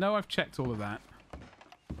 so I know I've checked all of that.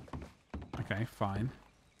 Okay, fine.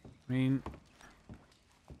 I mean,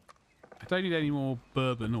 I don't need any more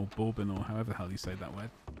bourbon or bourbon or however the hell you say that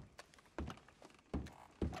word.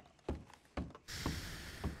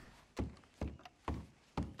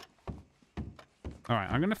 Alright,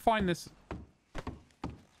 I'm going to find this...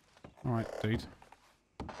 Alright, dude.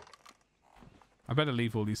 I better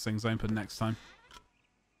leave all these things open next time.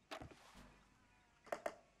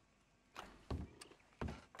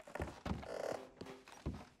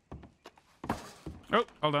 Oh,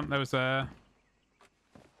 hold on. There was a...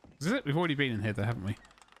 Is this it? We've already been in here, though, haven't we?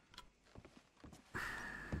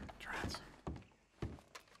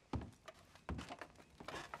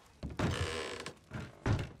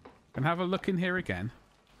 Can have a look in here again.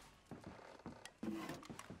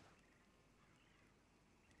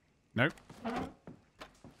 Nope.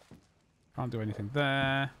 Can't do anything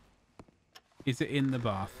there. Is it in the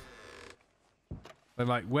bath? They're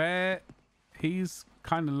like, where... He's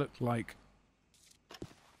kind of looked like...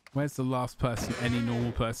 Where's the last person any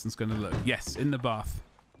normal person's going to look? Yes, in the bath.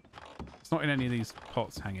 It's not in any of these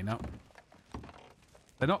pots hanging up.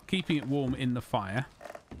 They're not keeping it warm in the fire.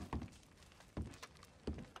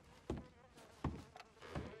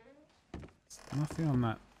 Nothing on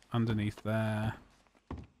that underneath there.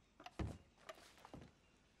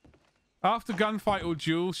 After gunfight or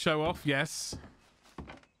duel, show off, yes.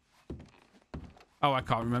 Oh, I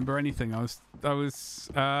can't remember anything. I was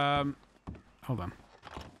Hold on.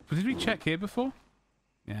 Did we check here before?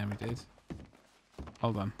 Yeah, we did.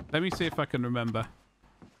 Hold on. Let me see if I can remember.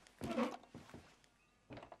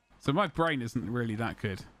 So my brain isn't really that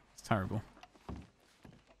good. It's terrible.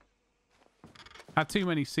 I had too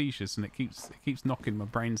many seizures and it keeps knocking my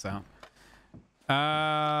brains out.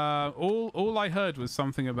 All I heard was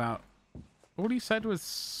something about. All he said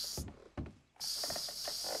was.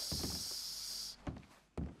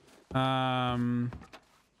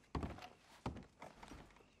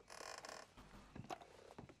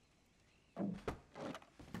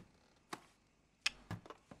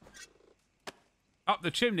 Up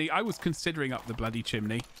the chimney. I was considering up the bloody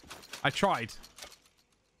chimney. I tried.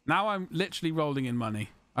 Now I'm literally rolling in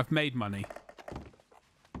money. I've made money.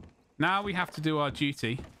 Now we have to do our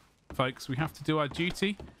duty, folks. We have to do our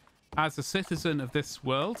duty as a citizen of this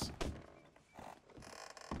world.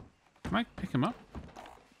 Can I pick him up?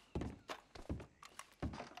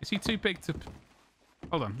 Is he too big to...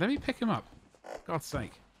 Hold on. Let me pick him up. For God's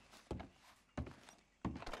sake.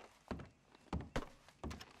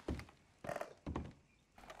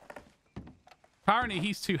 Apparently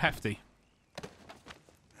he's too hefty.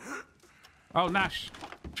 Oh, Nash.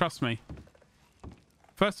 Trust me.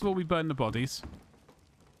 First of all, we burn the bodies.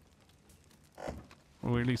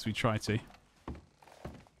 Or at least we try to.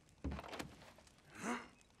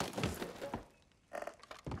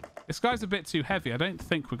 This guy's a bit too heavy. I don't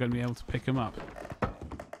think we're going to be able to pick him up.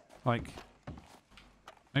 Like,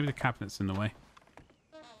 maybe the cabinet's in the way.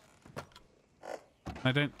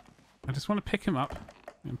 I just want to pick him up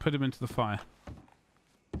and put him into the fire.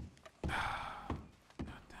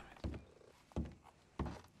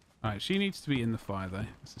 Alright, she needs to be in the fire, though.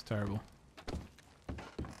 This is terrible.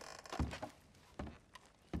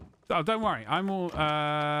 Oh, don't worry. I'm all...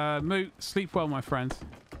 Moot, sleep well, my friend.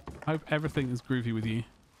 Hope everything is groovy with you.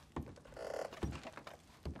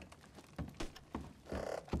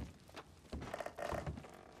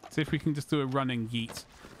 See if we can just do a running yeet.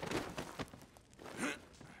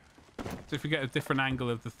 See if we get a different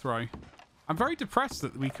angle of the throw. I'm very depressed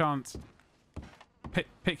that we can't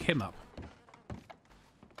pick him up.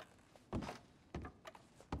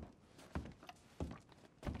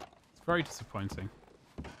 Very disappointing.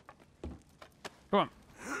 Come on.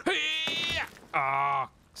 Ah,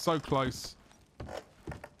 so close.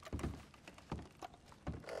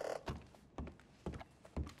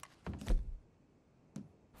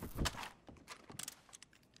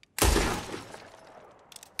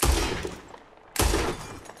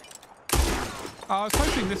 I was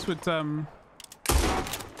hoping this would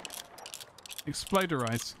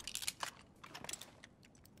exploderize.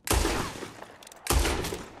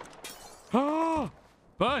 Oh!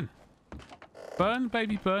 Burn! Burn,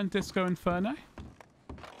 baby, burn, Disco Inferno.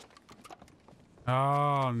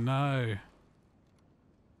 Oh, no.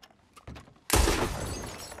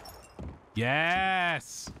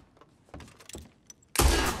 Yes!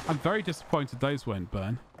 I'm very disappointed those won't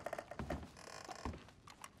burn.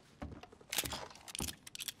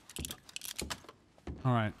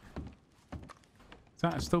 Alright. Is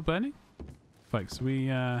that still burning? Folks, we,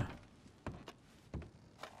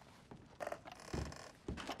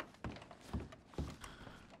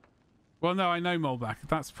 Well, no, I know Molback.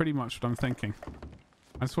 That's pretty much what I'm thinking.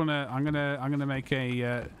 I just wanna... I'm gonna make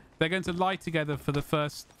a... they're going to lie together for the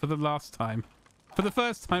last time. For the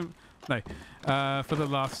first time... No. For the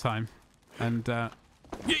last time. And,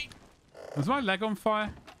 Yeet! Was my leg on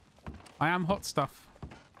fire? I am hot stuff.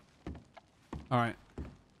 Alright.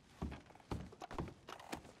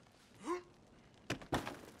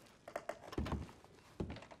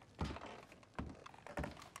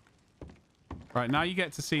 Right, now you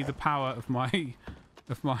get to see the power of my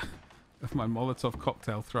Molotov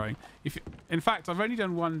cocktail throwing. In fact, I've only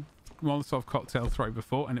done one Molotov cocktail throw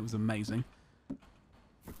before, and it was amazing.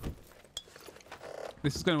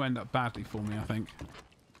 This is going to end up badly for me, I think.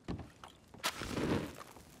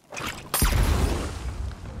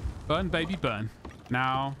 Burn, baby, burn.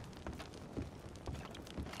 Now.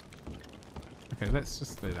 Okay, let's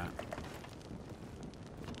just do that.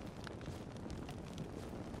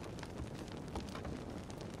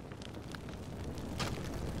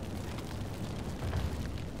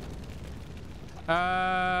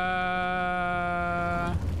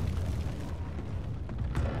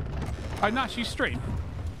 Oh, Nash, you stream?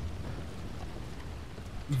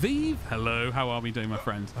 Vive, hello. How are we doing, my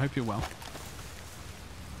friends? I hope you're well.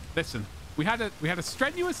 Listen, we had a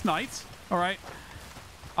strenuous night. All right,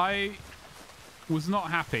 I was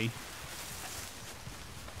not happy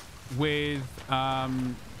with. I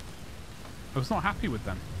was not happy with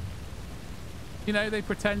them. You know, they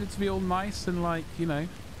pretended to be all nice and like, you know,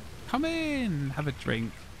 come in, have a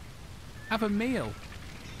drink. Have a meal.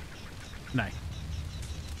 No.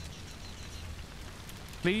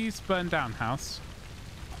 Please burn down, house.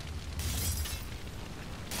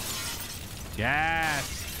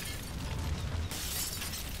 Yes.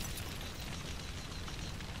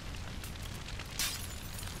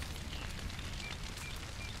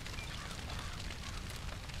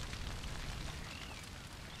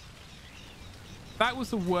 That was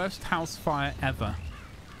the worst house fire ever.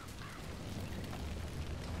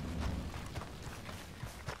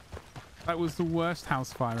 That was the worst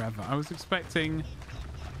house fire ever. I was expecting...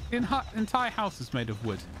 The entire house is made of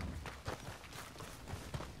wood.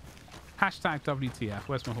 Hashtag WTF.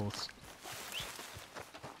 Where's my horse?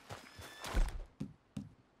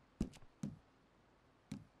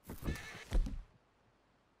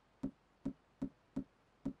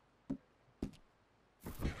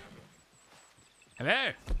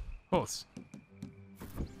 Hello, horse.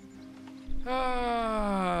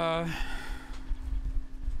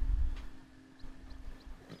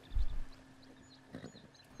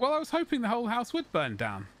 Well, I was hoping the whole house would burn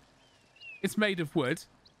down. It's made of wood.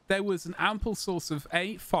 There was an ample source of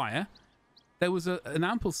fire. There was an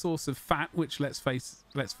ample source of fat, which let's face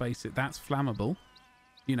it, that's flammable.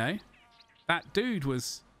 You know, that dude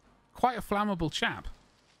was quite a flammable chap.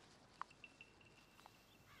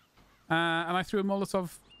 And I threw a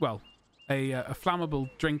Molotov, well, a flammable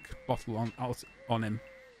drink bottle on him.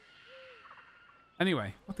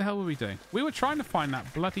 Anyway, what the hell were we doing? We were trying to find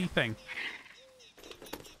that bloody thing.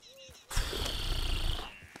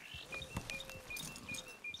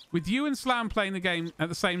 With you and Slam playing the game at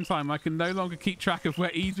the same time, I can no longer keep track of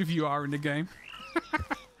where either of you are in the game.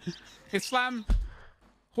 Is Slam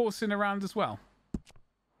horsing around as well?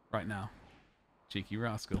 Right now. Cheeky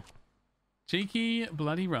rascal. Cheeky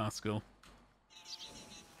bloody rascal.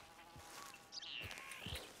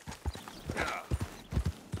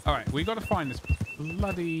 Alright, we got to find this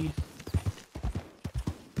bloody...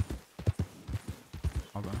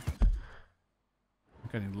 Hold on. I'm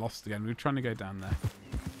getting lost again. We were trying to go down there.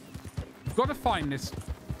 We've got to find this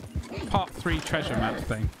part 3 treasure map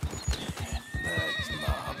thing. That's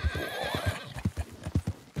my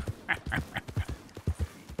boy.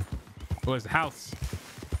 Where's the house?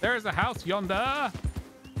 There is a house yonder.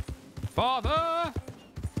 Father.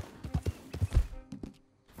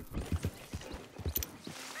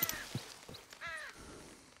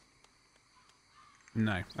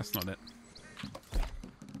 No, that's not it.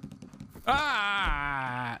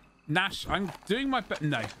 Ah! Nash, I'm doing my best.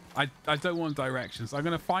 No, I don't want directions. I'm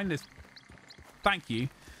going to find this. Thank you.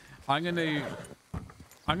 I'm going to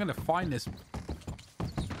find this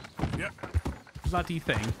bloody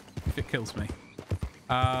thing if it kills me.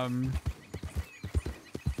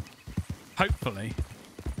 Hopefully.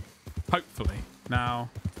 Now,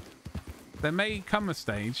 there may come a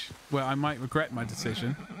stage where I might regret my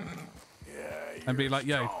decision and be like,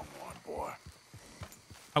 yo,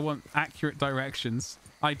 I want accurate directions.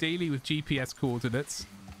 Ideally with GPS coordinates.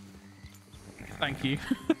 Thank you.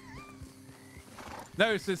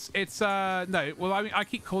 No, it's no. Well, I mean, I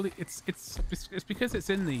keep calling it. It's because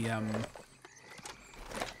it's in the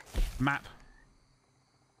map.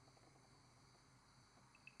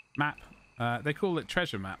 They call it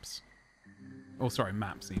treasure maps. Oh, sorry,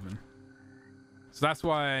 maps even. So that's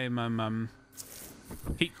why I'm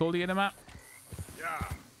keep calling it a map. Yeah.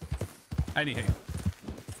 Anywho,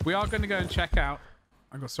 we are going to go and check out.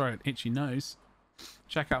 I got an itchy nose.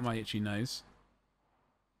 Check out my itchy nose.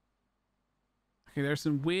 Okay, there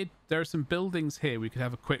are some buildings here we could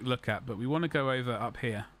have a quick look at, but we want to go over up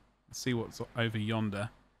here and see what's over yonder.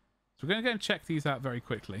 So we're going to go and check these out very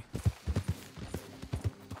quickly.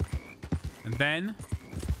 And then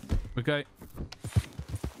we go.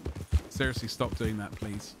 Seriously, stop doing that,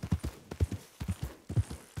 please.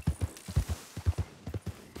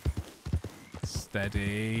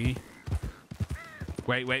 Steady.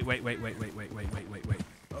 Wait. Okay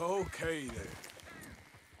then.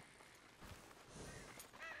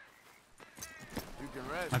 You can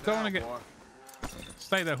rest I don't want to get... boy.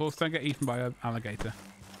 Stay there, horse. Don't get eaten by an alligator.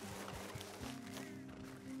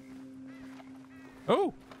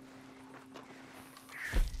 Oh!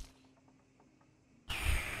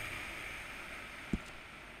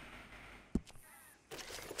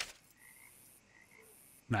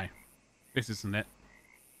 No. This isn't it.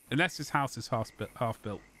 Unless this house is half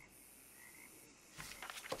built.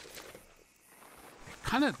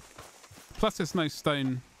 Kind of... Plus there's no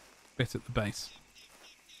stone bit at the base.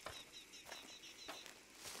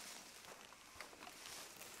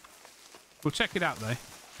 We'll check it out though.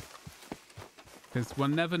 Because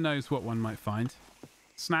one never knows what one might find.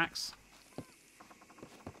 Snacks.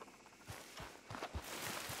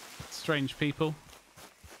 strange people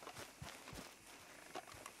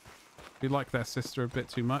who like their sister a bit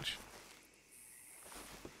too much.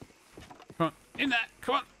 Come on, in there!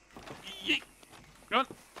 Come on! Yeet. Come on!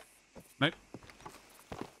 Nope.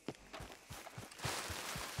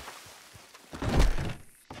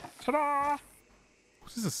 Ta-da!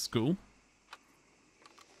 This is a school.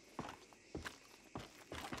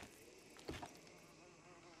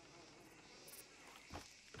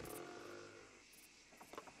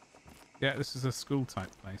 Yeah, this is a school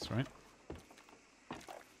type place, right?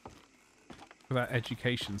 For that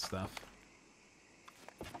education stuff.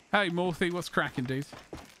 Hey, Morthy, what's cracking, dude?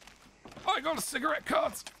 I got a cigarette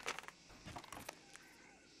card!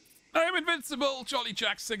 I am invincible! Jolly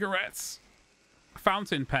Jack cigarettes!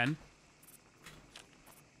 Fountain pen.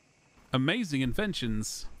 Amazing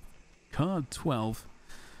inventions. Card 12.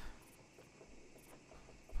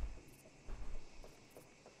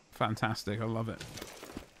 Fantastic, I love it.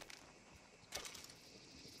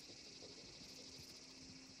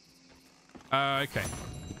 Okay.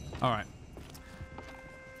 All right.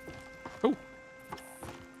 Oh.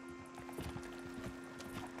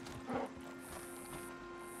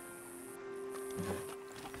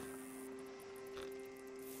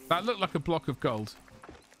 That looked like a block of gold.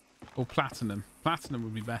 Or platinum. Platinum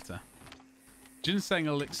would be better. Ginseng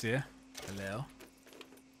elixir. Hello.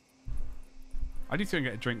 I need to go and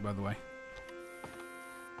get a drink, by the way.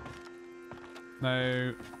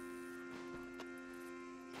 No.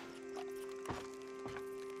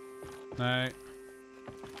 No.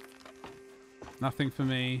 Nothing for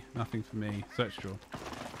me. Nothing for me. Search drawer.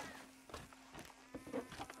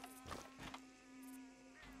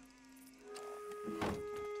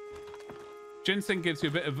 Ginseng gives you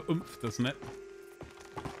a bit of oomph, doesn't it?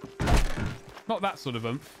 Not that sort of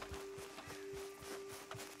oomph.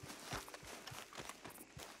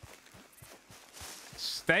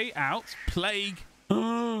 Stay out, plague.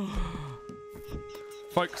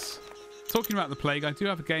 Folks, talking about the plague, I do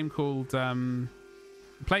have a game called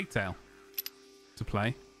Plague Tale to play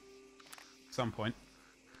at some point.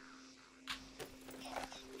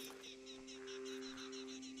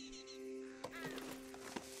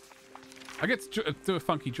 I get to do a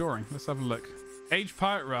funky drawing. Let's have a look. Aged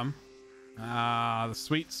pirate rum. Ah, the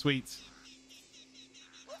sweet, sweet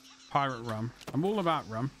pirate rum. I'm all about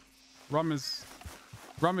rum. Rum is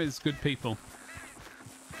good people.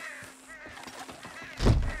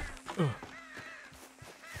 Ugh.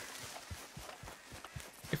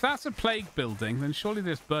 If that's a plague building, then surely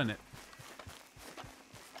they just burn it.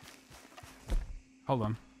 Hold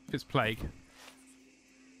on. If it's plague,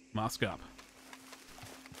 mask up.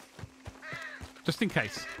 Just in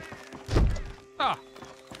case. Ah!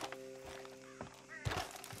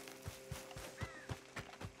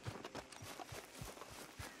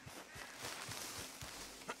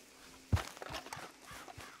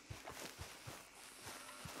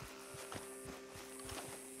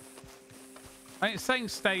 I mean, it's saying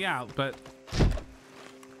stay out, but I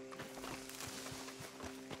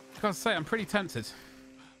gotta say, I'm pretty tempted.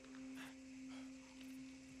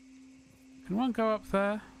 Can one go up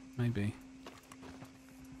there? Maybe.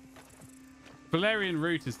 Valerian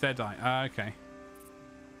root is Deadeye. Okay.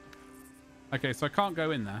 Okay, so I can't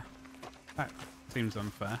go in there. That seems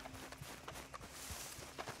unfair.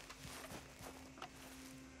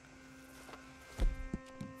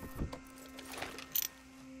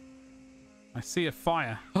 I see a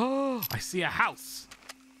fire. Oh, I see a house.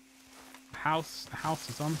 The house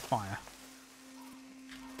is on fire.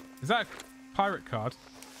 Is that a pirate card?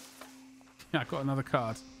 Yeah, I got another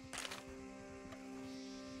card.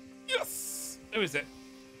 Yes! Who is it?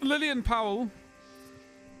 Lillian Powell.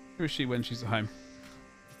 Who is she when she's at home?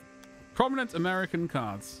 Prominent American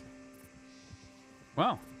cards.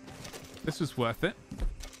 Well, this was worth it.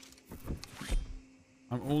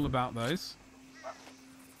 I'm all about those.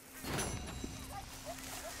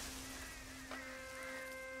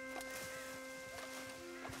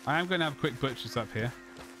 I am going to have a quick butcher's up here.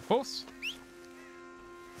 Horse.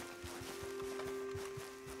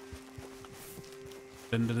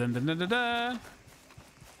 Dun, dun, dun, dun, dun, dun, dun.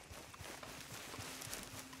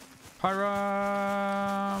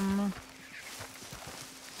 Pyram.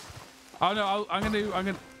 Oh no, I'm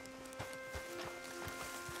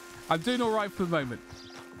doing all right for the moment.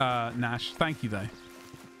 Nash, thank you though.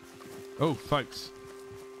 Oh, folks,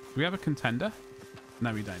 do we have a contender?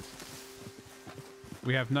 No, we don't.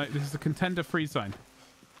 We have no. This is a contender-free zone.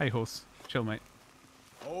 Hey, horse, chill, mate.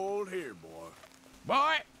 Hold here, boy.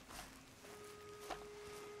 Boy.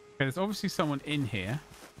 Okay, there's obviously someone in here.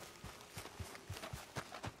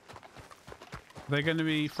 Are they going to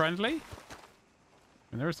be friendly?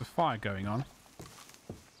 And there is a fire going on.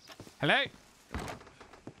 Hello?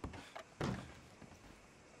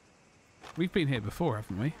 We've been here before,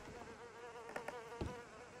 haven't we?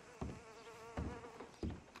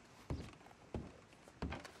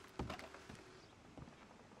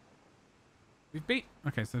 We've been...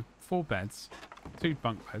 Okay, so 4 beds. 2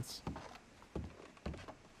 bunk beds.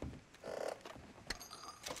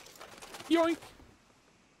 Yoink!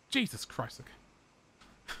 Jesus Christ. Okay.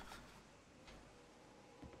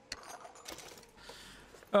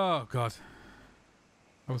 Oh, God.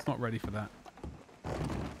 I was not ready for that.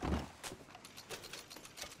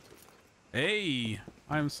 Hey!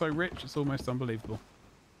 I am so rich, it's almost unbelievable.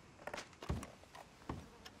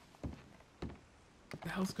 What the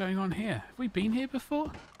hell's going on here? Have we been here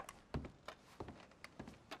before?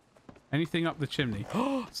 Anything up the chimney?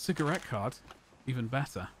 Oh, cigarette card. Even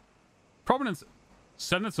better. Prominence.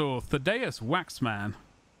 Senator Thaddeus Waxman.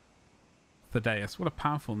 Thaddeus. What a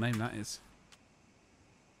powerful name that is.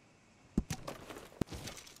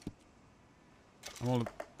 I'm all...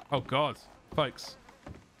 Oh, God. Folks.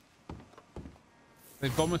 They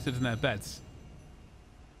vomited in their beds.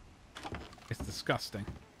 It's disgusting.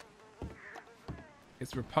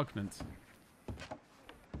 It's repugnant.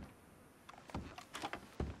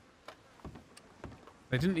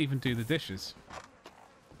 They didn't even do the dishes.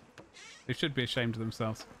 They should be ashamed of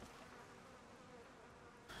themselves.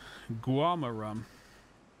 Guarma rum.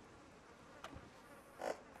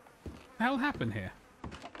 What the hell happened here?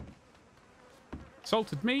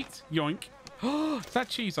 Salted meat. Yoink. Oh, is that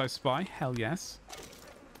cheese I spy? Hell yes.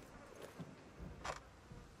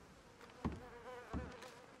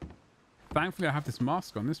 Thankfully I have this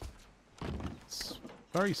mask on. It's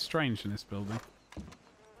very strange in this building.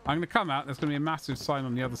 I'm going to come out. There's going to be a massive sign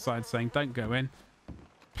on the other side saying, don't go in.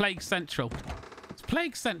 Plague Central. It's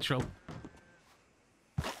Plague Central.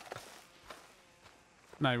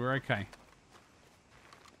 No, we're okay.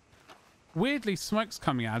 Weirdly, smoke's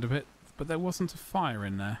coming out of it, but there wasn't a fire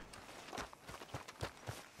in there.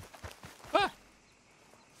 Ah!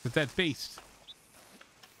 It's a dead beast.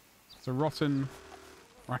 It's a rotten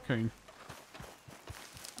raccoon.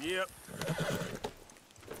 Yep.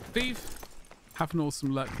 Steve, have an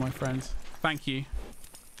awesome luck, my friend. Thank you.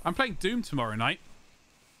 I'm playing Doom tomorrow night.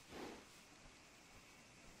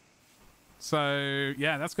 So,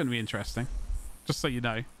 yeah, that's going to be interesting. Just so you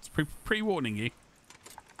know. It's pre-warning you.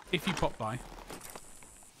 If you pop by.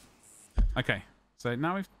 Okay. So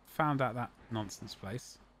now we've found out that nonsense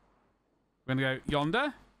place. We're going to go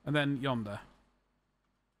yonder and then yonder.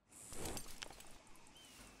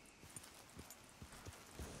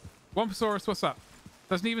 Womposaurus, what's up?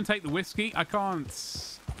 Doesn't even take the whiskey. I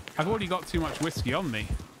can't. I've already got too much whiskey on me.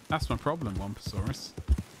 That's my problem, Womposaurus.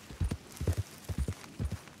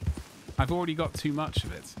 I've already got too much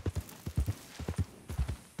of it.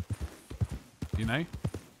 You know?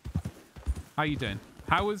 How you doing?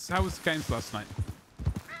 How was the games last night?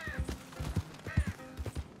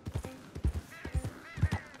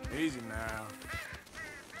 Easy now.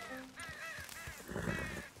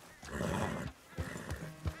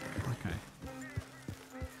 Okay.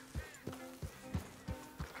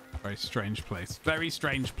 Very strange place. Very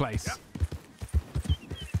strange place. Yep.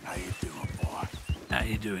 How you doing, boy? How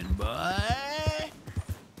you doing, boy?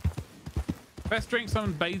 Best drink,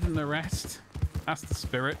 someone bathe in the rest. That's the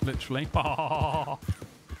spirit, literally. Oh,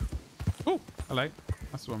 hello.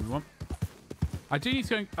 That's the one we want. I do need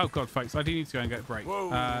to go... Oh, God, folks. I do need to go and get a break.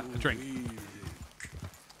 A drink.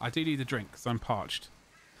 I do need a drink because I'm parched.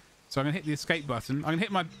 So I'm going to hit the escape button. I'm going to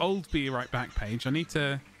hit my old Be Right Back page. I need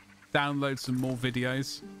to download some more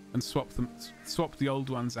videos and swap the old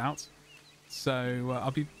ones out. So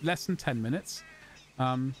I'll be less than 10 minutes.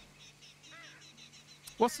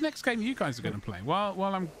 What's the next game you guys are going to play?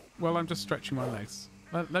 While I'm just stretching my legs.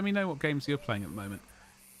 Let me know what games you're playing at the moment.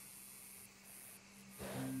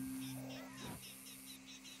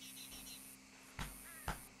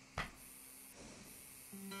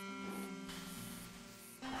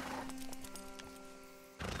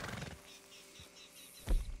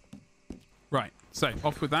 Right, so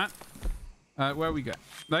off with that. Where we go?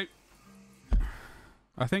 Nope.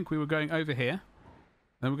 I think we were going over here.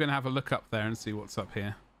 Then we're going to have a look up there and see what's up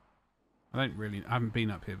here. I haven't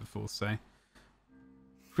been up here before, so...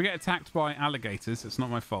 If we get attacked by alligators, it's not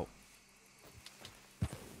my fault.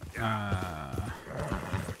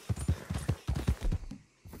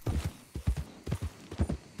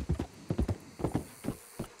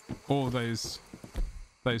 All those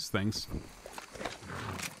things.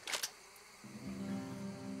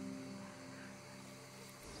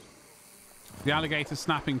 The alligator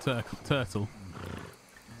snapping turtle.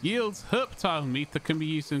 Yields herptile meat that can be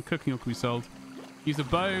used in cooking or can be sold. Use a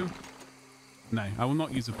bow No, I will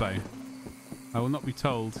not use a bow. I will not be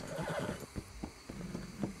told.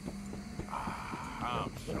 I'm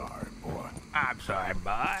sorry, boy. I'm sorry,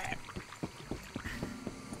 boy.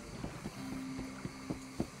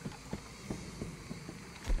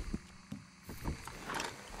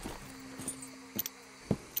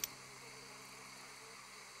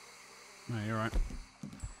 No, you're right.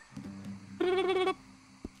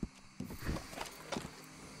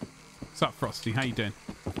 What's up, Frosty? How you doing?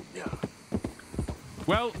 Yeah.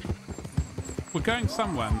 Well, we're going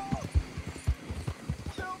somewhere.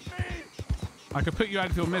 I could put you out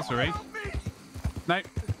of your misery. No.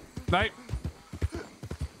 No.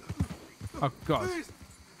 Oh, God. Please,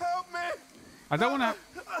 help me! I don't want to...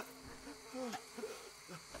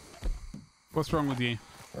 What's wrong with you?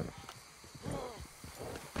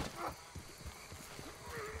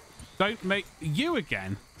 Don't make... You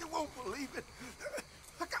again? You won't believe it.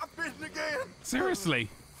 I got bitten again. Seriously?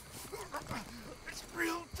 It's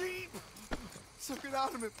real deep. Suck it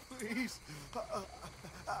out of me, please.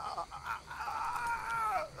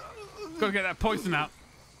 Gotta get that poison out.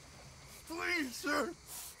 Please, sir.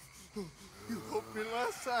 You helped me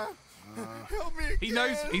last time. Help me again. He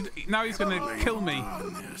knows... now he's going to kill me.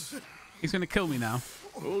 He's going to kill me now.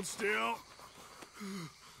 Hold still.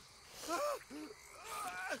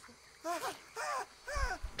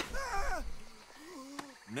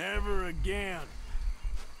 Never again.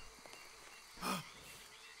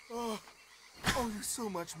 Oh, you're so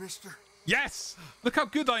much, mister. Yes! Look how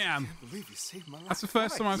good I am. I can't believe you saved my life. That's the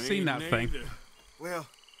first time I've seen that thing. Well,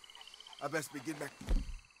 I best be getting back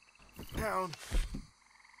down.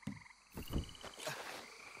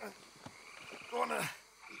 Gonna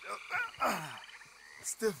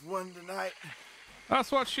stiff one tonight.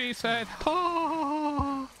 That's what she said.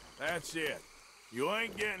 Oh. That's it. You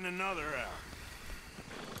ain't getting another out.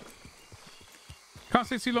 Can't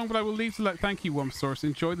stay too long, but I will leave to let. Thank you, Wompsaurus.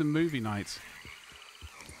 Enjoy the movie night.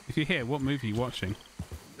 If you're here, what movie are you watching?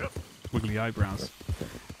 Yep. Wiggly eyebrows.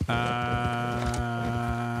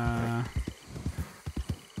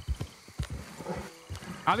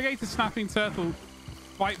 Alligator snapping turtle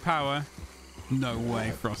fight power. No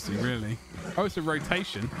way, Frosty, really? Oh, it's a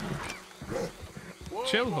rotation. Whoa,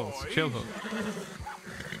 Chill horse, chill horse.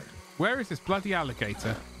 Where is this bloody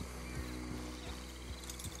alligator?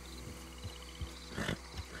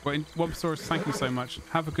 Well, Wompsaurus, thank you so much.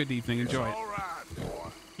 Have a good evening. Enjoy it. All right, boy.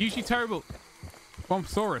 Usually terrible.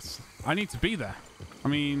 Wompsaurus, I need to be there. I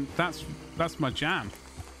mean, that's my jam.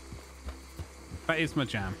 That is my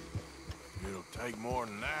jam. It'll take more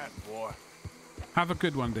than that, boy. Have a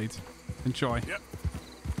good one, dude. Enjoy. Yep.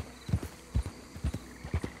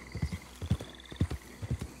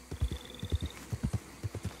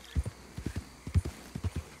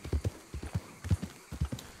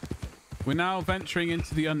 We're now venturing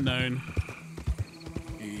into the unknown.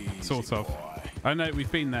 Easy, sort of. Boy. I know,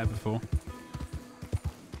 we've been there before.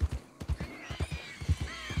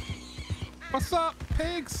 What's up,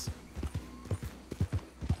 pigs?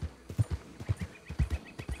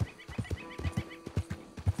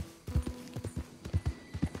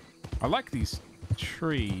 I like these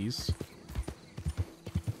trees.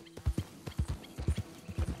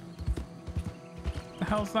 The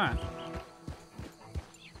hell's that?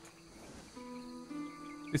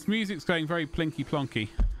 This music's going very plinky plonky.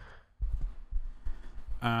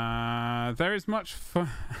 There is much fun.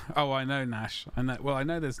 Oh, I know, Nash. I know. Well, I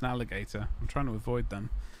know there's an alligator. I'm trying to avoid them.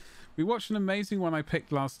 We watched an amazing one I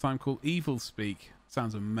picked last time called Evil Speak.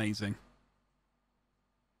 Sounds amazing.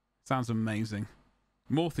 Sounds amazing.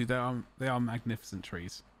 Morthy, they are magnificent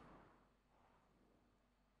trees.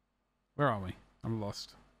 Where are we? I'm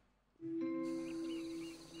lost.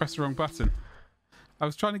 Press the wrong button. I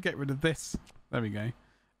was trying to get rid of this. There we go.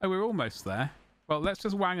 Oh, we're almost there. Well, let's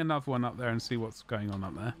just wang another one up there and see what's going on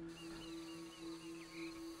up there.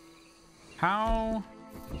 How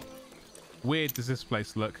weird does this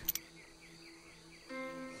place look?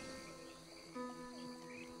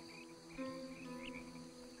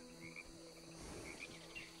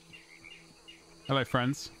 Hello,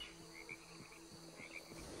 friends.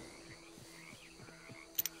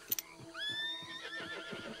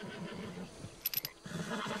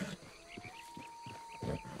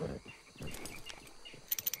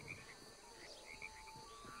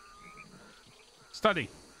 Study.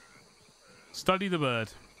 Study the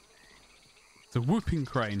bird. It's a whooping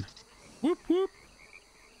crane. Whoop whoop.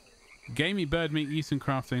 Gamey bird meat used in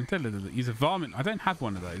crafting. He's a varmint. I don't have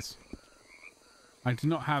one of those. I do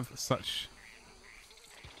not have such.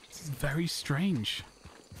 This is very strange.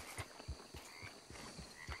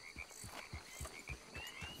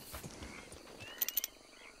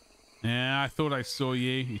 Yeah, I thought I saw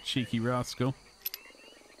you, you cheeky rascal.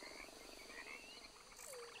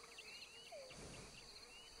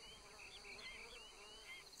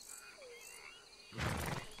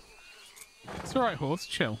 It's alright, horse.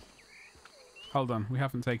 Chill. Hold on. We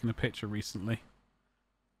haven't taken a picture recently.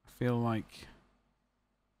 I feel like...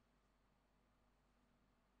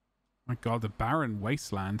 My god, the barren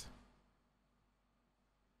wasteland.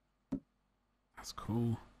 That's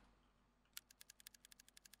cool.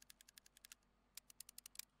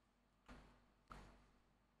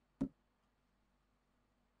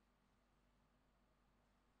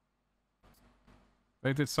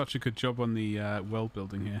 They did such a good job on the world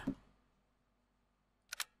building here.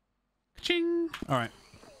 Ka-ching! Alright.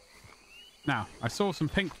 Now, I saw some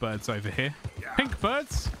pink birds over here. Yeah. Pink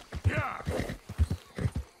birds! Yeah.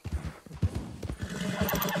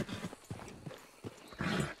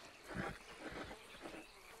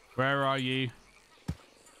 Where are you?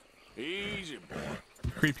 Easy, boy.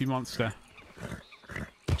 Creepy monster.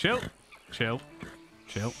 Chill. Chill.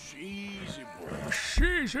 Chill. Easy, boy.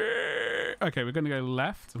 Easy. Okay, we're going to go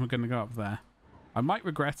left and we're going to go up there. I might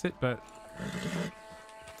regret it, but...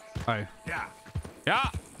 Oh. Yeah. Yeah!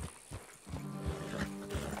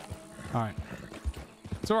 Alright.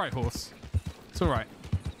 It's alright, horse. It's alright.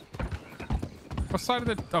 What side of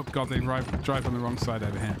the... Oh, God, they drive on the wrong side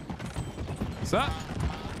over here. What's that?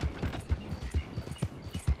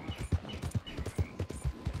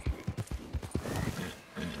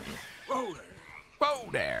 Whoa there. Whoa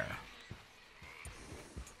there.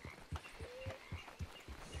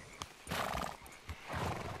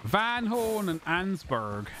 Van Horn and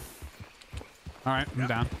Ansberg. Alright, I'm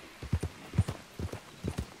down.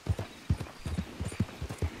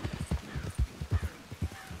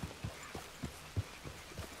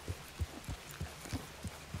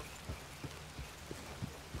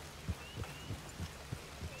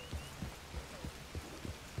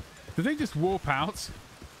 Did they just warp out?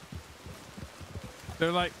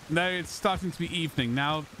 They're like, no, it's starting to be evening.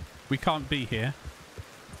 Now we can't be here.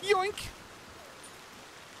 Yoink!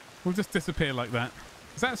 We'll just disappear like that.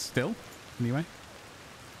 Is that a still? Anyway.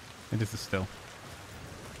 It is a still.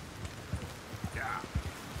 Yeah.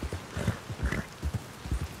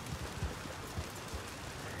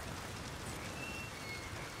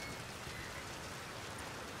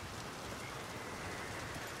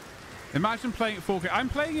 Imagine playing at 4K. I'm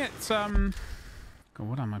playing at, God,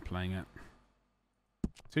 what am I playing at?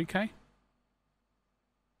 2K?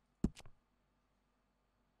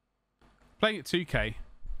 Playing at 2K.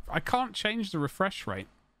 I can't change the refresh rate.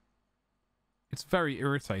 It's very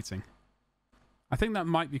irritating. I think that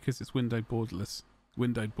might be because it's windowed borderless.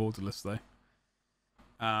 Windowed borderless, though.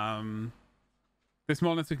 This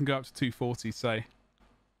monitor can go up to 240, so...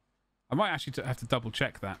 I might actually have to double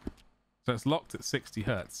check that. So it's locked at 60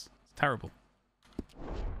 hertz. It's terrible.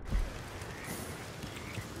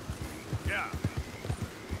 Yeah.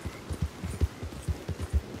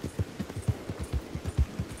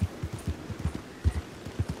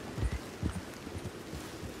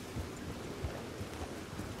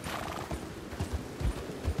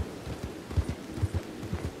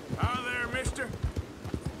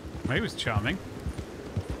 He was charming.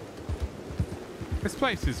 This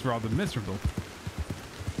place is rather miserable.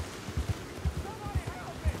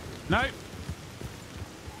 No.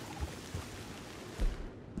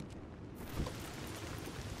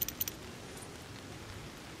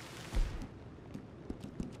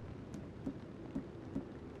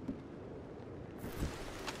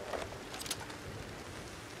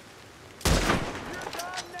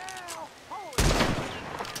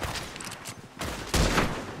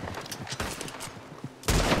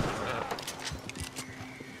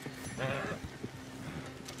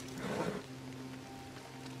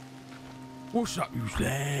 What's up, you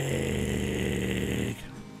slag?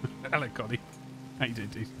 Hello, Connie. How you doing,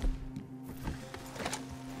 dude?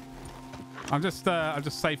 I'm just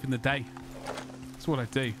saving the day. That's what I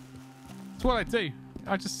do. That's what I do.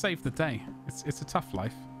 I just save the day. It's a tough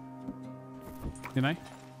life, you know.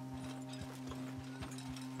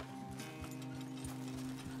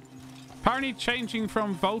 Apparently, changing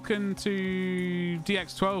from Vulcan to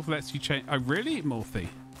DX12 lets you change. Oh, really, Morphy?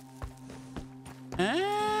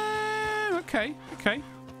 Okay.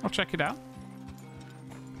 I'll check it out.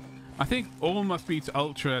 I think all must be to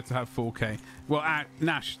Ultra to have 4K. Well,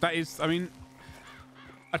 Nash, that is... I mean,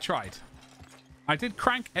 I tried. I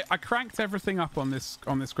cranked everything up on this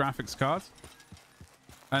graphics card.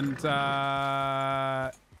 And,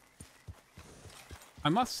 I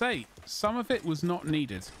must say, some of it was not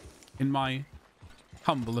needed. In my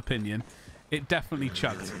humble opinion. It definitely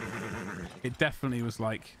chugged. It definitely was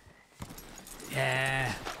like...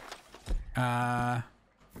 Yeah... We're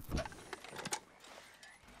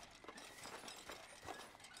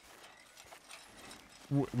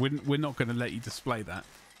not going to let you display that.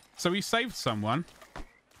 So we saved someone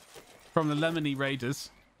from the Lemony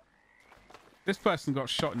Raiders. This person got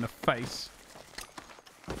shot in the face.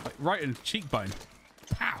 Like right in the cheekbone.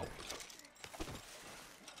 Pow!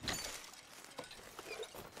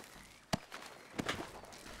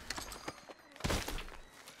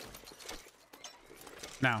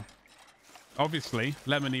 Now, obviously,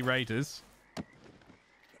 Lemony Raiders.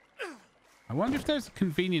 I wonder if there's a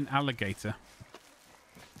convenient alligator.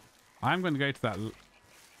 I'm going to go to that.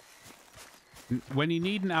 When you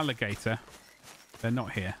need an alligator, they're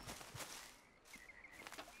not here.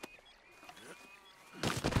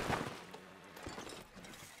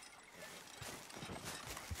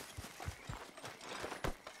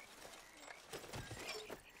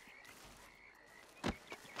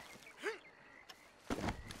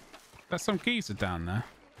 There's some geezer down there.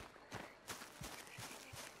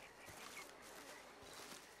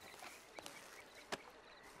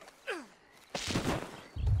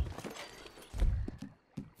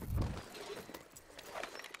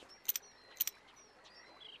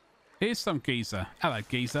 Here's some geezer. Hello,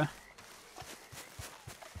 geezer.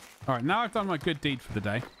 All right, now I've done my good deed for the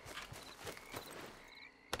day.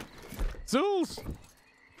 Zools!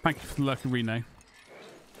 Thank you for the lucky Reno.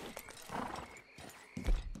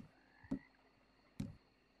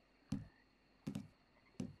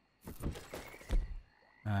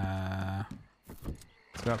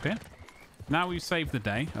 Let's go up here. Now we've saved the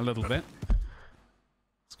day a little bit.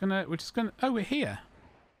 We're just gonna. Oh, we're here.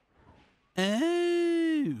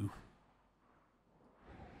 Oh.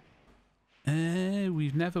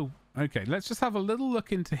 We've never... Okay, let's just have a little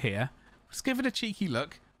look into here. Just give it a cheeky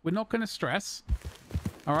look. We're not going to stress.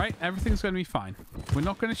 All right, everything's going to be fine. We're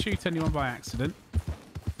not going to shoot anyone by accident.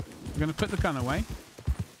 We're going to put the gun away.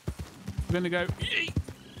 We're going to go... Eek!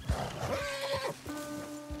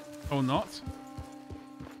 Or not.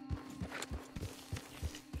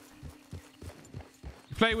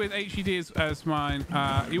 You play with HUD as mine.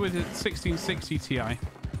 You with a 1660 Ti. It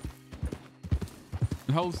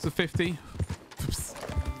holds the 50.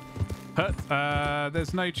 Hurt.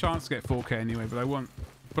 There's no chance to get 4K anyway, but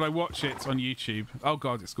I watch it on YouTube. Oh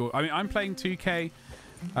god, it's cool. I mean, I'm playing 2K.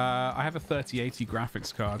 I have a 3080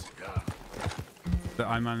 graphics card that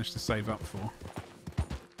I managed to save up for.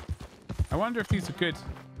 I wonder if these are good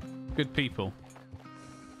people,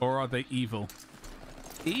 or are they evil?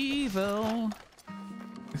 Evil.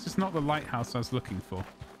 This is not the lighthouse I was looking for.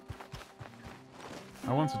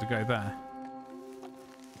 I wanted to go there.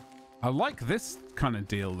 I like this kind of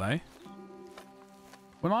deal though.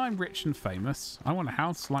 When I'm rich and famous, I want a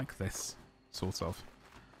house like this, sort of.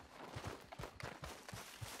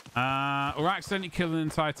 Or accidentally kill an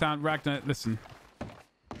entire town. Ragnar, listen.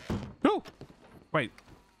 Oh! Wait.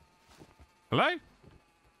 Hello?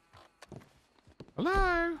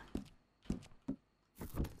 Hello?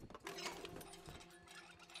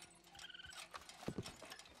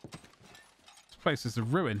 This place is a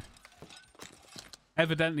ruin.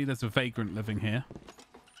 Evidently there's a vagrant living here.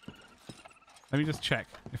 Let me just check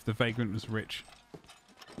if the vagrant was rich.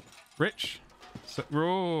 Rich? So,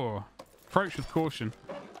 raw. Approach with caution.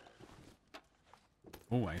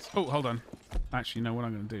 Always. Oh, hold on. Actually, no, what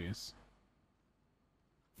I'm going to do is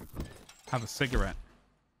have a cigarette.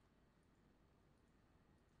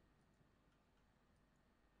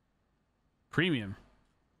 Premium.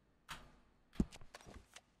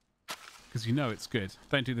 Because you know it's good.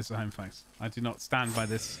 Don't do this at home, folks. I do not stand by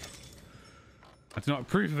this. I do not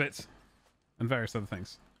approve of it. And various other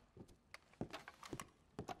things.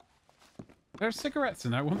 There are cigarettes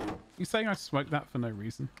in that one. You saying I smoked that for no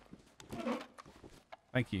reason?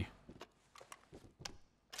 Thank you.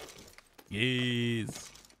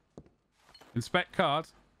 Yes. Inspect card.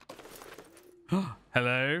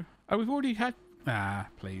 Hello. Oh, we've already had... Ah,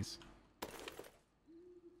 please.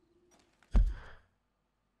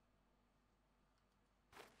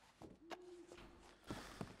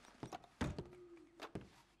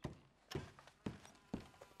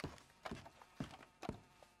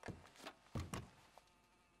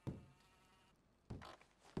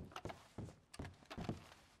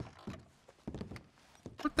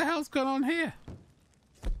 What the hell's going on here?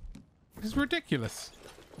 This is ridiculous.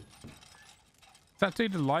 Is that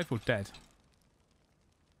dude alive or dead?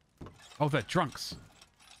 Oh, they're drunks.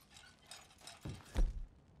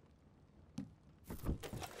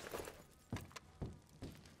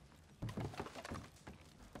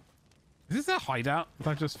 Is this a hideout that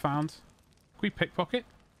I just found? Can we pickpocket?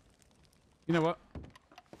 You know what?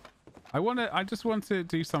 I just want to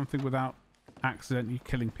do something without accidentally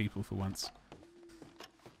killing people for once.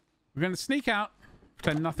 We're going to sneak out,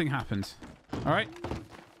 pretend nothing happened. All right?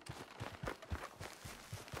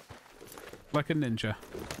 Like a ninja.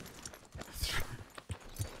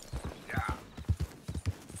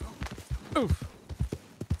 Oof.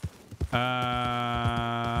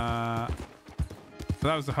 So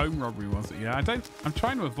that was a home robbery, was it? Yeah, I'm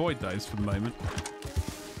trying to avoid those for the moment.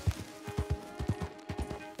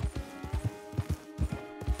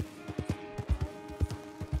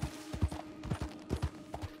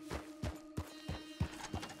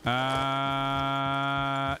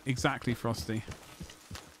 Exactly, Frosty.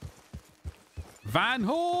 Van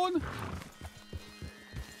Horn!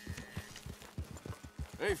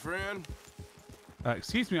 Hey, friend.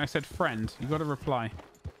 Excuse me, I said friend. You got to reply.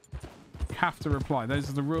 You have to reply. Those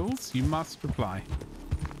are the rules. You must reply.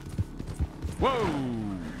 Whoa!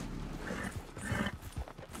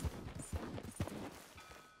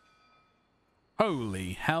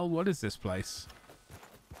 Holy hell, what is this place?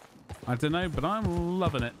 I don't know, but I'm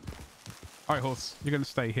loving it. All right, horse, you're going to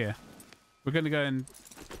stay here. We're going to go and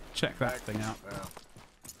check that thing out.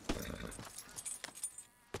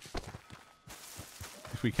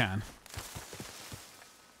 If we can.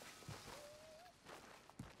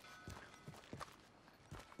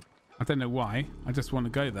 I don't know why. I just want to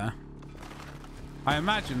go there. I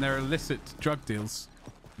imagine there are illicit drug deals.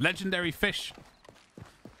 Legendary fish.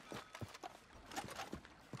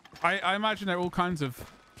 I imagine there are all kinds of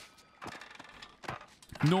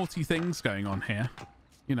naughty things going on here.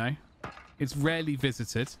 You know, it's rarely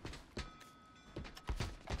visited.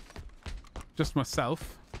 Just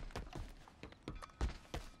myself.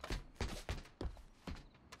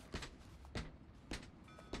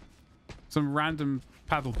 Some random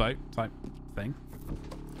paddle boat type thing.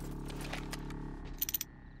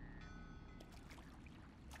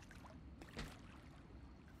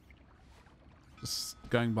 Just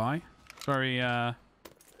going by. Very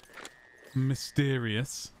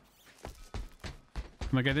mysterious.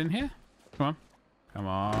 Can I get in here? Come on. Come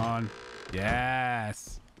on.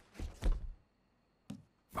 Yes.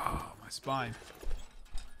 Oh, my spine.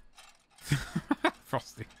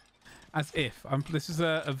 Frosty. As if. This is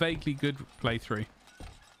a vaguely good playthrough.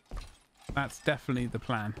 That's definitely the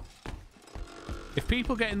plan. If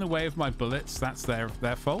people get in the way of my bullets, that's their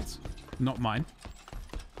fault, not mine.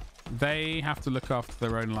 They have to look after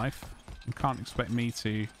their own life. You can't expect me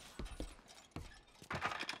to...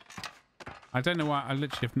 I don't know why. I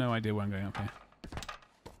literally have no idea why I'm going up here.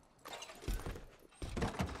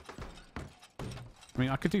 I mean,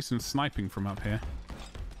 I could do some sniping from up here.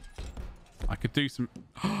 I could do some...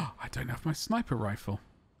 Oh, I don't have my sniper rifle.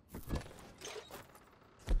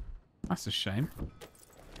 That's a shame.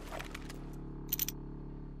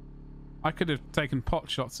 I could have taken pot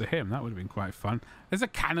shots at him. That would have been quite fun. There's a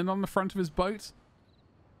cannon on the front of his boat.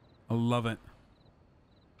 I love it.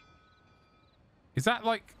 Is that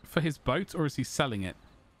like for his boat or is he selling it?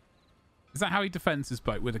 Is that how he defends his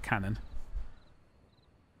boat, with a cannon?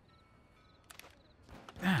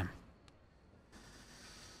 Damn.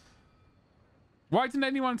 Why didn't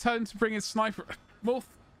anyone tell him to bring his sniper? Well,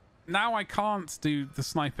 now I can't do the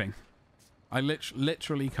sniping. I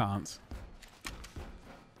literally can't.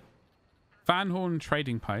 Van Horn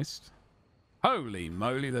trading post. Holy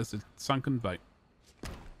moly, there's a sunken boat.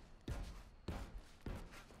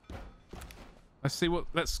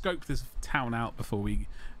 Let's scope this town out before we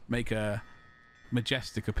make a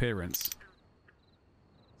majestic appearance.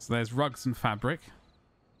 So there's rugs and fabric.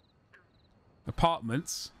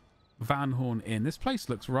 Apartments. Van Horn Inn. This place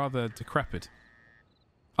looks rather decrepit.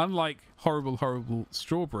 Unlike Horrible, Horrible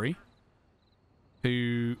Strawberry,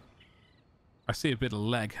 who... I see a bit of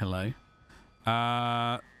leg, hello.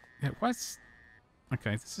 Yeah, where's...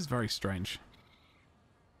 Okay, this is very strange.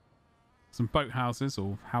 Some boathouses,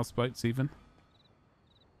 or houseboats even.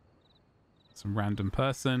 Some random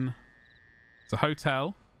person. It's a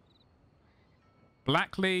hotel.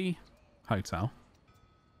 Blackley Hotel.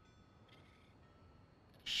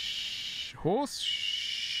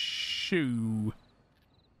 Horseshoe.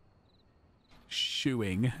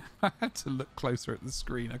 Shoeing. I had to look closer at the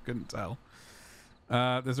screen. I couldn't tell.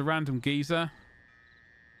 There's a random geezer.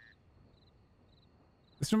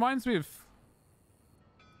 This reminds me of...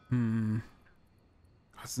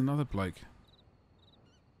 There's another bloke.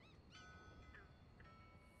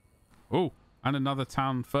 Oh, and another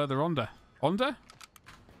town further under. Onda?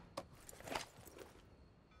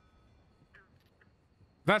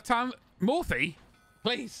 That town... Morthy?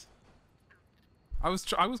 Please. I was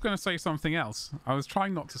going to say something else. I was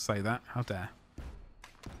trying not to say that. How dare.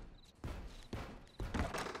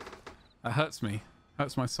 That hurts me.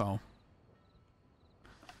 Hurts my soul.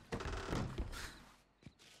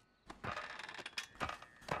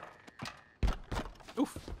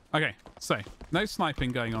 Okay, so no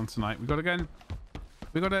sniping going on tonight. We've got to go and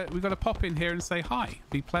we got to pop in here and say hi.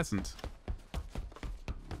 Be pleasant.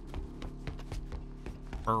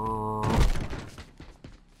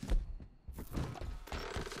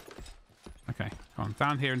 Okay, come on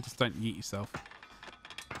down here and just don't yeet yourself.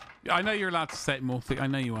 I know you're allowed to say it, Morphy. I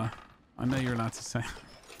know you are. I know you're allowed to say it.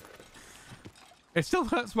 It still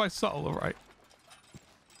hurts my soul, all right.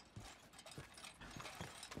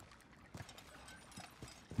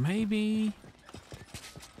 Maybe.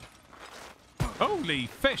 Holy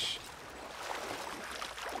fish!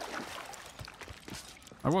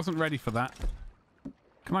 I wasn't ready for that.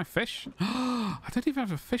 Can I fish? I don't even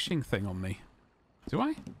have a fishing thing on me. Do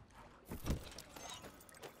I?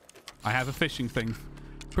 I have a fishing thing.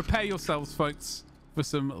 Prepare yourselves, folks, for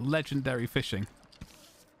some legendary fishing.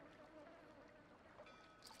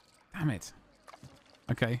 Damn it.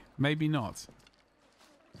 Okay, maybe not.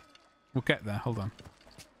 We'll get there. Hold on.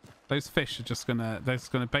 Those fish are just gonna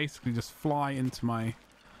basically just fly into my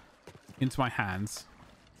hands.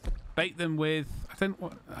 Bait them with I don't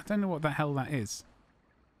know what the hell that is.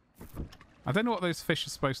 I don't know what those fish are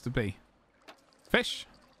supposed to be. Fish?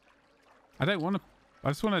 I don't want to.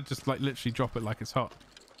 I just want to just like literally drop it like it's hot.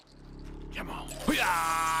 Come on.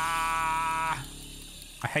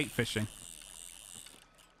 I hate fishing.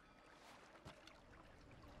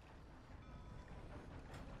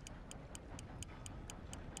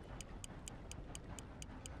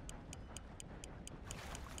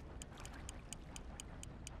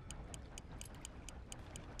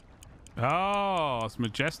 Oh, it's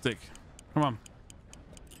majestic. Come on.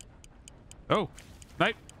 Oh,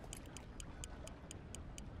 nope.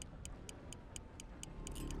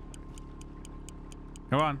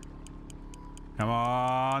 Come on. Come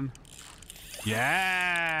on.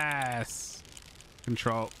 Yes.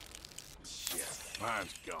 Control. Shit,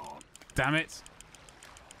 mine's gone. Damn it.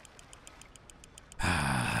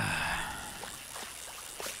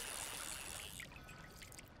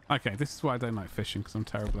 Okay, this is why I don't like fishing, because I'm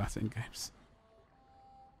terrible at it in games.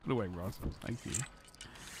 Put away, Rod. Thank you.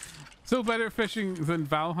 Still better at fishing than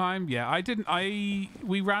Valheim? Yeah,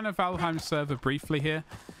 we ran a Valheim server briefly here.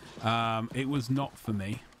 It was not for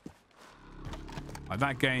me. Like,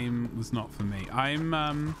 that game was not for me. I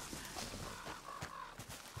am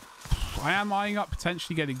eyeing up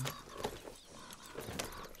potentially getting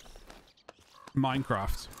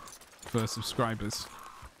Minecraft for subscribers.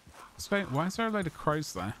 Why is there a load of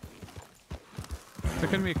crows there? Is there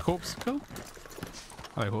going to be a corpsicle?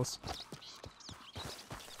 Hello, horse.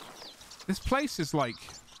 This place is like...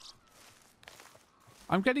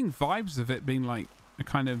 I'm getting vibes of it being like a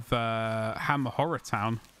kind of Hammer horror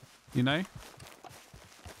town, you know?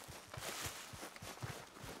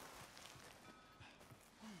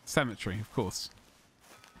 Cemetery, of course.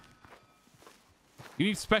 You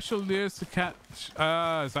need special lures to catch...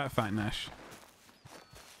 is that Fat Nash?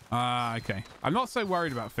 Okay. I'm not so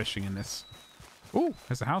worried about fishing in this. Oh,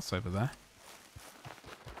 there's a house over there.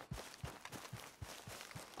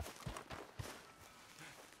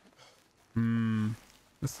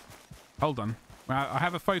 Hold on. I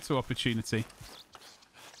have a photo opportunity.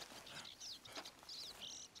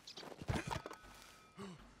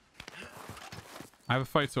 I have a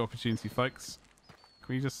photo opportunity, folks.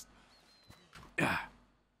 Can we just... Yeah.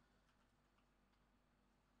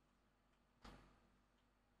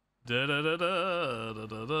 Da da da da da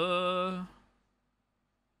da da.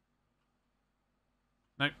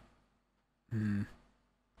 Nope.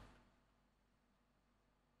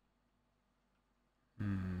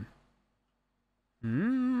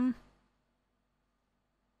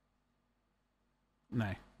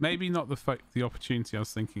 No, maybe not the opportunity I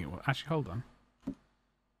was thinking it was. Actually, hold on.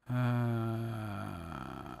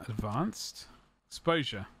 Advanced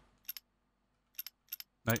exposure.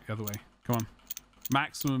 No, the other way. Come on.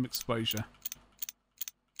 Maximum exposure.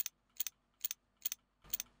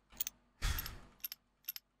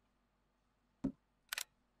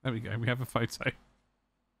 There we go. We have a photo.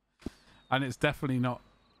 And it's definitely not...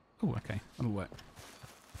 Oh, okay. That'll work.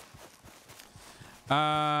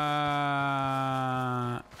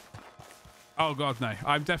 Oh, God, no.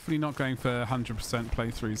 I'm definitely not going for 100%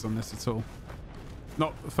 playthroughs on this at all.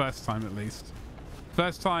 Not the first time, at least.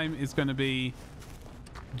 First time is going to be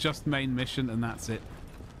just main mission, and that's it.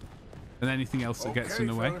 And anything else that gets in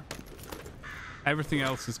the way. Everything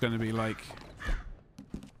else is going to be like...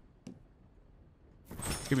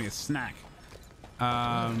 Give me a snack.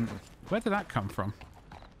 Where did that come from?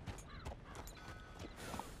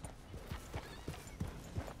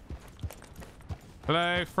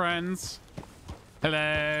 Hello, friends.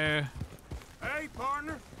 Hello. Hey,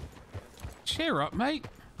 partner. Cheer up, mate.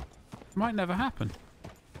 Might never happen.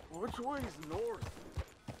 Which way's north?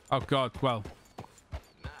 Oh God, well.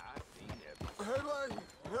 Hey, lady.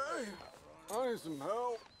 Hey, I need some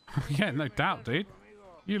help. Yeah, no doubt, dude.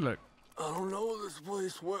 You look. I don't know this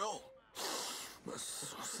place well. My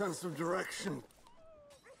sense of direction,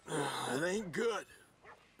 it ain't good.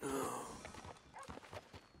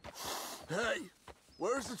 Hey,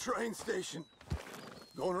 where's the train station?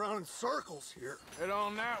 Going around in circles here. Head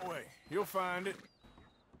on that way. You'll find it.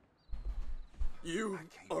 You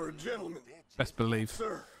are a gentleman. Best believe.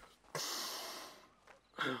 Sir.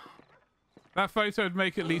 That photo would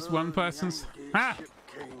make at least one person's. Ah!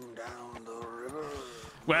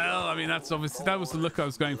 Well, I mean, that's obviously, that was the look I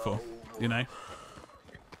was going for, you know.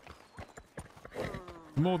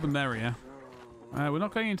 The more the merrier. We're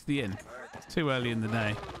not going into the inn. It's too early in the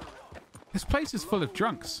day. This place is full of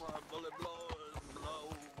drunks.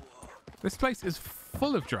 This place is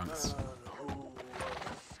full of drunks.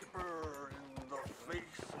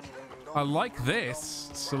 I like this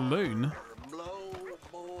saloon.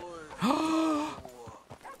 How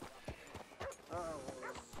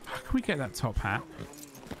can we get that top hat?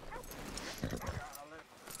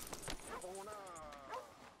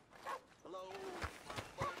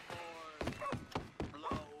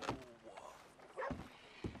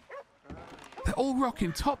 They're all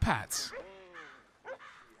rocking top hats.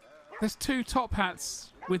 There's 2 top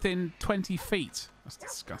hats within 20 feet. That's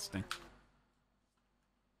disgusting.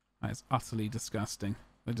 That is utterly disgusting.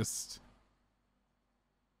 They're just...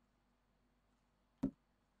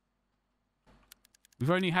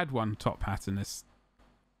 We've only had one top hat in this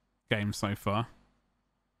game so far.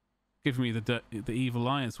 Giving me the evil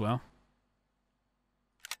eye as well.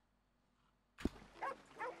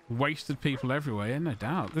 Wasted people everywhere, yeah, no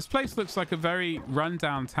doubt. This place looks like a very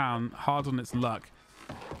run-down town, hard on its luck.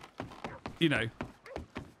 You know,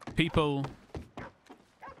 people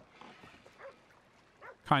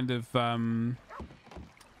kind of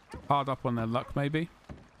hard up on their luck, maybe,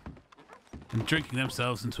 and drinking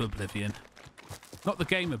themselves into oblivion. Not the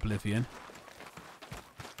game Oblivion.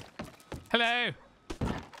 Hello.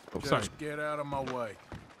 Oh, Just sorry. get out of my way.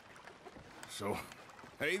 So,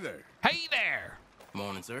 hey there. Hey there.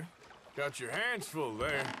 Morning, sir. Got your hands full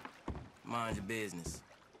there. Mind your business.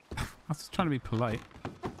 I was just trying to be polite.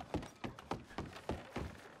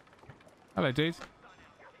 Hello, dude.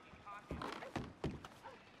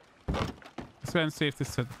 Let's go and see if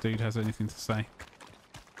this dude has anything to say.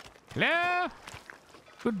 Hello?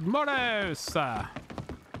 Good morning, sir.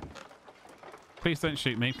 Please don't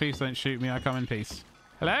shoot me. Please don't shoot me. I come in peace.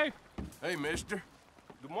 Hello? Hey, mister.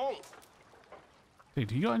 Good morning.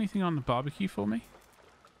 Dude, you got anything on the barbecue for me?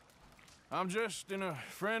 I'm just in a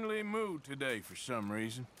friendly mood today for some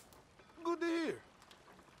reason. Good to hear.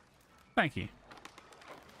 Thank you.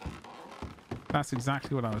 That's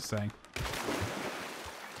exactly what I was saying.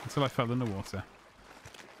 Until I fell in the water.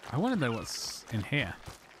 I want to know what's in here.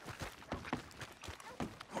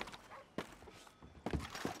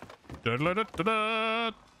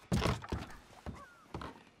 Da-da-da-da-da.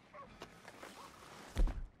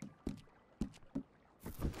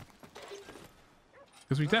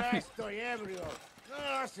 Because we definitely... Estoy ebrio.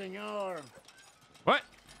 No, señor. What?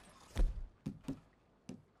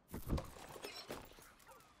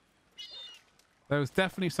 There was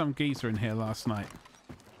definitely some geezer in here last night.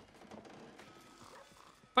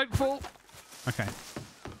 Don't fall. Okay.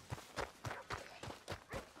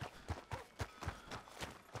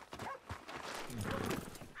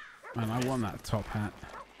 Man, I want that top hat.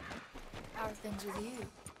 How are things with you?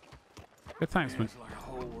 Good, thanks, man.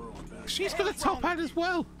 She's got a top hat as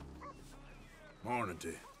well. Morning to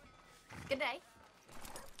you. Good day.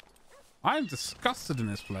 I am disgusted in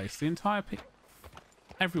this place. The entire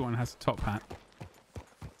everyone has a top hat.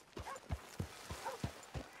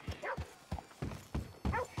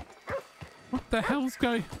 What the hell's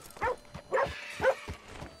going?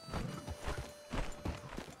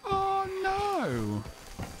 Oh no!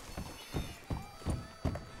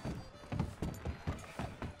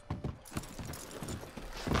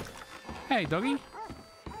 Hey, doggy.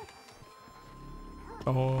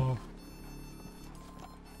 Oh.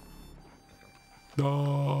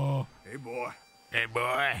 Oh. Hey, boy. Hey,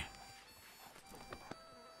 boy.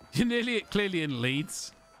 You're clearly in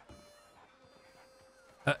Leeds.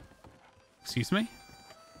 Excuse me?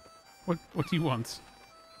 What do you want?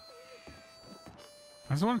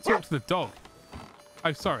 I just want to talk to the dog.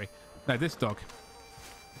 Oh, sorry. No, this dog.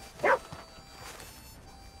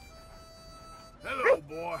 Hello,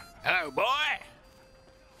 boy. Hello, boy.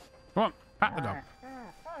 Come on, pat the dog.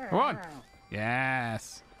 Come on.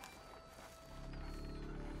 Yes.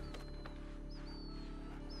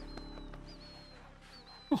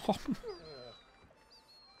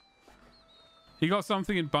 You got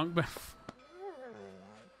something in bunk bed.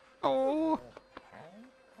 Oh.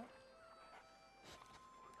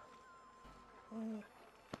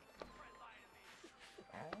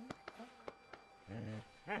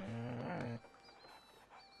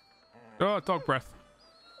 Oh, dog breath.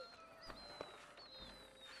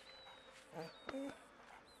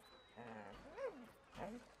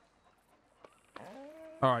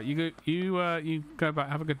 All right, you go back.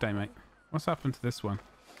 Have a good day, mate. What's happened to this one?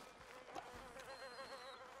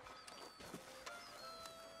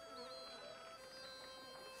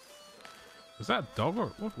 Was that a dog or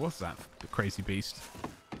what was that? The crazy beast.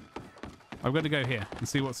 I'm going to go here and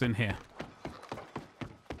see what's in here.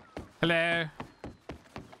 Hello.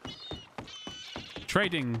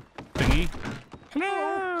 Trading thingy.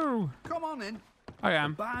 Hello. Come on in. I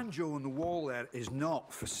am. The banjo on the wall there is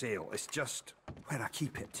not for sale. It's just where I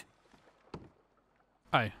keep it.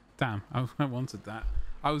 Oh, damn. I wanted that.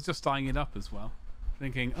 I was just eyeing it up as well.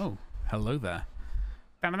 Thinking, oh, hello there.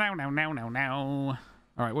 Now. All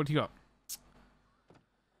right, what do you got?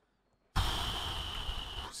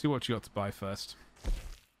 See what you got to buy first.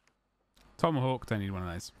 Tomahawk, don't need one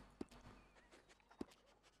of those.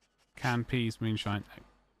 Canned peas, moonshine.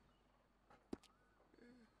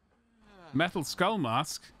 Metal skull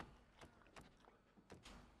mask.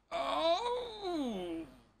 Oh,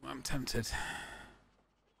 I'm tempted.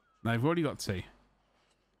 No, I've already got 2.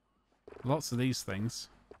 Lots of these things.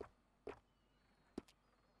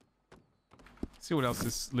 See what else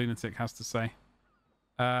this lunatic has to say.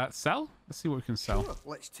 Sell? Let's see what we can sell. Sure,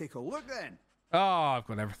 let's take a look then. Oh, I've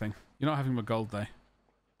got everything. You're not having my gold, though.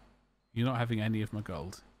 You're not having any of my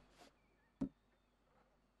gold.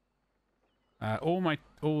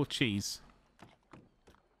 All cheese.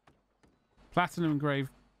 Platinum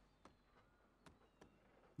engraved.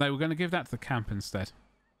 No, we're going to give that to the camp instead.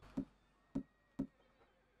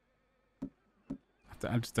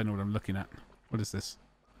 I just don't know what I'm looking at. What is this?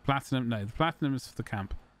 Platinum? No, the platinum is for the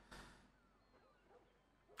camp.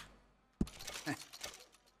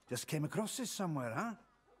 Just came across this somewhere, huh?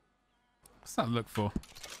 What's that look for?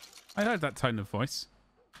 I heard that tone of voice.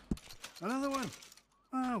 Another one?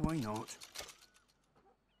 Ah, why not?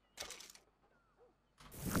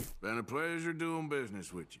 Been a pleasure doing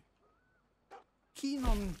business with you. Keen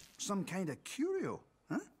on some kind of curio,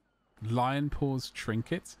 huh? Lion paws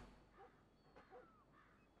trinket?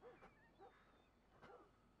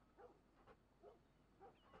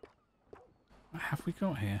 What have we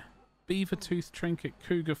got here? Beaver tooth trinket,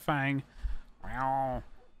 cougar fang,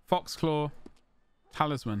 fox claw,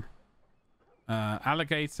 talisman,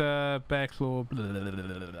 alligator, bear claw. Blah, blah, blah,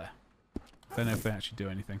 blah, blah. Don't know if they actually do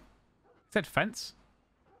anything. It said fence.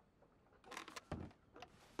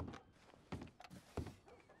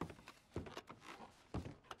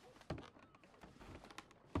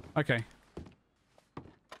 Okay.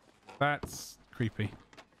 That's creepy.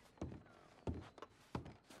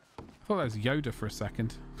 I thought that was Yoda for a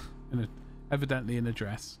second. Evidently in a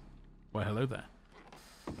dress. Well, hello there.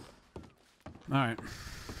 Alright.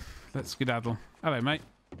 Let's skedaddle. Hello, mate.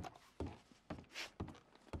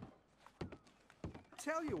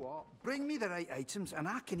 Tell you what, bring me the right items and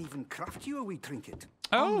I can even craft you a wee trinket.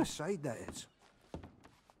 Oh! On the side, that is.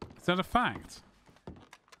 Is that a fact?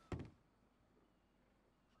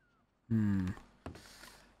 You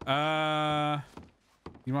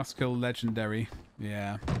must kill legendary.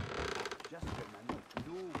 Yeah. Just remember,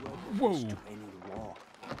 no whoa. to any law.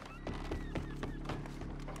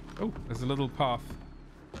 Oh, there's a little path.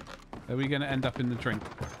 Are we going to end up in the drink?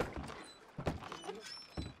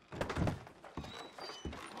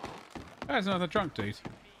 There's another drunk dude.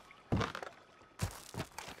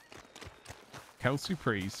 Kelsey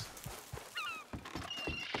Prees.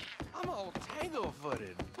 I'm all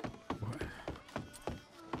tangle-footed. What?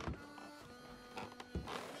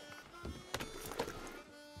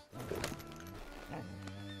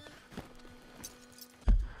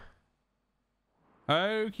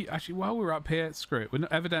 Okay, actually, while we're up here, screw it. We're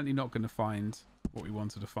evidently not going to find what we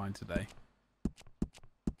wanted to find today.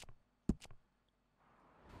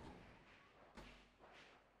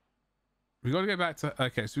 We got to go back to...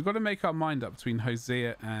 Okay, so we've got to make our mind up between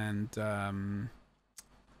Hosea and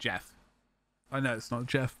Jeff. I know it's not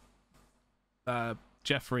Jeff.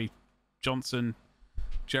 Jeffrey Johnson,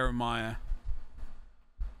 Jeremiah,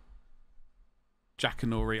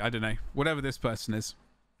 Jackanory, I don't know. Whatever this person is.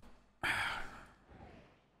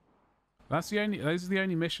 Those are the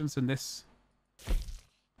only missions in this.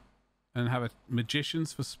 And have a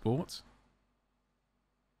magicians for sport.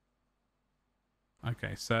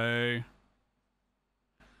 Okay, so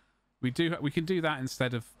we can do that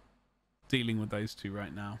instead of dealing with those two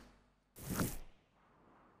right now.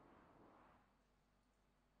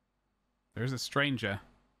 There's a stranger.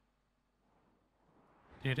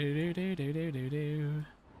 Do do do do do do do do.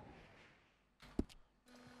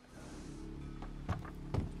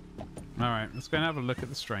 All right, let's go and have a look at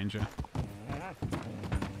the stranger.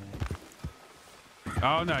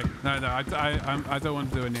 Oh no, no, no! I don't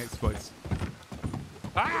want to do any exploits.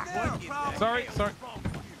 Ah! Sorry, sorry.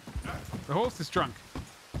 The horse is drunk.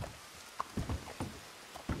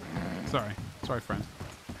 Sorry, sorry, friend.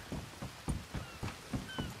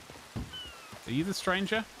 Are you the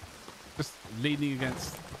stranger? Just leaning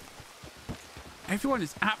against. Everyone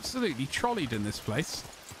is absolutely trolleyed in this place.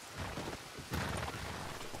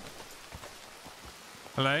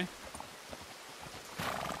 Hello?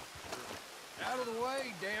 Out of the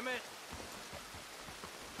way, damn it!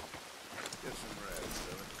 Get some rest,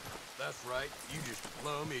 Dylan. That's right. You just a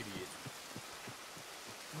plumb idiot.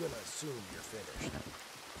 I'm gonna assume you're finished.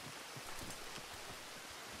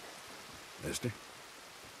 Mister?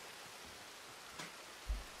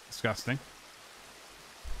 Disgusting.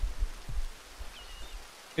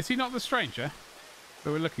 Is he not the stranger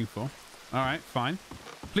that we're looking for? Alright, fine.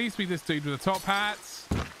 Please be this dude with the top hats.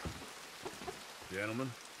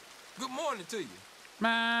 Gentlemen? Good morning to you.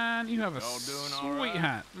 Man, you have a Y'all doing sweet all right?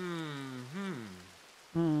 hat.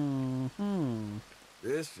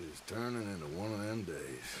 This is turning into one of them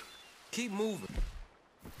days. Keep moving.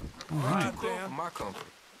 Alright. Too cool for my comfort.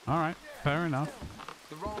 Alright, fair enough.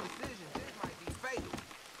 The wrong decision just might be fatal.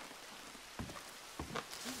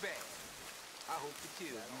 Too bad. I hope to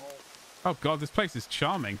kill you. Oh god, this place is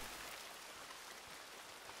charming.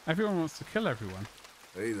 Everyone wants to kill everyone.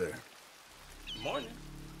 Hey there. Morning.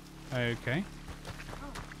 Okay.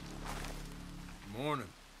 Morning.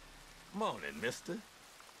 Morning, mister.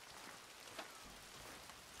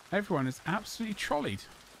 Everyone is absolutely trolleyed.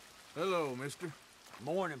 Hello, mister.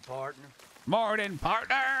 Morning, partner. Morning,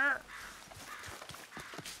 partner!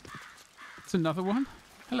 It's another one.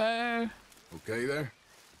 Hello. Okay there?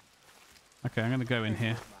 Okay, I'm going to go in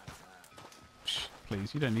here. Shh,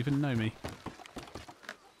 please, you don't even know me.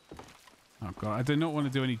 Oh god, I do not want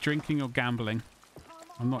to do any drinking or gambling.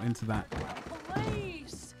 I'm not into that.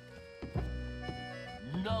 Police!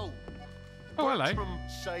 No. Oh, hello. Bertram,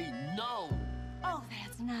 say no. Oh,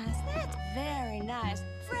 that's nice. That's very nice.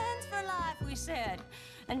 Friends for life, we said.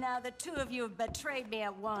 And now the two of you have betrayed me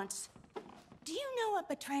at once. Do you know what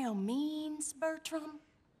betrayal means, Bertram?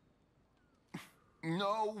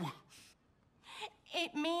 No.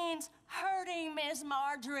 It means hurting Miss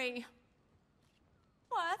Marjorie.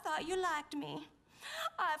 Well, I thought you liked me.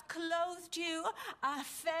 I've clothed you. I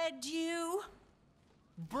fed you.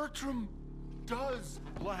 Bertram does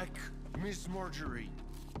like Miss Marjorie.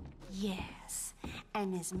 Yes,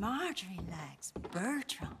 and Miss Marjorie likes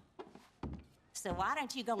Bertram. So why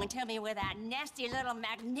don't you go and tell me where that nasty little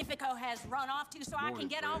Magnifico has run off to so I can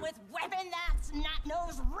get on with webbing that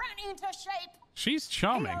snot-nose running to shape? She's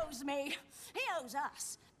charming. He owes me. He owes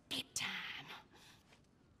us. Big time.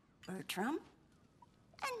 Bertram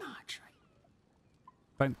and Marjorie.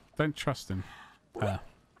 Don't trust him.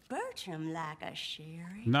 Bertram like a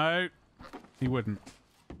sherry? No, he wouldn't.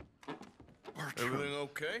 Bertram. Everything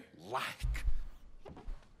okay? Like.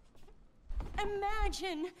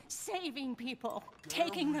 Imagine saving people,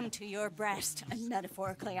 taking them to your breast, and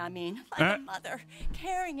metaphorically, I mean, like a mother,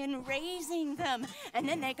 caring and raising them, and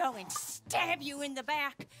then they go and stab you in the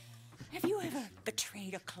back. Have you ever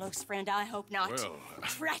betrayed a close friend? I hope not. Well,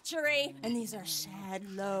 Treachery. And these are sad,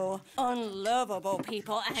 low, unlovable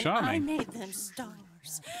people, and charming. I made them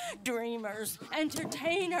stars, dreamers,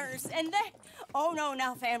 entertainers, and they... Oh, no,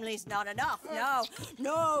 now family's not enough. No,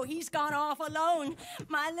 no, he's gone off alone.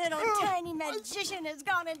 My little tiny magician has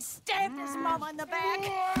gone and stabbed his mama in the back.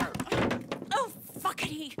 Oh,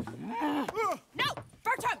 fuckity. No,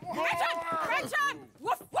 Bertram! Bertram! Bertram!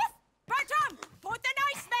 Woof, woof! Bertram! Put the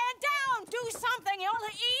nice man down! Do something! You'll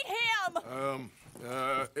eat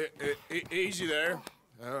him! Easy there.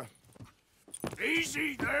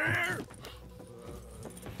 Easy there!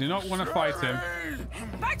 Do not want to fight him.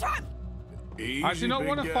 Bertram! I do not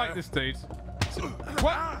want to fight this dude.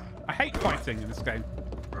 What? I hate fighting in this game.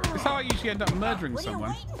 It's how I usually end up murdering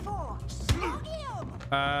someone.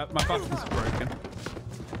 My buttons are broken.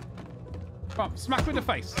 Come on, smack him in the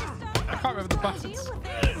face. I can't remember the buttons.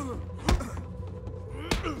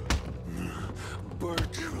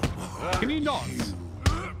 Can you not?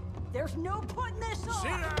 There's no putting this off.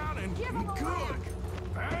 Sit down and give him a good.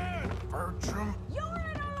 Bad, Bertram. You're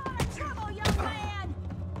in a lot of trouble, young man.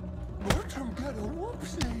 Bertram got a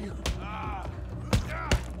whoopsie.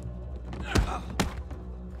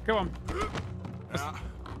 Go on. I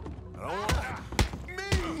don't want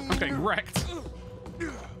I'm getting wrecked.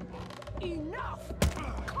 Enough.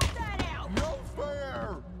 Cut that out. No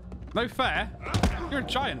fair! No fair? You're a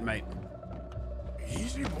giant, mate.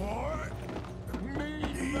 Easy, boy. Me,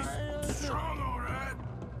 man! Strong, all right.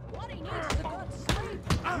 What he needs is a good sleep.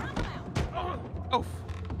 Come out. Oh.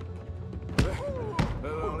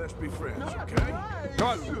 Let's be friends, okay? Come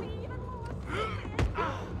on.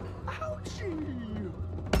 Ouchie!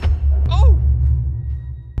 Oh!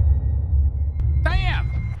 Damn!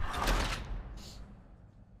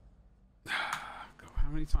 God, how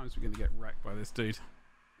many times are we going to get wrecked by this dude?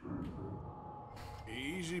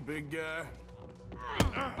 Easy, big guy.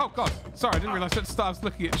 Oh, God. Sorry, I didn't realize at the start I was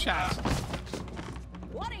looking at chat.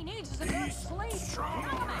 What he needs is a good sleep.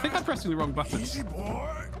 Come I think I'm pressing the wrong button. Easy,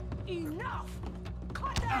 boy. Enough!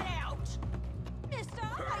 Cut that out! Mister, I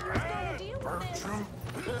thought you was gonna deal with this.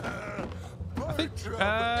 I think,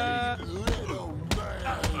 Little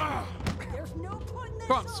man! There's no putting this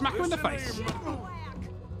Go on, smack him in the face.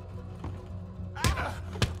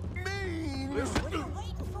 Mean! What are you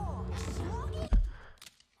waiting for? Sluggy?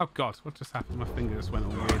 Oh, God. What just happened? My finger just went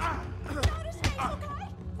all weird. Notice it's okay.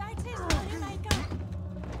 That's his money maker.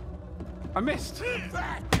 I missed.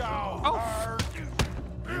 That go Oh. hard!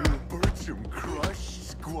 You Bertram crush,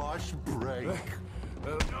 squash, break.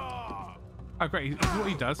 Oh, great. This is what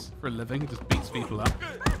he does for a living. He just beats people up.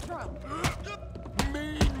 Bertram!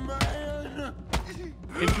 Mean man!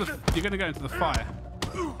 You're going to go into the fire.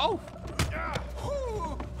 Oh!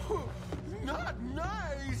 Not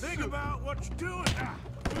nice! Think about what you're doing.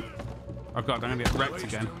 Oh, God. I'm going to get wrecked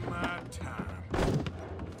again. Wasting my time.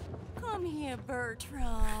 Come here,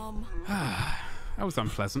 Bertram. That was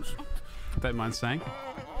unpleasant. Don't mind saying.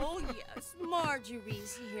 Oh, yes,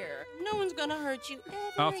 Marjorie's here. No one's gonna hurt you ever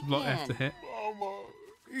After block again. F to hit. Mama,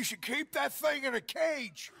 you should keep that thing in a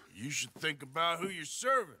cage. You should think about who you're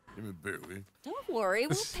serving. Give me a beer, will you? Don't worry,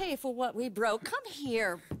 we'll pay for what we broke. Come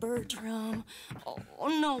here, Bertram. Oh,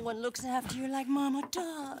 no one looks after you like Mama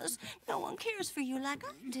does. No one cares for you like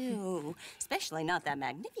I do. Especially not that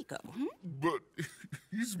Magnifico. But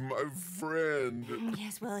he's my friend.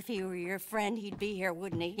 Yes, well, if he were your friend, he'd be here,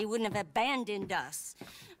 wouldn't he? He wouldn't have abandoned us.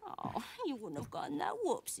 Oh, you wouldn't have gotten that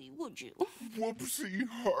whoopsie, would you? Whoopsie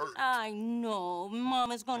heart. I know.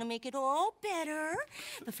 Mama's gonna make it all better.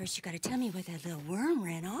 But first, you gotta tell me where that little worm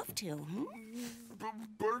ran off to,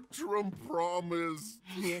 Bertram promised.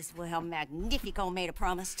 Yes, well, Magnifico made a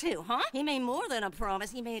promise too, huh? He made more than a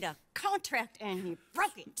promise. He made a contract and he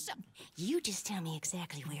broke it. So, you just tell me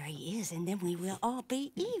exactly where he is and then we will all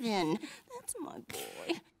be even. That's my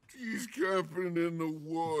boy. He's camping in the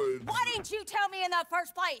woods. Why didn't you tell me in the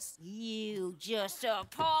first place? You just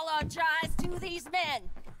apologize to these men.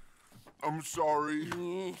 I'm sorry.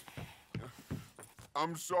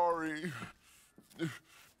 I'm sorry.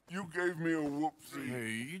 You gave me a whoopsie.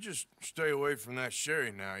 Hey, you just stay away from that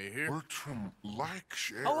sherry now, you hear? Bertram likes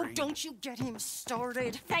sherry. Oh, don't you get him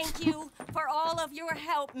started. Thank you for all of your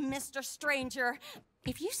help, Mr. Stranger.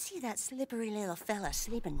 If you see that slippery little fella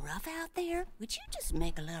sleeping rough out there, would you just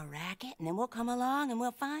make a little racket and then we'll come along and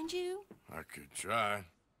we'll find you? I could try.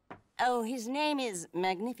 Oh, his name is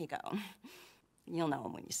Magnifico. You'll know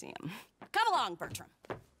him when you see him. Come along, Bertram.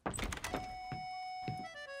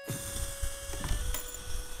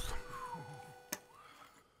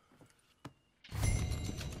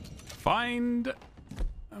 Find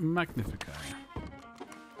Magnifico.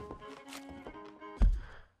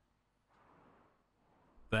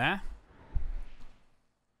 There.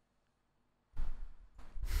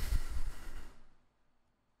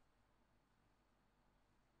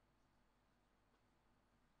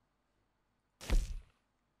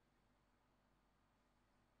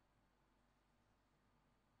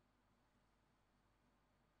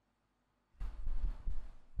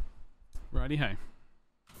 Righty-ho.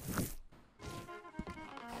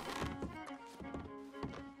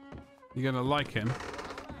 You're gonna like him.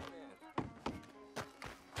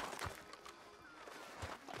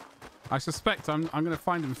 I suspect I'm gonna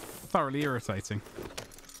find him thoroughly irritating.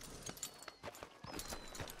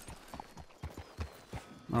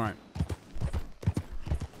 All right.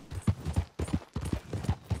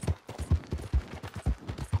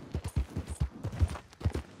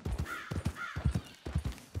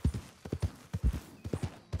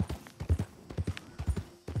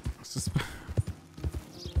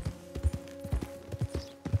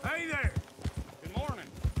 Hey there! Good morning.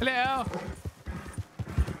 Hello.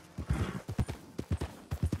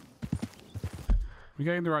 We're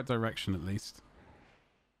going in the right direction at least.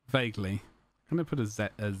 Vaguely. I'm gonna put a Z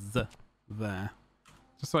there.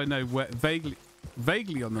 Just so I know where vaguely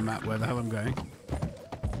on the map where the hell I'm going.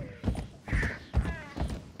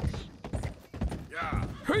 Yeah.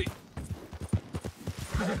 Hey!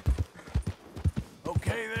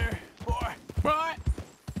 Okay there, boy?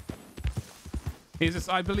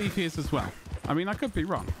 I believe he is as well. I mean, I could be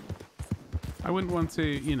wrong. I wouldn't want to,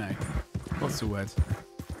 you know, what's the word?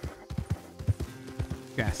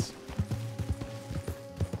 Guess.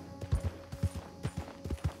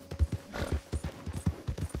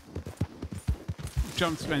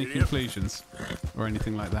 Jump to any conclusions or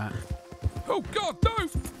anything like that. Oh God, no!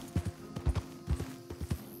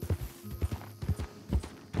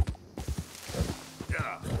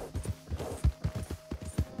 Yeah.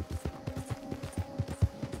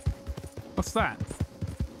 What's that?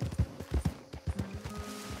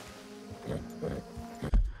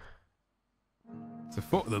 It's a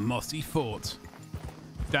fort, the mossy fort.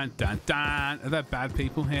 Dun dun dun. Are there bad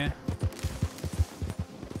people here?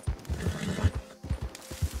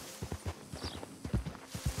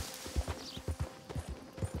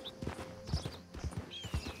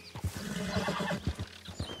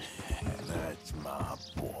 That's my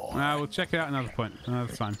boy. We'll check it out another point,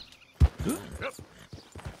 another time.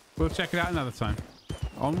 We'll check it out another time.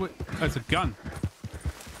 Onward. Oh, there's a gun.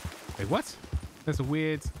 Wait, what? There's a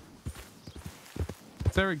weird...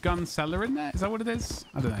 Is there a gun cellar in there? Is that what it is?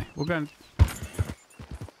 I don't know. We'll go and...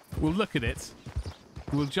 We'll look at it.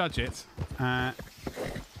 We'll judge it. Okay.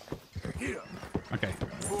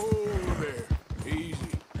 Oh, there. Easy.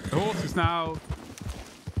 The horse is now...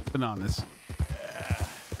 bananas.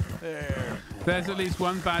 There. There's at least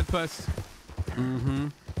one bad person. Mm-hmm.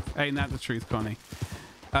 Ain't that the truth, Connie?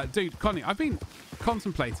 Dude, Connie, I've been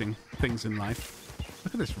contemplating things in life.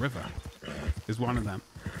 Look at this river. Is one of them.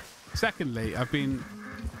 Secondly, I've been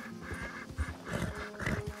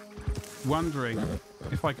wondering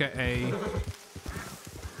if I get a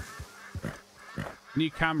new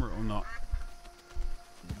camera or not.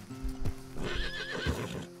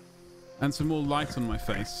 And some more light on my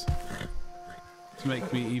face to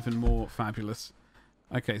make me even more fabulous.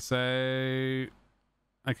 Okay, so...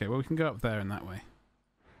 Okay, well, we can go up there in that way.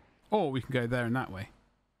 Or we can go there in that way.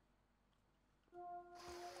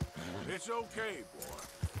 It's okay, boy.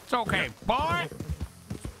 It's okay, boy!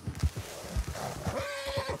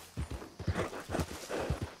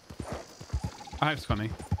 I hope it's funny.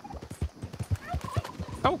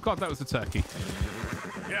 Oh, God, that was a turkey.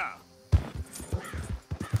 Yeah.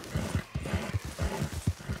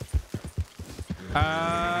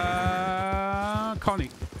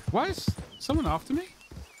 Connie, why is someone after me?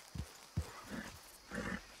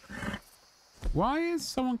 Why is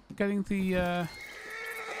someone getting the,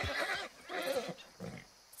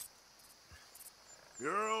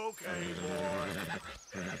 You're okay, boy.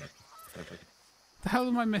 The hell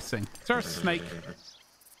am I missing? Is there a snake?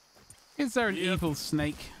 Is there an evil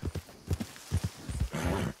snake?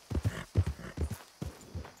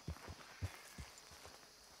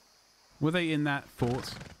 Were they in that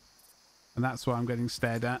fort? And that's why I'm getting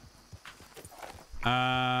stared at.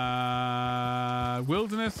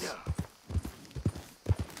 Wilderness.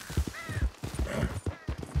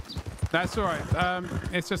 That's all right.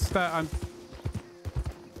 It's just that I'm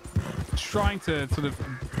trying to sort of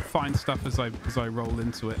find stuff as I roll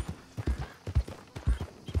into it.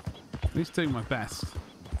 At least doing my best.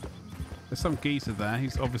 There's some geezer there.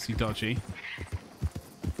 He's obviously dodgy.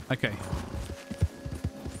 Okay.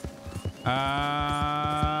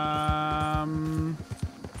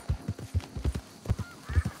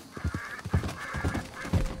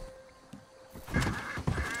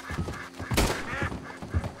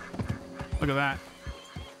 Look at that.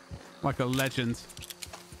 Like a legend.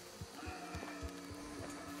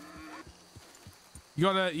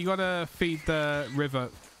 You gotta feed the river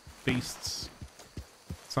beasts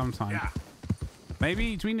sometime. Yeah.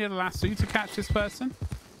 Maybe, do we need a lasso to catch this person? Do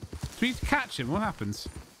we need to catch him? What happens?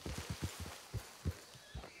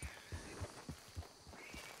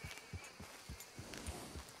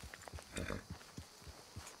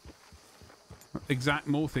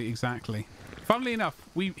 Morthy, exactly. Funnily enough,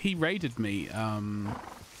 he raided me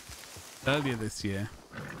earlier this year.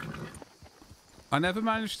 I never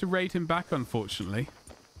managed to raid him back, unfortunately.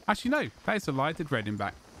 Actually, no. That is a lie. I did raid him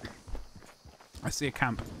back. I see a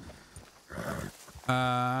camp.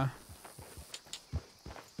 Now.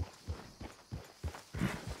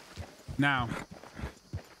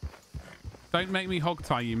 Don't make me hog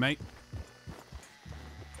tie you, mate.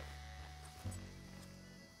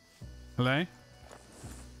 Hello?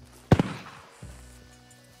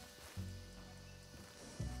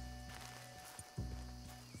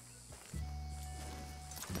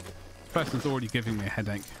 This person's already giving me a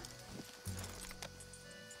headache.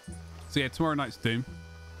 So yeah, tomorrow night's Doom.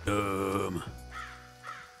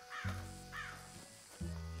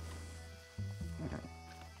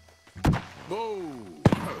 Whoa!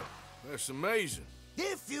 That's amazing.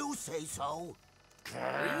 If you say so.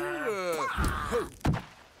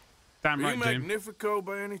 Damn Are right, you Jim. Magnifico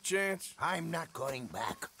by any chance? I'm not going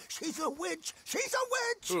back. She's a witch. She's a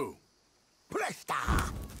witch. Who?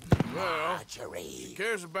 Presta. Well, Marjorie. she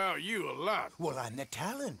cares about you a lot. Well, I'm the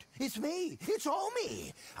talent. It's me. It's all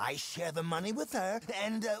me. I share the money with her,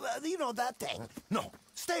 and, you know that thing. No,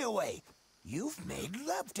 stay away. You've made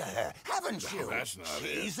love to her, haven't you? No, that's not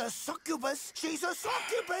it. She's a succubus. She's a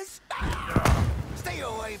succubus. Stay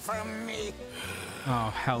away from me. Oh,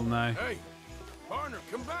 hell no. Hey, partner,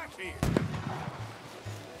 come back here.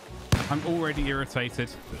 I'm already irritated.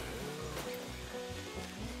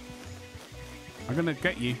 I'm gonna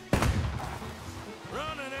get you.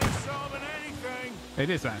 Running ain't solving anything. It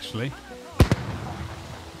is actually.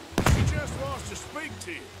 She just wants to speak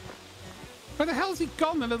to you. Where the hell's he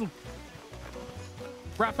gone, the little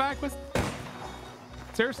rat bag?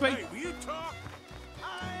 Seriously? Hey, will you talk?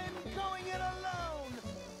 I'm going it alone.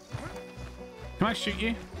 Can I shoot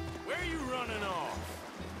you? Where are you running off?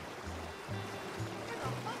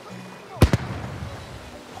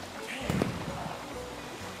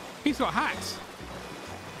 He's got hacks.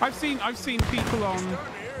 I've seen people on.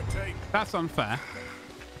 Starting to irritate. That's unfair.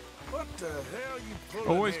 What the hell you pulling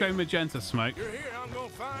Always here? go magenta smoke. You're here, I'm gonna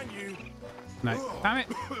find you. No, damn it.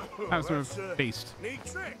 That was That's a beast. Neat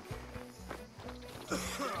trick. Yeah,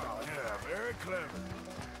 very clever.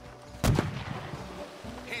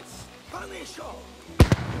 It's Punisher.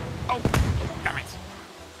 Oh, damn it.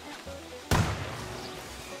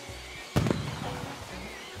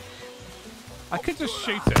 I could just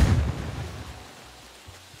shoot it.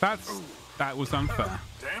 That was unfair.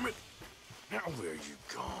 Damn it. Now where you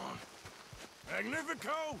gone?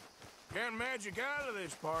 Magnifico! Can't magic out of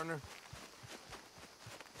this, partner.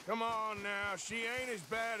 Come on now, she ain't as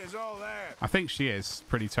bad as all that. I think she is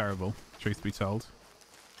pretty terrible, truth be told.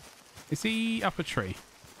 Is he up a tree?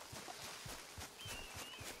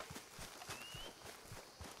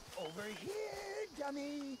 Over here,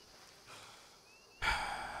 dummy.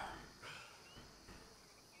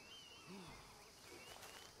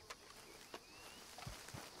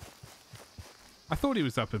 I thought he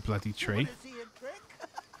was up a bloody tree. See a trick?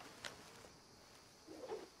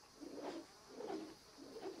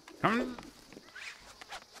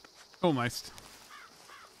 Almost.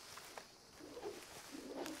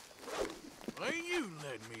 Well, you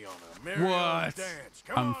led me on a merry What? old dance.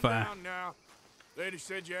 Come Unfair. on down now. Lady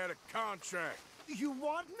said you had a contract. You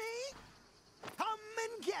want me? Come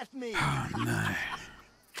and get me. Oh, no.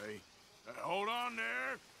 Hey, hold on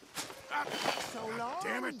there. So long,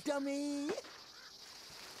 damn it. dummy.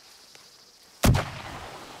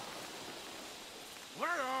 Where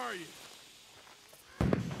are you?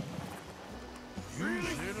 You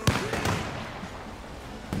little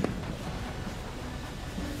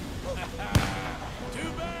Too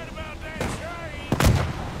bad about that train.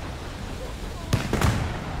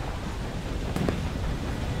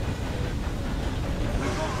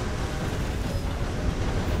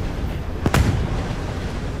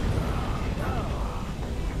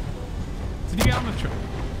 Did you get on the tree?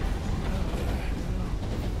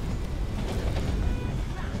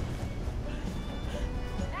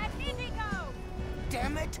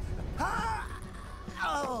 Damn it! Ah!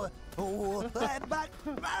 Oh, but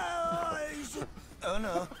oh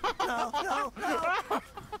no, no, no, no!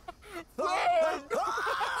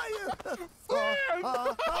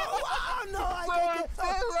 Oh no! I can't.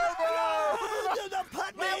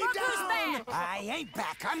 Put me down! I ain't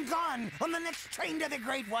back. I'm gone on the next train to the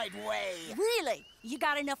Great White Way. Really? You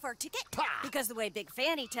got enough for a ticket? Because the way Big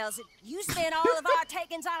Fanny tells it, you spent all of our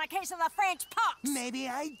takings on a case of the French pox. Maybe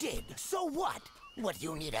I did. So what? What do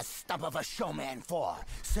you need a stump of a showman for?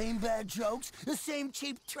 Same bad jokes? The same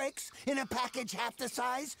cheap tricks? In a package half the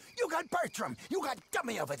size? You got Bertram. You got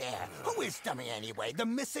Dummy over there. Who is Dummy anyway? The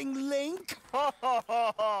missing link? Shut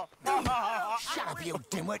up, you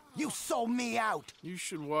dimwit. You sold me out. You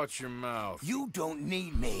should watch your mouth. You don't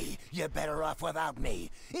need me. You're better off without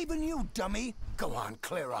me. Even you, dummy. Go on,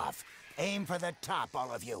 clear off. Aim for the top,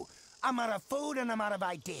 all of you. I'm out of food and I'm out of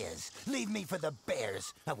ideas. Leave me for the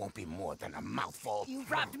bears. I won't be more than a mouthful. You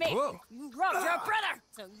robbed me. Whoa. You robbed your brother.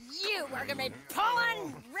 So you are gonna be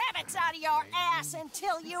pulling rabbits out of your ass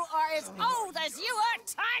until you are as old as you are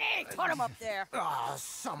tiny. Put them up there. Ah,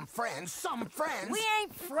 some friends, some friends. We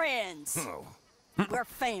ain't friends. Oh, We're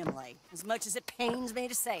family, as much as it pains me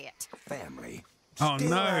to say it. family. Oh Still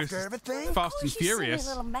no! after everything? Fast and You silly Furious.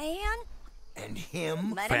 little man. And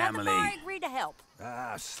him? Let another boy agree to help.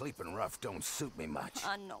 Ah, sleeping rough don't suit me much.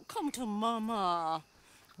 I know. Come to Mama.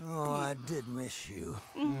 Oh, I did miss you.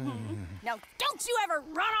 Now, don't you ever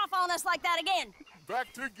run off on us like that again.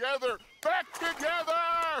 Back together! Back together!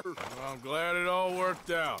 Well, I'm glad it all worked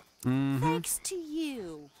out. Thanks to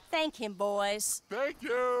you. Thank him, boys. Thank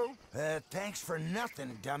you. Thanks for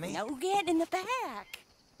nothing, dummy. No get in the back.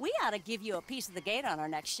 We ought to give you a piece of the gate on our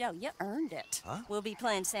next show. You earned it. Huh? We'll be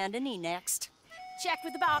playing Saint Denis next. Check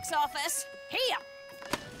with the box office. Here.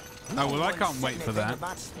 Oh, well, I can't wait for that.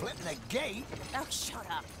 About splitting the gate. Oh, shut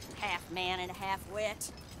up. Half man and half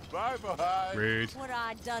wit. Bye-bye. Rude. What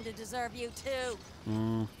I done to deserve you,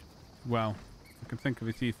 too? Well, I can think of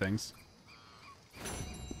a few things.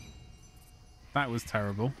 That was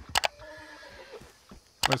terrible.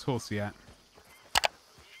 Where's Horsey at?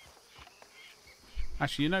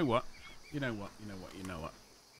 Actually, you know what? You know what?